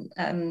in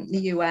the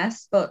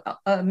US, but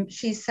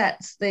she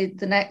sets the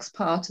next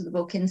part of the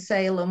book in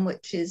Salem,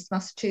 which is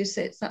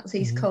Massachusetts. That's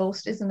East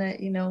Coast, isn't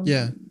it?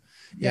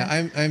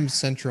 Yeah. I'm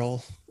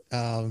central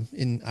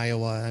in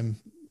Iowa. I'm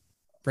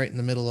right in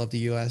the middle of the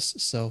US,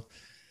 so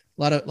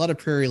a lot of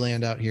prairie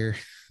land out here.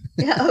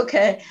 Yeah.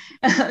 Okay.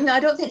 No, I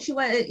don't think she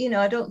went.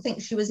 I don't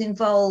think she was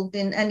involved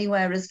in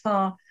anywhere as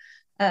far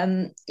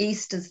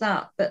east as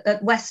that, but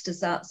west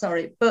as that,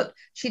 sorry. But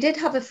she did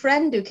have a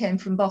friend who came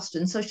from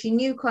Boston, so she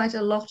knew quite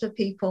a lot of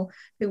people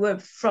who were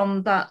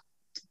from that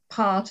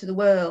part of the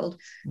world.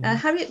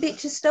 Harriet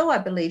Beecher Stowe, I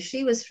believe,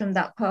 she was from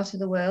that part of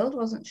the world,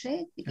 wasn't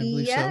she?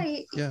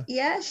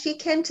 Yeah, she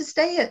came to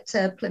stay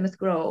at Plymouth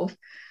Grove.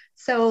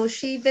 So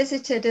she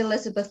visited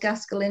Elizabeth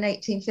Gaskell in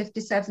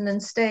 1857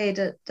 and stayed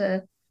at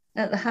the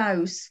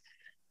house.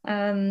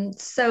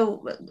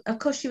 So of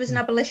course she was an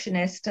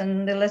abolitionist,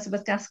 and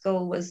Elizabeth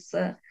Gaskell was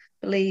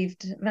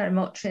believed very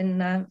much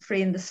in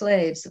freeing the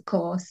slaves, of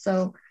course.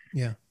 So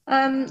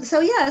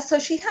so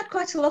she had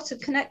quite a lot of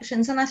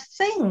connections, and I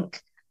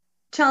think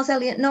Charles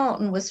Eliot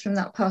Norton was from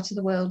that part of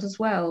the world as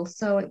well.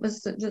 So it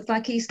was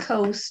like East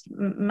Coast,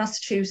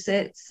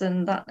 Massachusetts,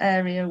 and that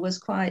area was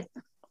quite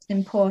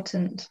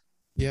important.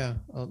 Yeah,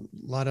 a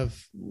lot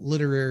of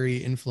literary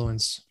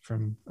influence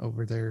from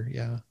over there.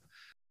 Yeah.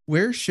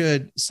 Where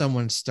should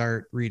someone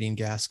start reading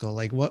Gaskell?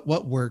 Like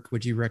what work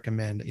would you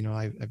recommend?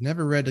 I've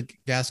never read a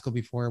Gaskell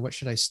before. What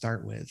should I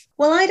start with?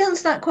 Well, I'd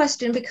answer that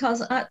question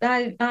because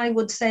I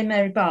would say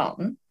Mary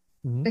Barton,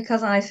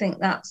 because I think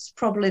that's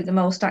probably the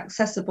most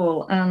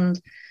accessible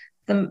and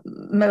the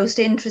most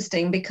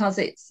interesting, because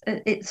it's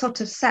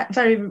sort of set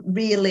very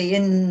really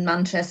in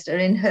Manchester,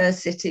 in her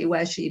city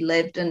where she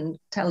lived, and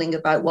telling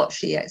about what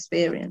she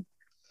experienced.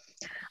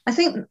 I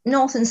think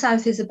North and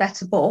South is a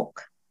better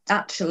book.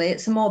 Actually,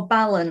 it's a more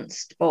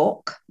balanced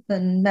book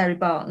than Mary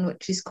Barton,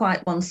 which is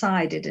quite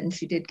one-sided, and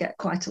she did get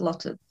quite a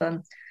lot of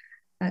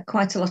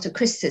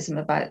criticism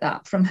about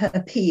that from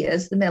her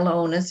peers, the mill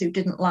owners, who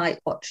didn't like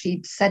what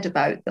she'd said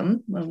about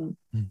them.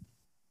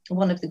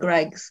 One of the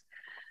Gregs,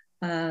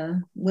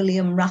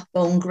 William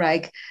Rathbone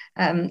Gregg,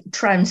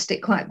 trounced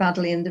it quite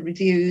badly in the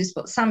reviews,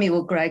 but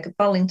Samuel Gregg of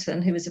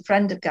Bollington, who was a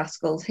friend of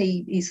Gaskell's,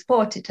 he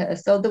supported her.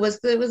 So there was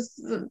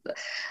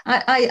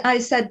I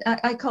said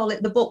I call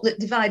it the book that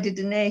divided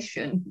a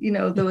nation.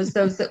 There was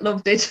those that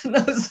loved it and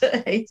those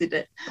that hated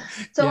it.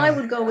 So yeah. I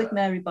would go with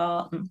Mary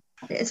Barton.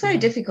 It's very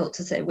difficult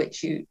to say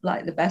which you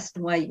like the best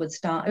and where you would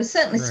start. I would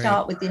certainly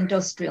start with the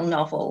industrial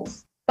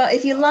novels, but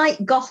if you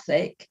like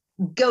Gothic,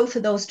 go for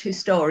those two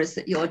stories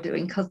that you're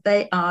doing, because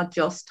they are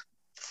just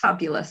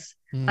fabulous.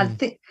 I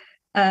think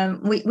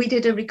we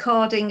did a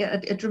recording,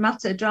 a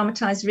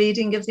dramatized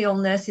reading of The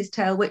Old Nurse's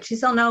Tale, which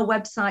is on our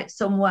website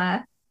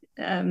somewhere,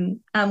 and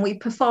we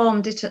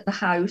performed it at the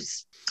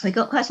house. We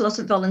got quite a lot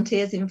of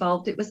volunteers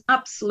involved. It was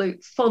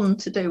absolute fun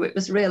to do. It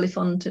was really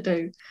fun to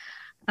do.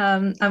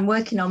 I'm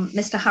working on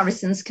Mr.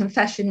 Harrison's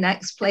Confession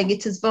next, playing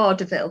it as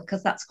Vaudeville,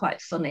 because that's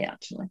quite funny,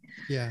 actually.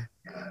 Yeah.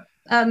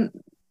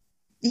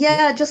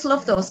 Yeah, I just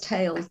love those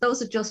tales.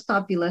 Those are just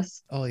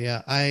fabulous. Oh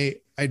yeah,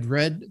 I'd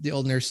read The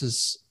Old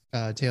Nurse's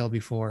Tale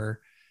before,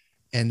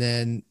 and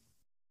then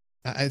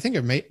I think I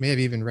may have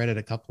even read it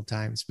a couple of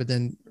times. But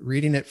then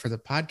reading it for the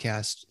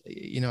podcast,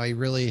 I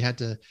really had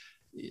to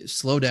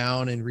slow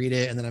down and read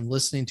it, and then I'm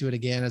listening to it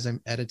again as I'm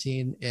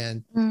editing,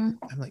 and I'm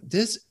like,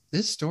 this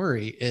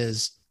story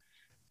is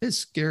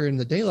scaring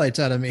the daylights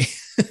out of me.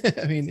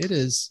 I mean, it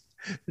is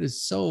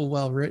so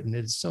well written.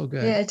 It's so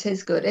good. Yeah, it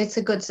is good. It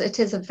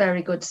is a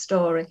very good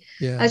story.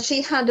 Yeah.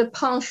 She had a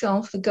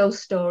penchant for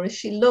ghost stories.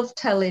 She loved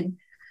telling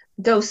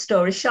ghost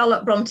stories.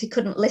 Charlotte Bronte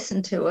couldn't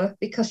listen to her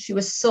because she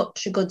was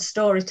such a good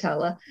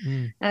storyteller.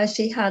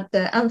 She had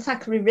Anne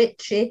Thackeray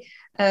Ritchie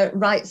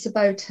writes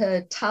about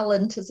her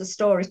talent as a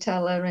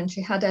storyteller, and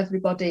she had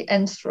everybody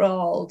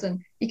enthralled.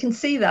 And you can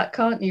see that,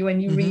 can't you,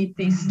 when you read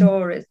these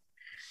stories?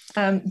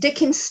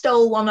 Dickens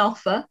stole one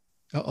off her.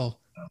 Uh-oh.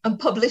 And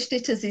published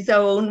it as his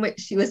own, which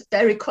she was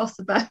very cross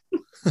about.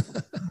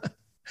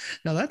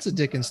 Now that's a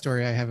Dickens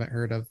story I haven't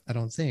heard of, I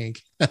don't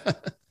think.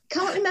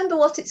 Can't remember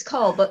what it's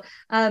called, but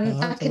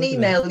I can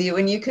email you,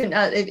 and you can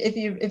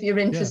if you're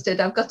interested.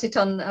 Yeah. I've got it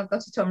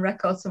on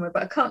record somewhere,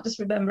 but I can't just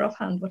remember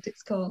offhand what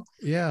it's called.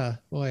 Yeah,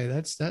 boy,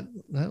 that's that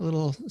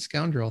little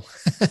scoundrel.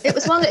 It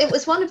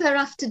was one of her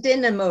after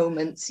dinner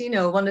moments,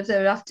 one of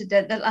her after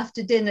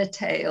dinner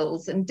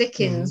tales, and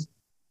Dickens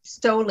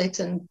stole it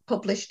and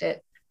published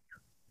it.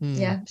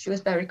 Yeah, she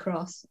was very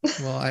cross.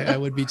 Well, I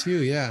would be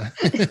too. Yeah.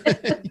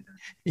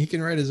 He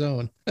can write his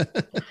own.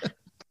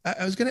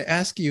 I was going to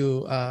ask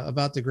you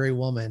about The Gray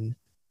Woman,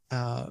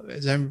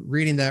 as I'm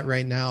reading that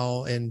right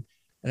now, and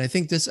I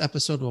think this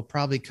episode will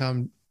probably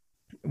come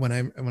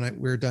when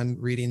we're done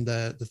reading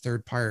the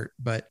third part.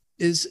 But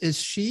is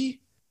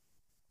she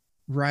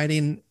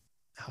writing?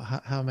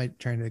 How am I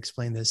trying to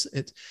explain this?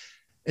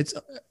 It's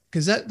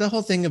because the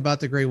whole thing about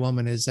The Gray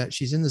Woman is that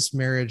she's in this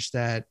marriage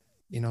that,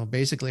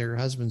 basically her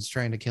husband's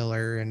trying to kill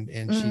her,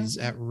 and she's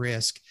at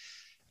risk.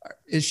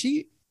 Is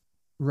she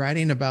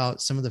writing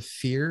about some of the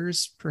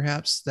fears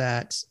perhaps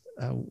that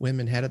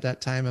women had at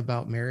that time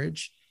about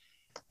marriage,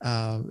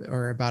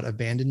 or about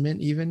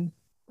abandonment even?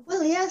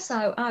 Well, yes,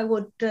 I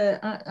would.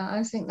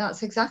 I think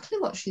that's exactly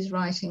what she's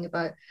writing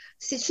about.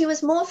 See, she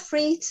was more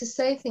free to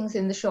say things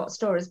in the short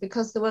stories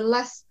because there were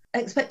less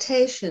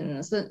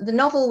expectations. The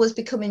novel was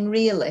becoming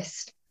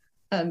realist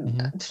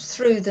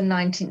through the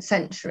 19th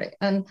century.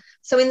 And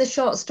so in the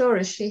short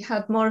stories, she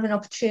had more of an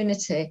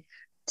opportunity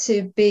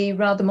to be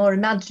rather more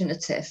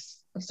imaginative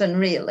than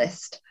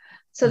realist.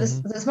 So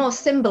there's more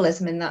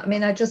symbolism in that. I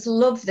mean, I just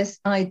love this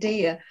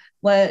idea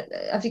where,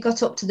 have you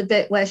got up to the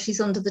bit where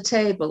she's under the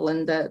table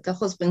and the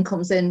husband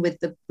comes in with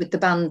the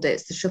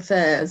bandits, the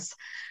chauffeurs,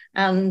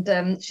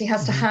 and she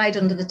has to hide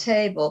under the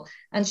table,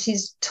 and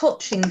she's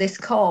touching this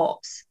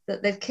corpse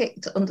that they've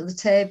kicked under the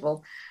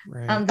table.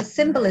 Right. And the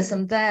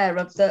symbolism there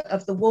of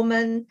the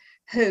woman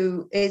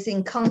who is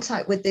in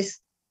contact with this,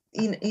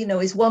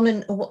 is one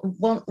and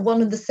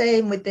the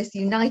same with this,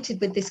 united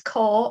with this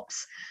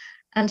corpse.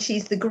 And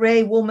she's the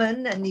grey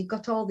woman, and you've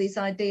got all these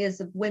ideas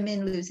of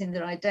women losing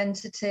their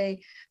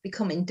identity,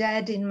 becoming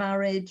dead in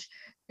marriage.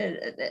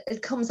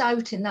 it comes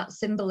out in that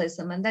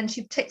symbolism. And then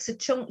she takes a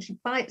chunk, she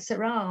bites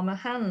her arm, her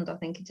hand, I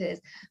think it is,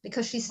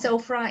 because she's so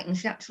frightened.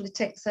 She actually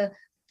takes a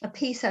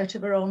piece out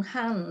of her own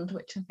hand,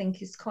 which I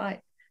think is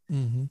quite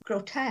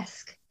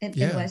grotesque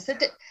in a way.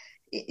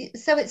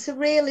 So it's a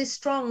really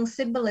strong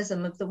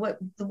symbolism of the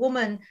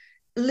woman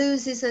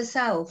loses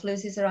herself,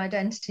 loses her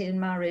identity in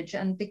marriage,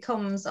 and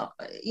becomes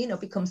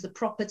the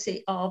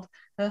property of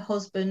her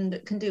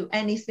husband, can do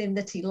anything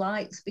that he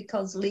likes,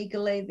 because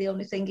legally the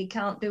only thing he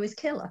can't do is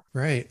kill her.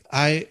 Right.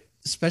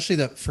 Especially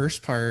that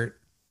first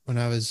part, when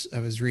I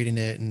was reading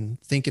it and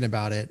thinking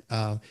about it,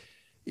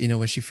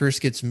 when she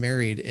first gets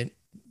married, and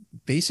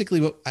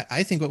basically what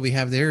I think what we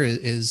have there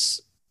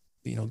is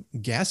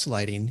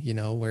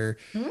gaslighting, where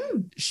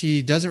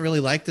she doesn't really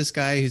like this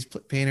guy who's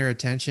paying her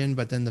attention,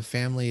 but then the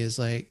family is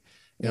like,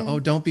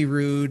 oh, don't be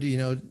rude,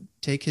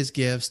 take his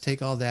gifts,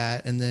 take all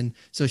that. And then,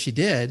 so she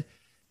did.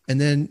 And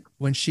then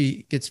when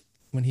he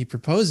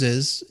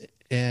proposes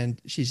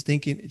and she's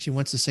thinking she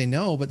wants to say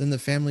no, but then the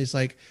family's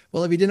like,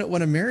 well, if you didn't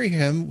want to marry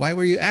him, why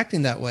were you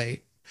acting that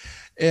way?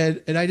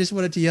 And I just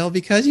wanted to yell,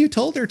 because you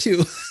told her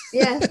to.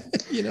 Yeah.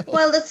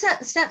 Well, the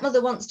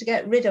stepmother wants to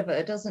get rid of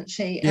her, doesn't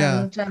she?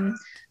 Yeah.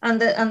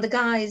 And the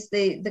guys,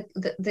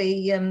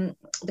 the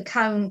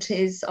count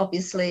is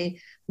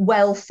obviously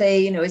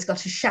wealthy. He's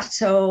got a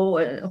chateau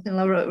up in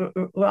La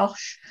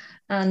Roche,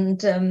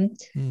 and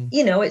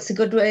it's a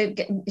good way.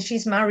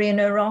 She's marrying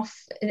her off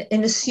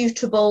in a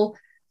suitable,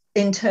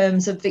 in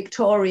terms of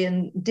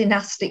Victorian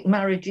dynastic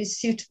marriages,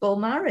 suitable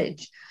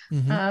marriage.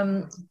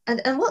 And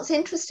what's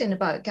interesting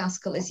about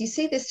Gaskell is you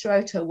see this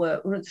throughout her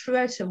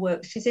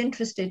work. She's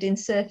interested in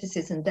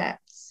surfaces and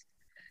depths.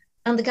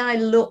 And the guy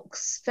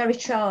looks very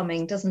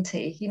charming, doesn't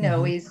he?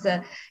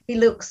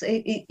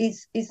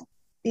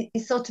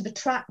 He's sort of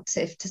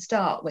attractive to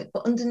start with,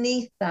 but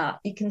underneath that,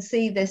 you can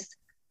see there's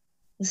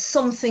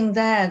something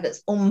there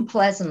that's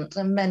unpleasant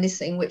and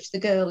menacing, which the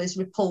girl is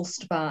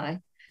repulsed by.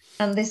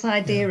 And this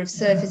idea of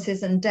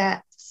surfaces and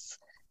depths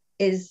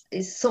is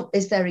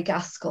very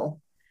Gaskell.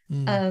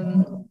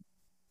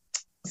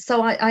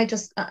 So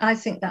I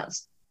think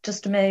that's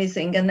just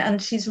amazing,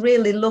 and she's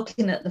really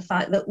looking at the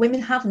fact that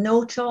women have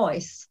no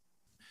choice.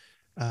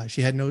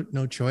 She had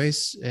no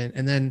choice,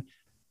 and then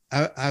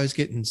I was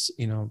getting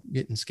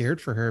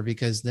scared for her,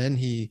 because then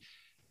he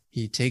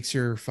takes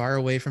her far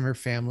away from her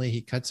family.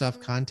 He cuts off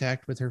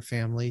contact with her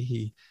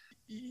family.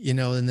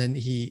 And then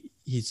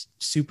he's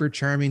super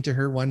charming to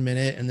her one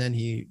minute, and then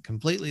he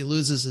completely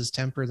loses his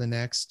temper the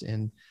next.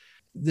 And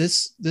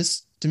this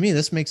to me,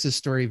 this makes this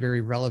story very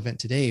relevant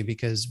today,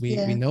 because we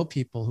know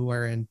people who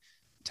are in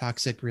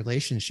toxic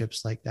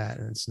relationships like that,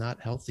 and it's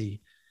not healthy,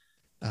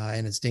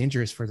 and it's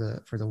dangerous for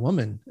the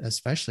woman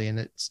especially. And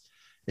it's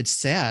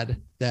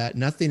sad that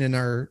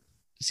nothing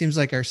seems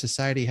like our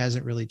society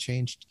hasn't really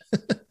changed.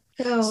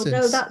 No,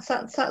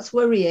 that's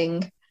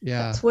worrying.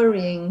 Yeah, that's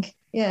worrying.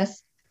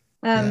 Yes.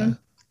 I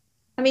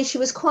mean, she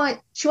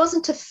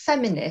wasn't a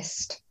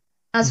feminist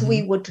as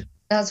we would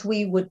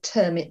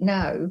term it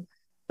now,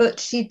 but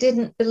she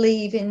didn't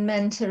believe in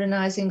men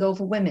tyrannizing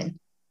over women.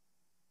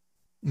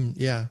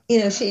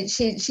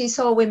 She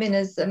saw women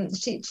as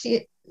she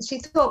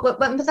thought,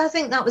 but I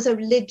think that was a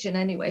religion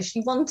anyway.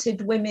 She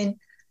wanted women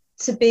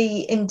to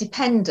be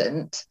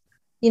independent,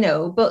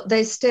 but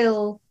they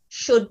still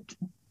should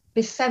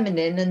be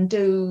feminine and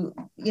do,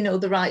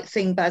 the right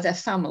thing by their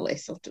family.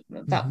 Sort of,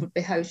 that would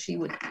be how she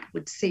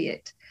would see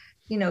it.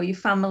 Your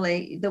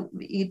family,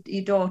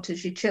 your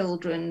daughters, your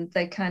children,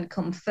 they kind of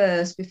come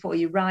first before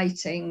your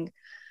writing.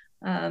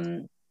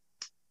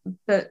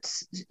 But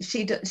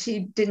she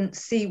didn't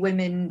see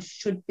women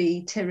should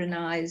be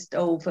tyrannized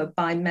over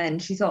by men.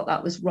 She thought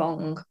that was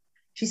wrong.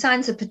 She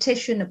signs a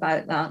petition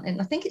about that,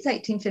 and I think it's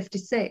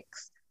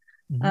 1856,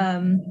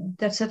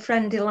 that her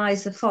friend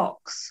Eliza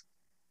Fox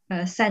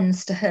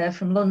sends to her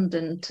from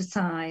London to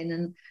sign.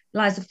 And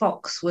Eliza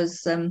Fox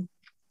was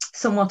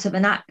somewhat of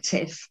an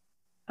active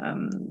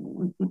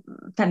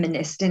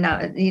feminist in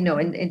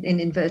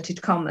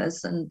inverted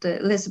commas, and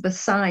Elizabeth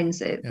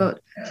signs it, but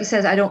she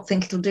says, I don't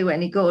think it'll do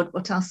any good,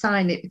 but I'll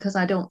sign it because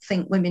I don't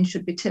think women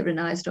should be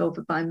tyrannized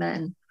over by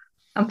men.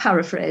 I'm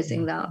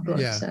paraphrasing that, but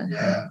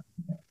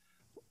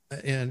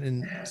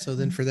and so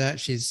then for that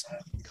she's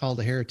called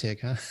a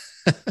heretic, huh?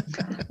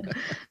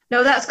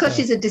 No, that's because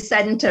she's a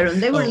dissenter,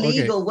 and they were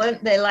legal,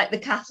 weren't they? Like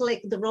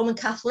the Roman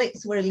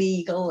Catholics were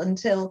illegal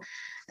until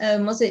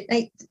was it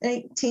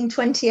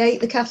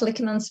 1828, the Catholic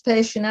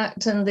Emancipation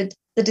Act, and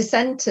the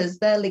dissenters,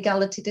 their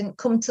legality didn't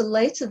come till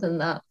later than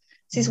that.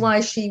 This is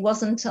why she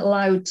wasn't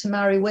allowed to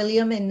marry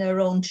William in her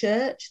own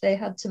church. They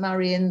had to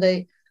marry in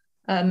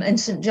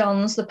St.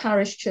 John's, the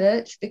parish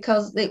church,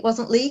 because it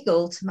wasn't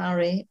legal to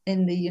marry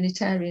in the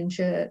Unitarian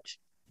church.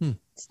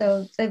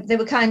 So they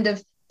were kind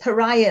of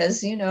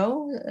pariahs, He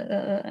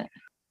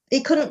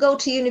couldn't go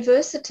to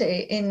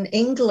university in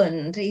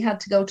England. He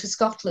had to go to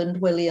Scotland,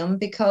 William,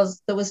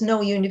 because there was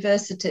no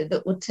university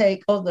that would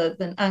take other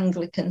than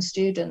Anglican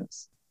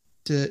students.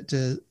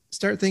 To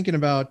start thinking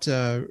about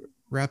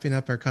wrapping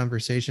up our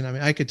conversation. I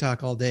mean, I could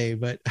talk all day,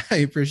 but I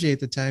appreciate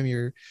the time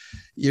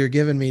you're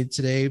giving me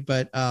today.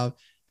 But I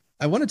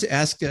wanted to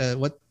ask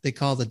what they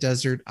call the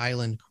desert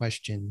island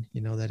question.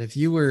 You know, that if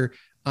you were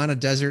on a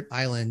desert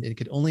island, it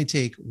could only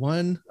take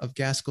one of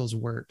Gaskell's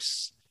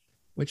works,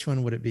 which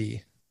one would it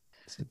be?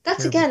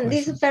 That's again,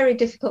 these are very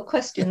difficult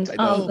questions,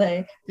 aren't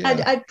they?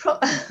 Yeah.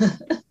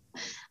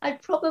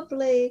 I'd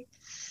probably,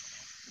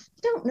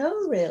 don't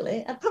know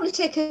really. I'd probably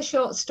take her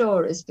short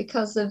stories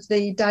because of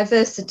the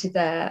diversity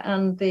there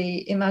and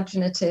the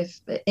imaginative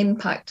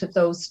impact of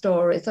those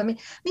stories. I mean,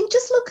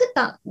 just look at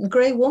that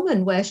Grey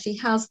Woman where she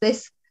has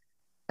this,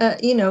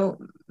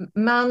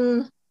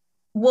 man,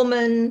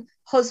 woman,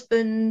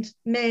 husband,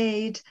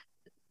 maid.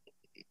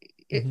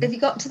 Mm-hmm. Have you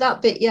got to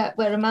that bit yet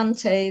where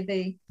Amante,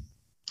 the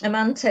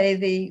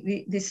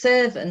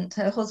servant,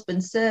 her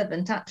husband's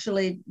servant,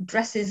 actually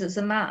dresses as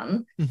a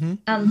man, mm-hmm.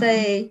 and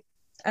they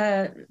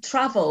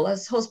travel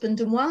as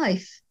husband and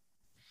wife?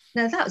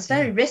 Now that's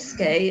very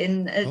risky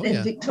in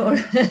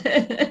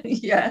Victoria.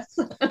 Yes,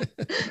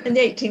 in the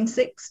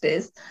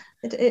 1860s,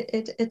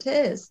 it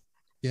is.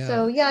 Yeah.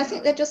 So yeah, I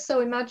think they're just so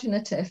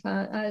imaginative.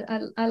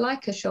 I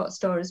like her short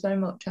stories very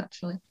much,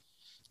 actually.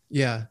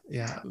 Yeah.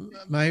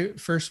 My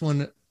first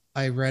one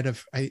I read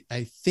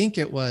I think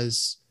it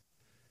was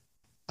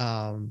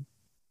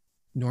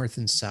North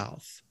and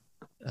South.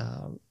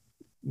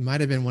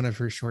 Might have been one of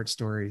her short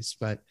stories,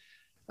 but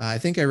I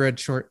think I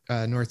read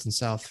North and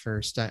South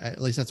first.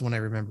 At least that's one I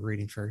remember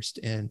reading first,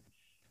 and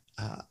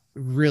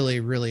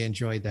really, really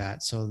enjoyed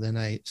that. So then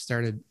I've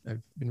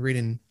been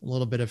reading a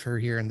little bit of her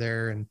here and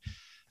there, and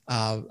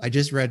I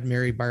just read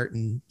Mary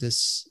Barton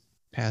this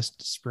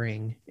past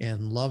spring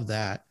and love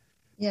that.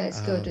 Yeah,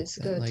 it's good. It's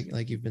good.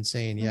 Like you've been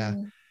saying. Yeah.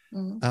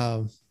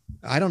 Mm-hmm.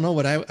 I don't know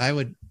what I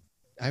would.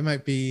 I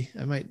might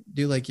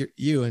do like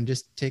you and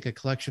just take a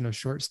collection of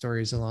short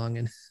stories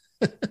along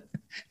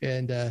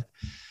and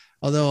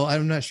although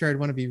I'm not sure I'd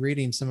want to be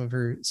reading some of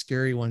her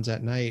scary ones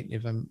at night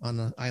if I'm on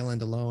the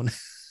island alone.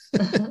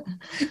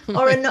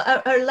 Or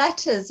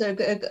letters are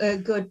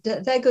good.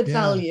 They're good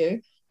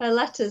value. Her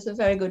letters are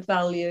very good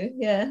value.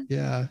 Yeah.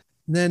 Yeah.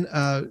 And then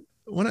I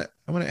want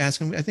to ask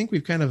him, I think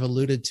we've kind of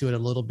alluded to it a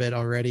little bit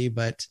already,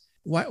 but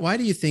why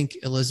do you think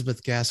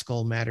Elizabeth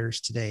Gaskell matters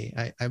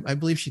today? I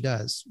believe she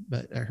does,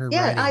 but her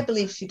writing... I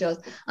believe she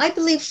does. I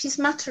believe she's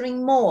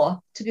mattering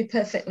more, to be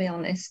perfectly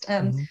honest.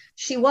 Mm-hmm.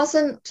 She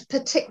wasn't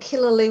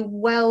particularly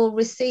well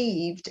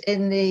received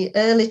in the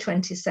early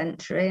 20th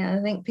century.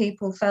 I think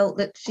people felt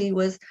that she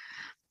was,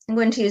 I'm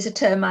going to use a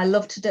term I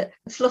love to do,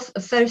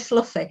 very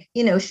fluffy.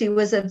 You know, she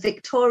was a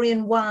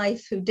Victorian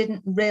wife who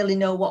didn't really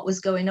know what was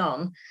going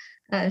on.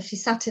 She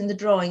sat in the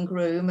drawing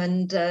room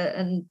and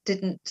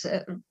didn't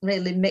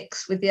really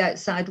mix with the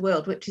outside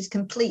world, which is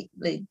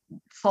completely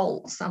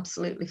false,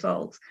 absolutely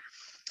false.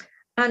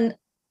 And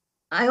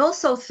I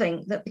also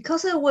think that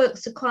because her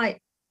works are quite,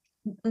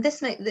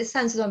 this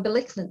sounds as though I'm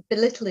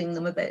belittling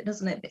them a bit,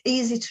 doesn't it? But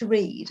easy to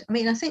read. I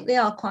mean, I think they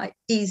are quite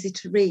easy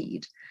to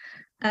read.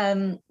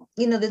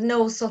 There's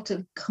no sort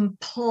of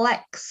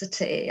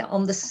complexity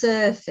on the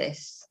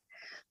surface.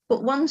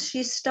 But once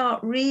you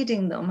start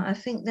reading them, I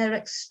think they're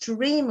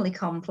extremely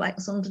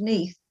complex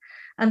underneath.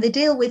 And they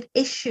deal with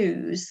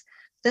issues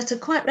that are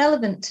quite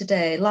relevant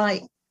today,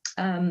 like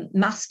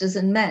masters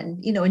and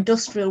men,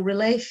 industrial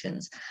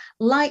relations,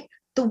 like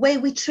the way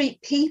we treat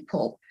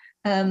people.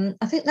 I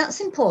think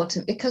that's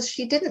important because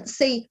she didn't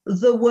see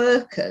the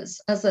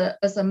workers as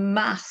a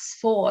mass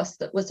force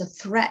that was a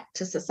threat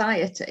to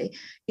society,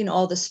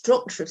 or the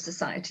structure of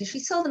society. She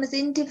saw them as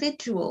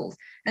individuals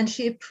and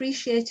she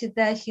appreciated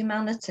their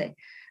humanity.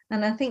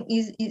 And I think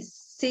you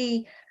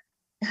see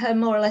her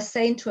more or less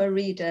saying to her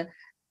reader,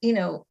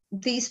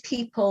 these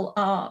people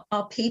are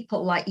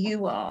people like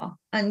you are,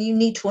 and you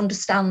need to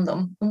understand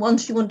them. And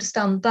once you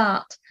understand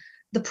that,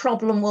 the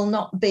problem will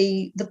not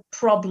be the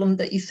problem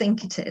that you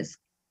think it is.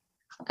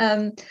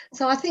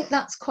 So I think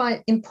that's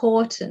quite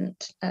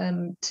important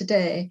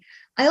today.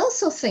 I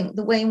also think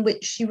the way in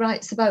which she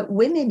writes about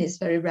women is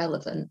very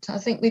relevant. I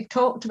think we've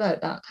talked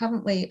about that,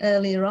 haven't we,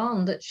 earlier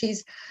on, that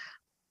she's,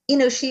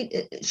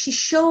 she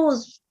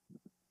shows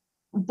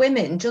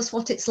women just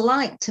what it's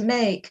like to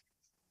make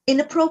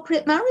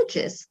inappropriate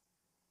marriages.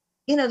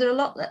 There are a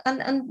lot,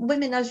 and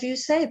women, as you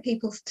say,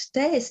 people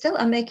today still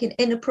are making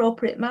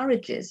inappropriate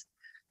marriages,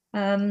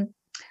 and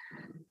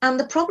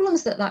the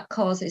problems that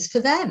causes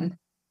for them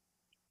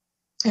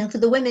and for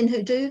the women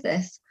who do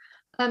this.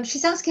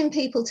 She's asking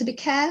people to be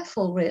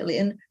careful, really,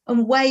 and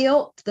weigh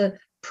up the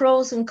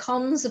pros and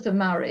cons of a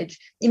marriage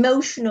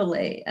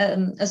emotionally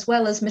as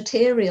well as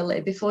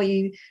materially before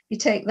you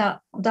take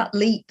that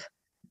leap.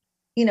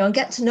 And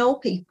get to know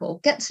people,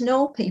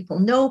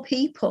 know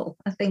people,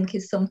 I think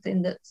is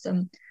something that's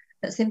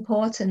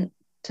important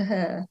to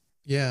her.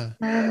 Yeah.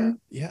 I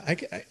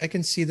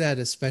can see that,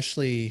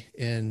 especially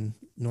in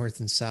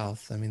North and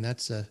South. I mean,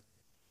 that's that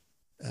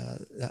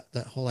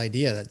whole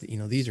idea that,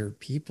 these are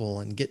people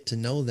and get to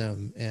know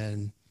them.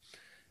 And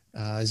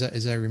as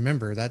I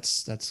remember,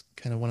 that's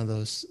kind of one of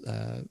those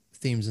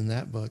themes in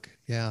that book.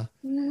 Yeah.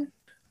 Mm-hmm.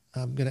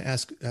 I'm going to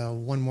ask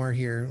one more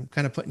here. I'm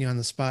kind of putting you on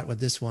the spot with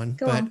this one,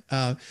 Go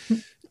on.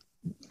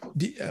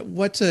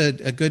 What's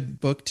a good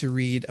book to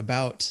read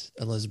about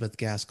Elizabeth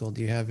Gaskell?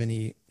 Do you have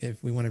any,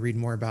 if we want to read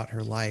more about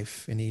her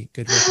life, any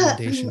good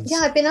recommendations? Yeah,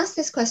 I've been asked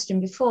this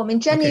question before. I mean,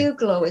 Jenny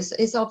Uglow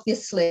is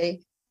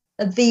obviously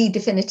the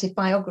definitive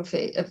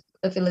biography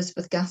of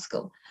Elizabeth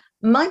Gaskell.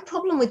 My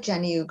problem with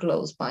Jenny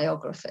Uglow's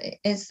biography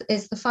is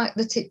the fact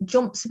that it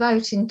jumps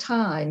about in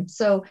time.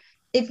 So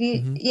if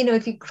you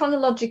if you're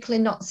chronologically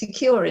not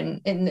secure in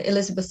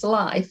Elizabeth's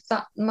life,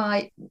 that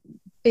might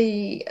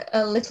be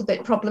a little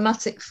bit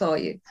problematic for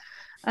you.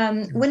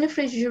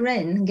 Winifred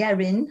Guérin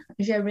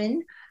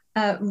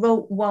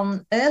wrote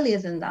one earlier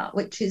than that,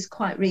 which is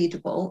quite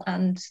readable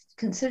and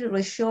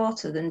considerably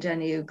shorter than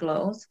Jenny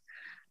Uglow's.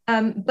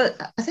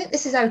 But I think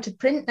this is out of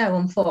print now,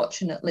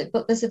 unfortunately,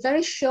 but there's a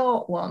very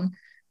short one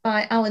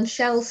by Alan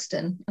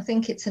Shelston. I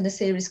think it's in a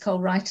series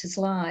called Writers'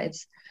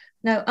 Lives.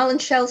 Now, Alan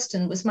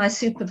Shelston was my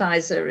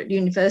supervisor at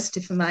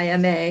university for my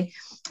MA,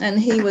 and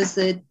he was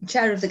the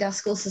chair of the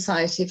Gaskell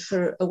Society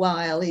for a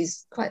while.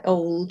 He's quite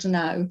old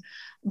now,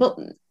 but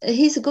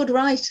he's a good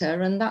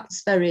writer, and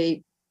that's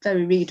very,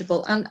 very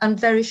readable and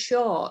very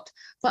short.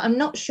 But I'm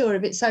not sure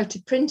if it's out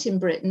of print in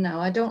Britain now.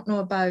 I don't know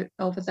about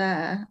over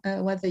there,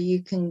 whether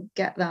you can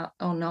get that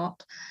or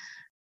not.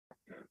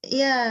 So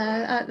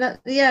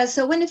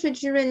Winifred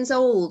Guérin's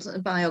old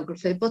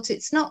biography, but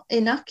it's not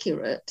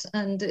inaccurate,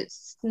 and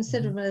it's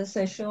considerably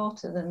say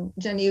shorter than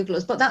Jenny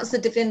Uglow's, but that's the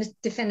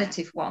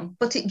definitive one,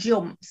 but it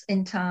jumps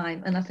in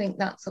time, and I think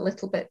that's a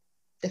little bit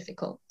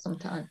difficult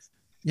sometimes.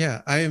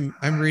 Yeah,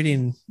 I'm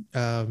reading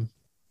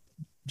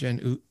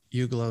Jen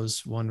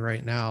Uglow's one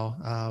right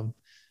now.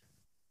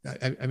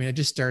 I mean, I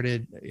just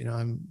started,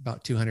 I'm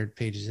about 200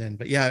 pages in,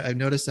 but yeah, I've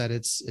noticed that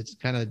it's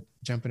kind of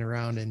jumping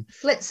around and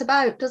flits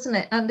about, doesn't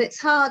it? And it's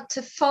hard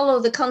to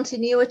follow the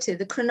continuity,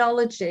 the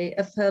chronology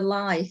of her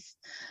life.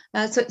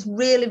 So it's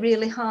really,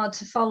 really hard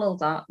to follow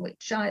that,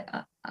 which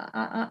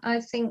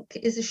I think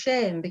is a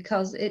shame,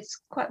 because it's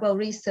quite well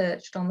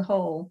researched on the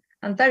whole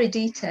and very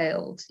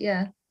detailed.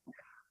 Yeah.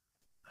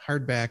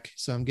 Hardback,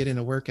 so I'm getting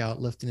a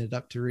workout lifting it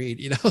up to read.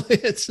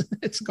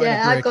 It's quite.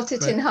 Yeah, I've got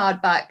it in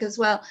hardback as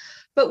well.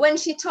 But when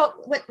she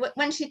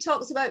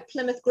talks about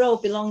Plymouth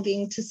Grove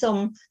belonging to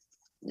some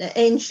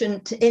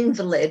ancient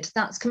invalid,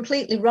 that's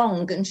completely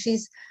wrong, and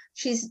she's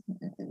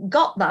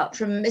got that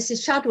from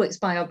Mrs. Chadwick's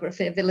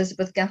biography of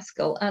Elizabeth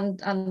Gaskell,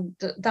 and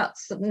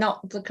that's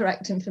not the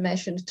correct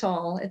information at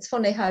all. It's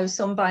funny how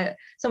some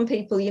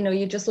people,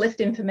 you just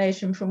lift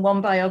information from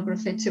one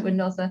biography to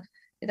another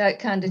without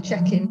kind of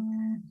checking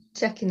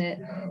it.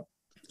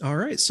 All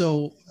right,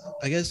 so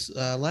I guess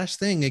last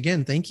thing,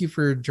 again, thank you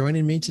for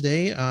joining me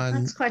today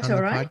on the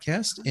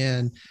podcast.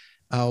 And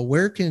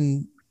where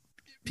can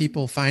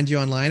people find you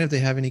online if they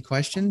have any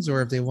questions,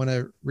 or if they want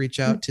to reach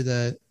out to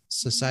the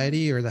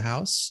society or the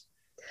house?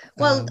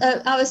 Well,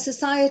 our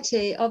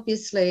society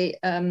obviously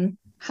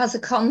has a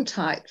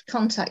contact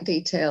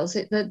details.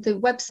 The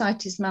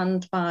website is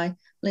manned by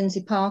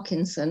Lindsay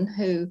Parkinson,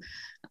 who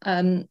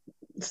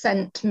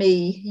sent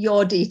me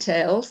your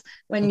details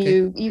when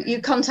you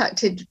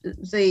contacted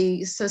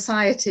the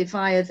society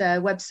via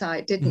their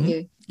website, didn't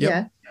you?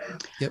 Yep.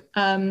 Yeah.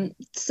 Yep.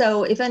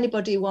 So if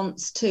anybody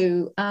wants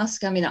to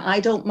ask, I mean, I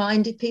don't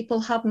mind if people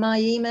have my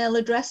email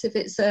address, if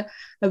it's a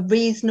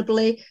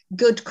reasonably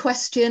good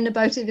question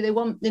about if they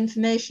want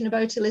information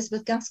about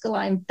Elizabeth Gaskell,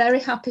 I'm very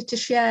happy to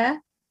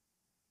share.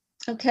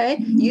 Okay,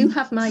 you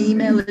have my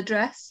email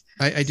address.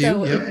 I do.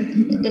 So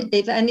yep.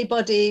 if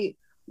anybody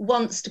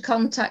wants to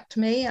contact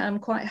me, I'm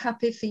quite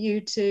happy for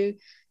you to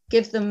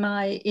give them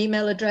my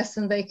email address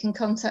and they can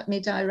contact me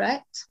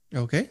direct.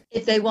 Okay.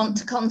 If they want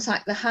to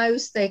contact the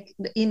house,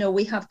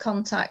 we have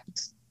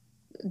contact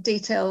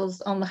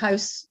details on the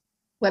house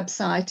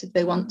website if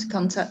they want to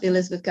contact the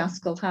Elizabeth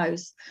Gaskell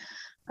House.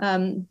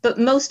 But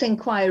most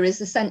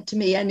inquiries are sent to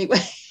me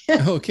anyway.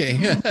 Okay.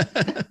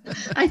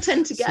 I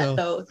tend to get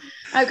those.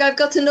 I've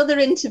got another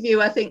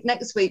interview, I think,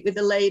 next week with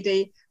a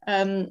lady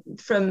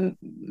from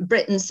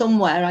Britain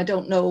somewhere, I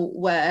don't know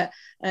where,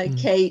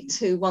 Kate,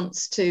 who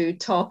wants to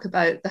talk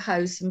about the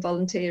house and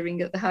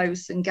volunteering at the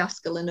house and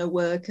Gaskell and her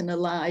work and her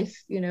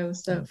life,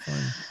 so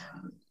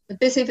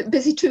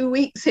busy 2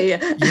 weeks here.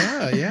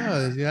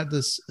 Yeah. You had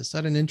this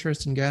sudden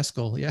interest in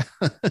Gaskell. Yeah.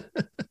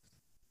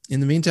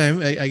 In the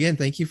meantime, again,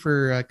 thank you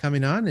for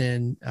coming on,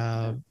 and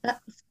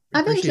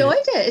I've enjoyed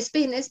it.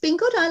 It's been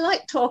good. I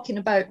like talking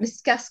about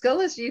Miss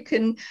Gaskell, as you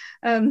can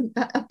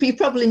you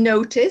probably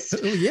noticed.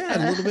 Oh, yeah, a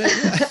little bit.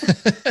 Yeah.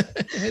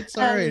 It's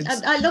all right.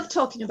 I love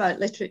talking about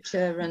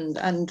literature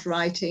and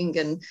writing,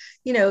 and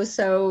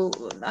so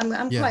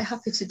I'm quite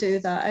happy to do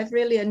that. I've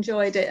really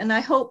enjoyed it, and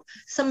I hope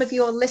some of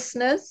your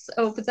listeners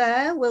over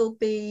there will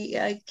be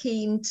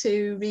keen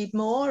to read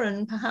more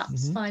and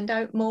perhaps find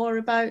out more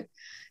about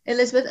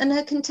Elizabeth and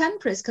her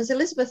contemporaries, because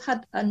Elizabeth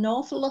had an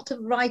awful lot of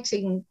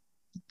writing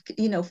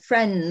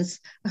friends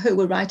who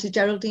were writers,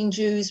 Geraldine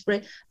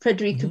Dewsbury,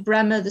 Frederica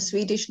Bremer, the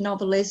Swedish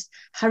novelist,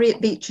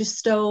 Harriet Beecher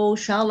Stowe,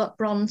 Charlotte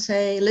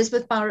Bronte,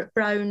 Elizabeth Barrett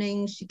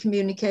Browning, she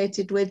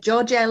communicated with,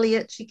 George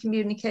Eliot, she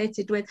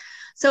communicated with.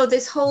 So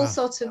this whole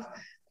sort of,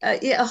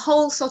 a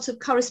whole sort of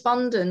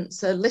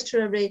correspondence,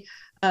 literary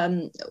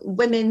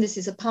women. This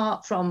is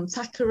apart from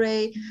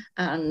Thackeray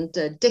and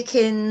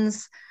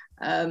Dickens,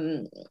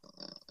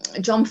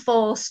 John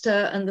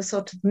Forster, and the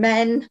sort of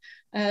men,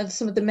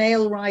 some of the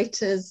male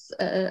writers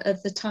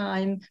of the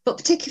time, but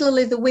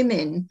particularly the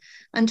women.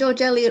 And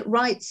George Eliot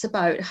writes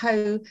about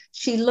how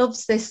she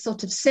loves this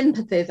sort of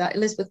sympathy that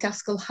Elizabeth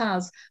Gaskell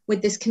has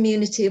with this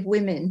community of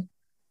women.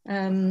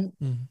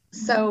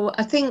 So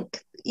I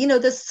think,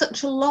 there's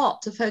such a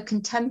lot of her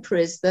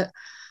contemporaries that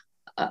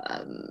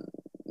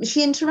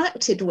she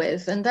interacted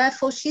with, and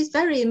therefore she's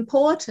very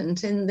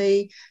important in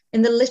the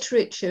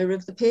literature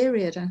of the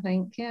period, I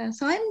think. Yeah,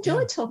 so I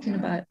enjoy talking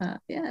about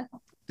that. Yeah,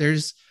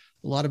 there's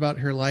a lot about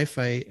her life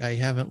I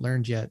haven't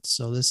learned yet,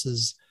 so this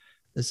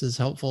is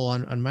helpful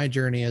on my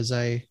journey as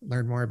I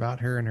learn more about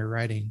her and her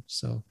writing.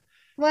 So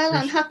well,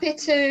 I'm happy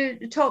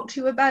to talk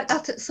to you about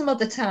that at some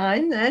other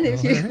time then,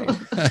 if you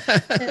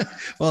want.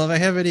 Well, if I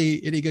have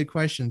any good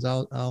questions,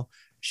 I'll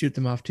shoot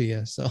them off to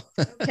you. So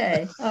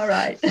okay, all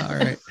right. All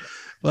right.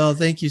 Well,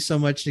 thank you so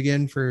much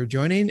again for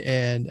joining,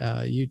 and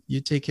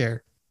you take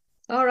care.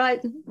 All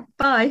right.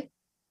 Bye.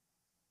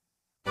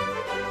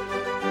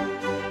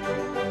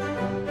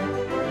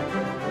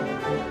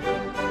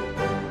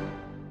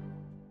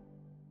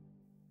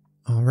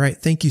 All right.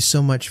 Thank you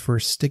so much for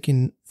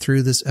sticking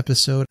through this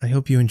episode. I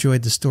hope you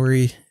enjoyed the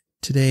story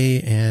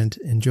today and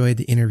enjoyed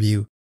the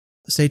interview.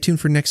 Stay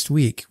tuned for next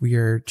week. We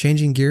are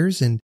changing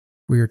gears, and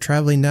we are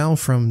traveling now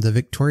from the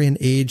Victorian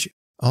age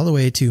all the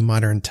way to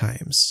modern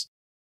times.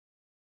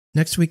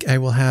 Next week, I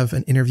will have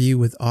an interview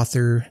with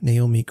author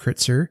Naomi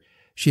Kritzer.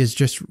 She has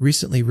just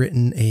recently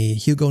written a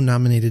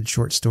Hugo-nominated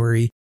short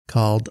story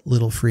called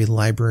Little Free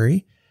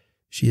Library.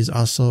 She is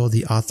also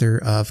the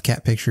author of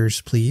Cat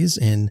Pictures, Please,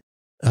 and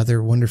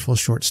other wonderful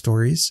short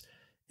stories,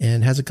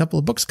 and has a couple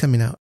of books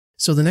coming out.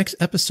 So the next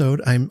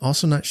episode, I'm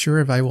also not sure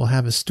if I will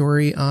have a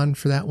story on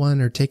for that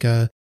one or take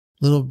a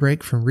little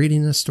break from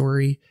reading a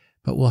story,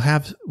 but we'll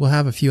have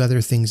a few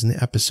other things in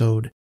the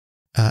episode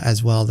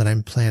as well that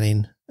I'm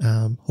planning,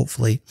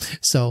 hopefully.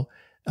 So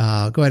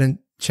go ahead and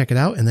check it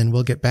out, and then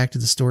we'll get back to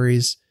the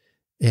stories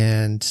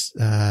and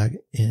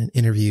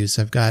interviews.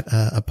 I've got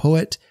a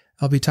poet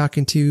I'll be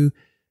talking to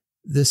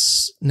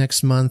this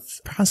next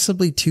month,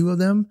 possibly two of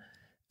them.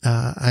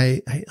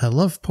 I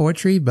love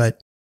poetry,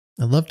 but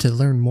I love to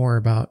learn more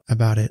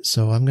about it.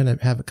 So I'm going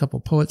to have a couple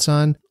poets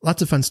on.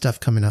 Lots of fun stuff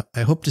coming up.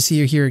 I hope to see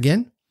you here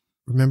again.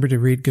 Remember to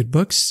read good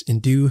books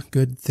and do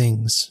good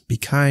things. Be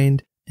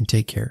kind and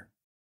take care.